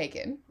did get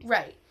taken.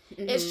 Right.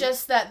 Mm-hmm. It's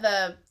just that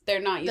they're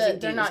not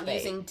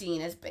using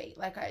Dean as bait,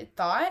 like I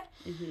thought.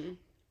 Mm-hmm.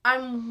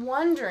 I'm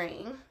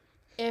wondering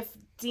if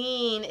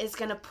Dean is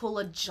going to pull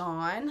a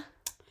John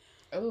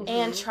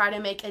and try to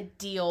make a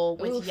deal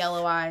with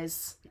Yellow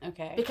Eyes.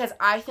 Okay. Because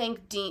I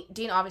think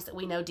Dean obviously,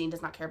 we know Dean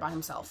does not care about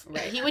himself.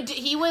 Right.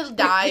 He would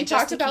die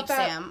just to keep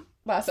Sam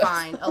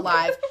fine,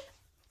 alive.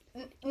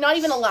 Not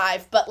even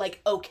alive, but,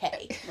 like,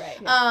 okay. Right.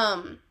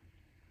 Yeah.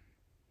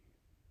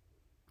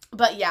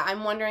 But, yeah,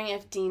 I'm wondering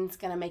if Dean's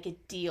gonna make a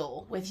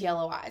deal with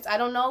Yellow Eyes. I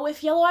don't know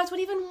if Yellow Eyes would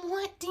even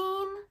want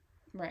Dean.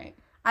 Right.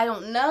 I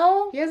don't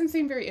know. He hasn't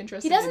seemed very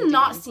interested in Dean. He does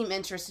not seem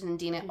interested in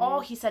Dean at all.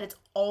 He said it's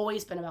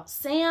always been about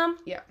Sam.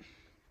 Yeah.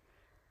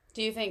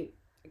 Do you think...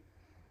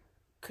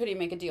 Could he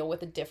make a deal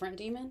with a different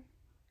demon?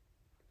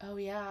 Oh,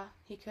 yeah.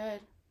 He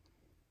could.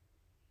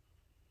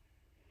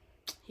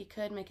 He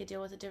could make a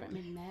deal with a different...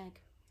 Maybe Meg.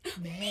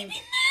 Meg.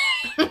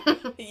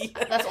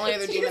 That's the only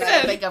other demon I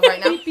can think of right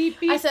now. Beep, beep,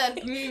 beep. I said,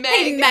 Meg.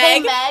 Hey,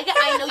 Meg,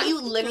 I know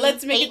you literally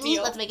hate me.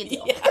 Let's make a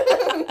deal. Yeah.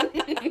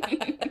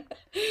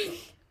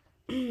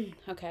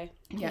 Okay.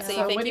 Yeah. So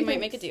you think he might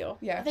make a deal?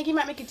 Yeah. I think he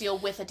might make a deal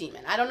with a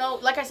demon. I don't know.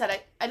 Like I said,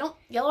 I don't...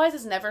 Yellow Eyes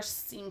has never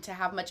seemed to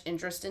have much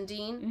interest in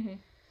Dean.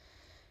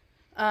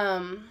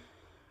 Mm-hmm.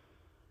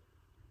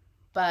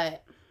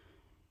 But...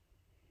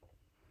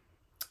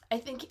 I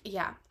think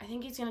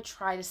he's going to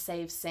try to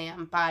save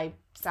Sam by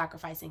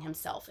sacrificing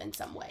himself in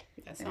some way.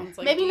 That sounds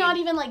like maybe not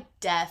even, like,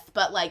 death,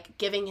 but, like,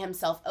 giving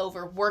himself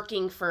over,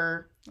 working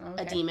for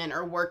a demon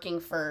or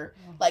working for,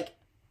 like,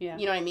 you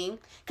know what I mean?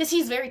 Because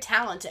he's very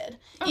talented.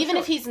 Even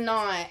if he's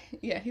not...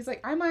 Yeah, he's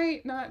like, I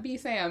might not be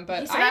Sam, but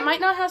he said, I might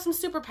not have some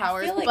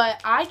superpowers, like,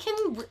 but I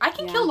can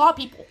kill a lot of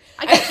people.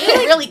 I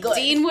feel really good.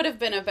 Dean would have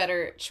been a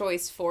better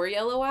choice for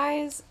Yellow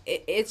Eyes.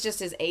 It's just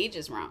his age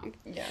is wrong.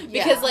 Yeah.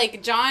 Because,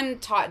 like, John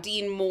taught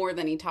Dean more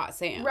than he taught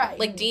Sam. Right.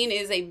 Like, Dean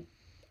is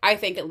I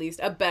think at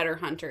least, a better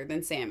hunter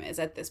than Sam is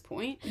at this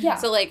point. Yeah.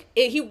 So, like,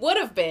 he would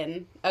have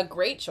been a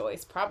great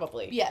choice,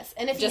 probably. Yes,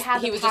 and if just, he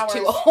had the was powers... just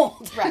too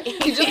old. Right.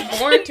 He's just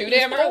born too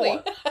damn early.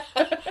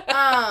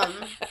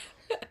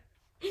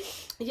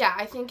 Yeah,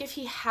 I think if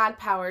he had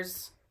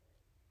powers,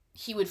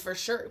 he would for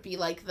sure be,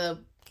 like, the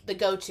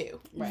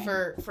go-to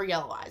for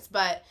Yellow Eyes.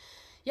 But,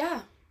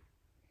 yeah.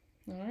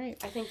 All right.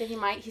 I think that he's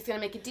going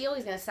to make a deal.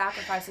 He's going to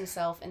sacrifice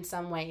himself in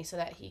some way so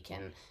that he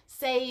can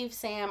save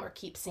Sam or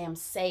keep Sam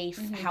safe,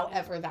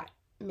 however that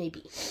may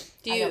be.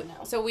 I don't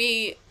know. So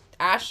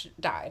Ash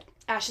died.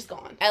 Ash is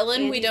gone.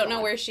 Ellen, we don't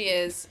know where she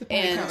is.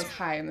 And was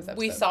high in this episode.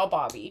 we saw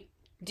Bobby.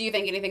 Do you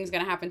think anything's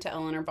going to happen to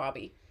Ellen or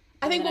Bobby?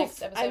 I think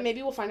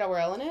maybe we'll find out where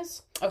Ellen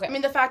is. Okay. I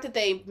mean, the fact that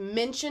they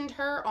mentioned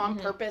her on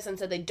purpose and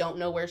said they don't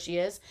know where she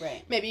is.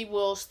 Right. Maybe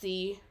we'll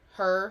see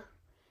her.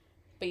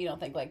 But you don't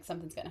think, like,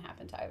 something's going to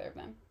happen to either of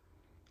them?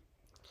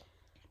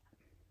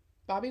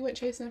 Bobby went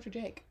chasing after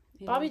Jake.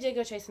 Yeah. Bobby did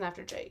go chasing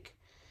after Jake.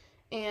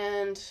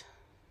 And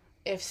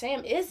if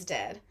Sam is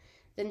dead,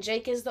 then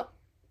Jake is the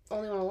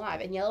only one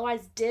alive. And Yellow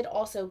Eyes did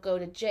also go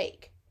to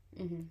Jake.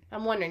 Mm-hmm.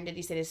 I'm wondering, did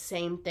he say the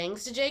same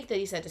things to Jake that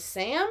he said to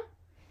Sam?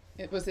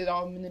 Was it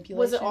all manipulation?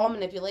 Was it all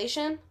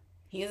manipulation?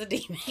 He is a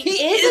demon. He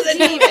is a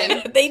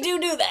demon. They do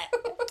that.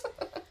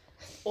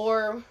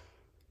 Or,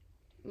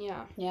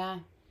 yeah. Yeah.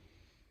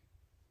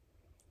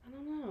 I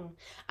don't know.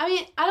 I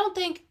mean, I don't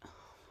think...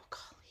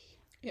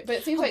 Yeah, but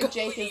it seems like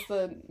Jake is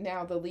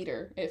now the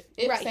leader. If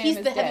right, Sam he's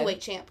is the dead,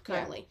 heavyweight champ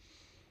currently.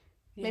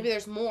 Maybe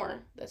there's more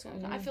that's gonna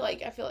come. I feel like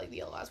the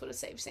Yellow Eyes would have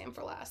saved Sam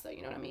for last, though.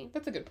 You know what I mean?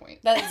 That's a good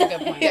point. That is a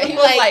good point. Yeah, Yeah. he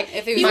was like,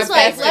 if He was my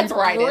like, best and let's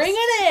brightest. bring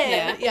it in.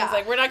 Yeah. Yeah. He's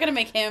like, we're not gonna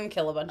make him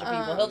kill a bunch of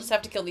people. He'll just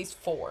have to kill these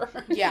 4.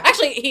 Yeah.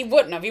 Actually, he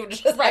wouldn't have. He would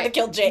have just had to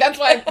kill Jake. That's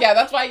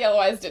why Yellow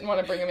Eyes didn't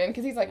want to bring him in,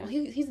 because he's like, well,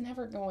 he's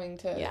never going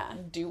to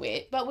do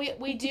it. But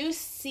we do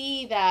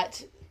see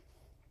that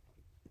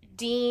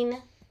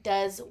Dean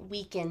does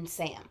weaken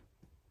Sam.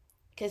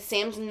 Because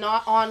Sam's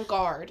not on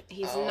guard.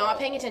 He's not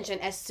paying attention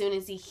as soon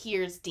as he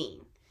hears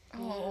Dean.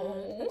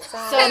 Oh, So,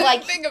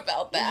 like, think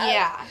about that.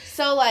 Yeah.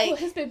 So, like, Well,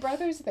 his big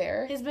brother's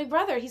there. his big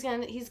brother, he's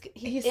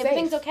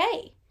everything's safe.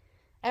 okay.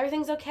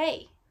 Everything's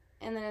okay.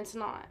 And then it's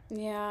not.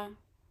 Yeah.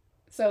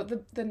 So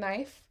the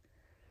knife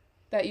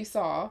that you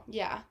saw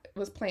Yeah.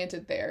 was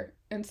planted there,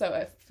 and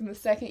so from the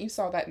second you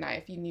saw that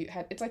knife, you knew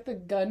it's like the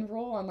gun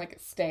rule on like a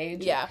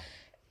stage. Yeah.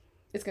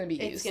 It's gonna be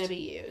used. It's going to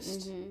be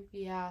used. Mm-hmm.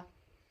 Yeah.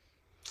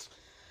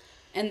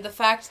 And the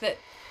fact that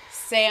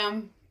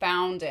Sam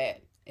found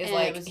it is And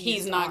like, it was he's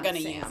used not on going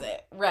to Sam. use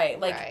it. Right.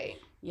 Like, right.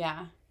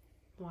 yeah.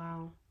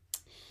 Wow.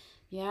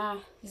 Yeah.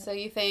 So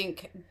you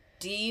think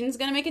Dean's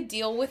going to make a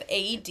deal with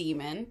a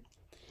demon.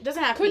 It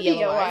doesn't have to Could be be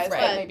Yellow Yellow Eyes, Eyes, but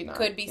right. Maybe not.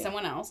 Could be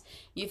someone else.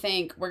 You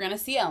think we're going to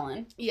see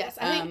Ellen. yes,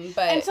 I think,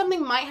 But and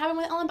something might happen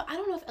with Ellen, but I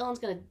don't know if Ellen's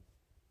going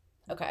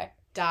to okay.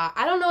 die.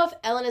 I don't know if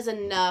Ellen is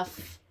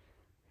enough.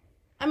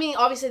 I mean,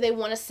 obviously they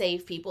want to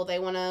save people. They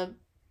want to,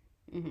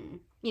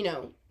 you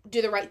know,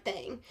 do the right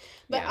thing.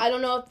 But Yeah. I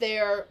don't know if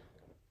they're...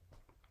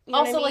 You know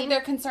Also, what I like, mean?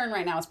 their concern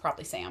right now is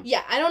probably Sam.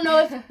 Yeah, I don't know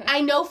if...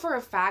 I know for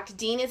a fact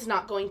Dean is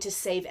not going to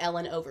save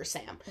Ellen over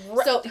Sam.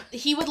 Right. So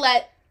he would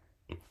let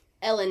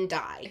Ellen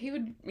die. He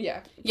would,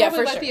 Yeah, probably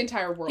for let sure. the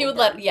entire world. He would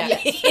burn. let, yeah,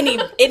 Yes.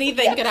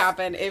 anything Yes. could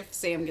happen if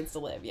Sam gets to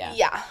live. Yeah.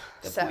 Yeah.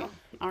 Good So, point.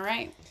 All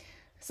right.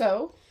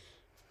 So,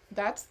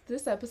 that's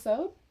this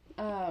episode.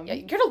 yeah,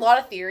 you heard a lot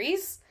of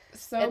theories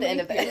So at the many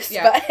end of theories. this.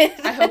 Yeah.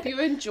 But I hope you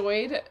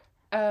enjoyed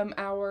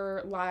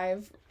our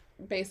live,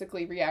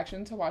 basically,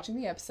 reaction to watching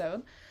the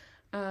episode.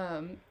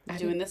 We're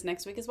doing this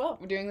next week as well.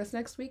 We're doing this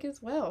next week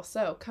as well.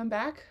 So come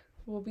back.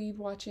 We'll be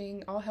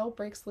watching All Hell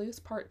Breaks Loose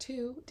Part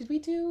 2. Did we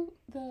do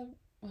the...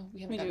 Well,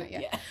 we haven't done that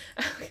yet.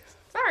 Yeah.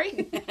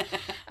 Sorry.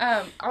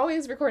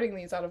 Always recording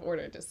these out of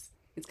order. Just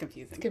It's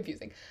confusing.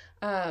 confusing.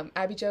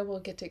 Abby Jo will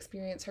get to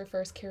experience her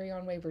first Carry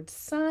On Wayward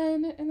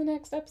Son in the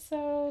next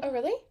episode. oh,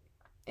 really?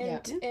 Yeah.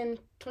 In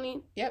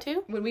 22? Yep.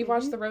 When we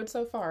watch The Road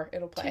So Far,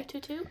 it'll play.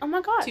 222? Oh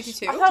my gosh.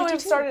 222? I thought we would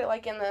have 222. started it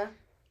like in the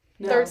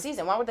No. third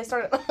season. Why would they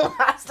start it in the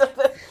last of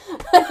the...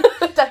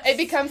 It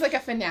becomes like a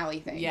finale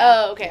thing.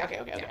 Yeah. Oh, okay.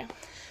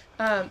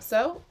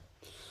 So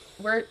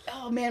we're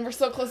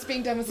so close to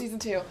being done with season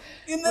 2.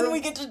 And then we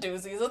get to do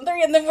season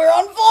 3, and then we're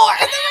on 4.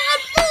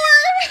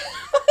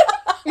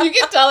 You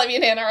can tell that me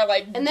and Hannah are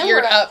like And then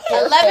geared we're up for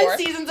 11 4.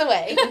 seasons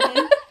away.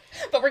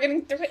 But we're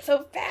getting through it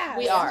so fast.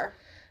 We are.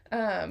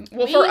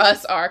 For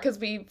us are, because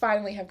we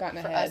finally have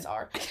gotten For ahead. us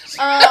are.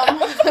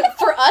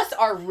 For us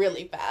are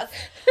really fast.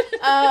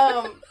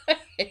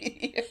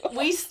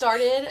 We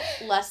started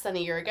less than a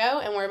year ago,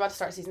 and we're about to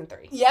start season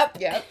 3. Yep.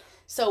 Yep.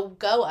 So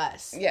go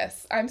us.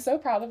 Yes. I'm so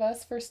proud of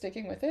us for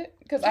sticking with it.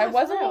 Because Yeah, I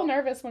was a for little real.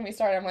 nervous when we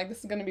started. I'm like, this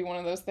is going to be one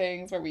of those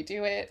things where we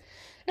do it.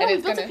 No, and we've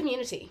it's built gonna... a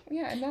community.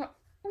 Yeah, and now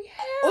we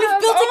have. We've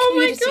built a Oh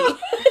my community. God.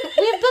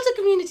 We have built a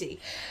community.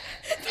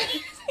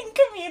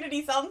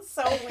 Community sounds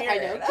so weird. I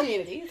know,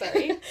 community.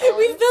 Sorry.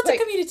 We've built Like,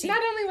 a community.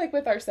 Not only like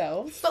with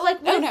ourselves, But like,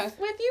 Oh, with, no.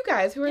 with you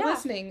guys who are Yeah.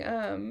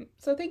 listening.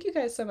 So thank you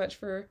guys so much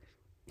for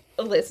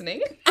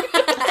listening.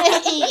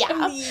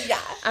 yeah. Yeah.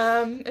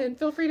 And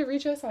feel free to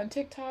reach us on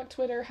TikTok,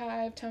 Twitter,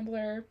 Hive,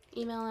 Tumblr.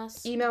 Email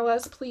us. Email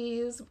us,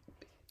 please.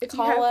 If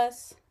Call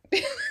us.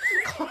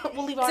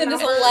 We'll leave our Send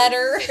us a numbers.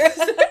 letter.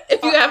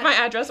 If you have my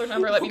address or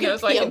number, let me know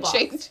so I P.O. can box.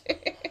 change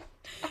it.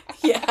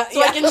 Yeah.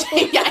 So I can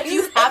change. Yeah, if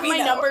you Let have me my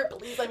know. number,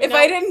 please let me If know.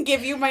 I didn't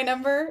give you my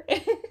number,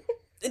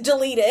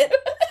 delete it.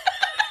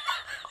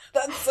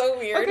 That's so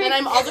weird. And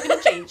I'm also going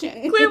to change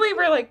it. Clearly,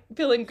 we're like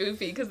feeling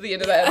goofy because the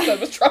end of that episode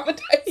was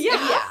traumatizing.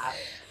 Yeah.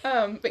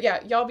 But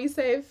yeah, y'all be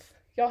safe.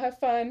 Y'all have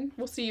fun.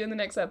 We'll see you in the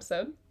next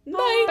episode.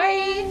 Bye.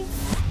 Bye.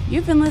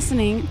 You've been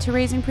listening to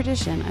Raising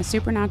Perdition, a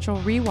supernatural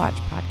rewatch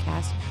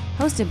podcast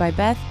hosted by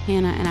Beth,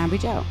 Hannah, and Abby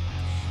Jo.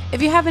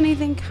 If you have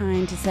anything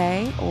kind to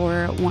say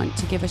or want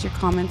to give us your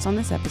comments on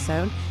this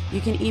episode, you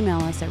can email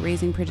us at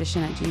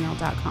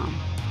raisingperdition@gmail.com.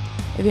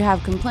 If you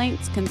have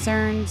complaints,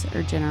 concerns,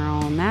 or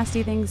general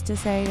nasty things to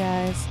say to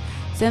us,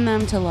 send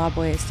them to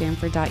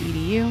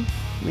lawboy@stanford.edu.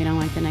 We don't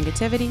like the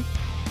negativity.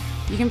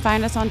 You can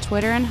find us on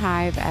Twitter and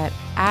Hive at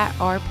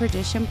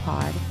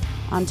 @ourperditionpod,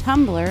 on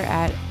Tumblr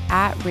at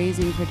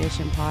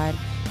 @raisingperditionpod,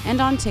 and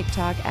on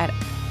TikTok at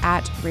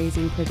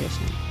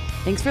 @raisingperdition.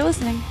 Thanks for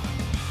listening.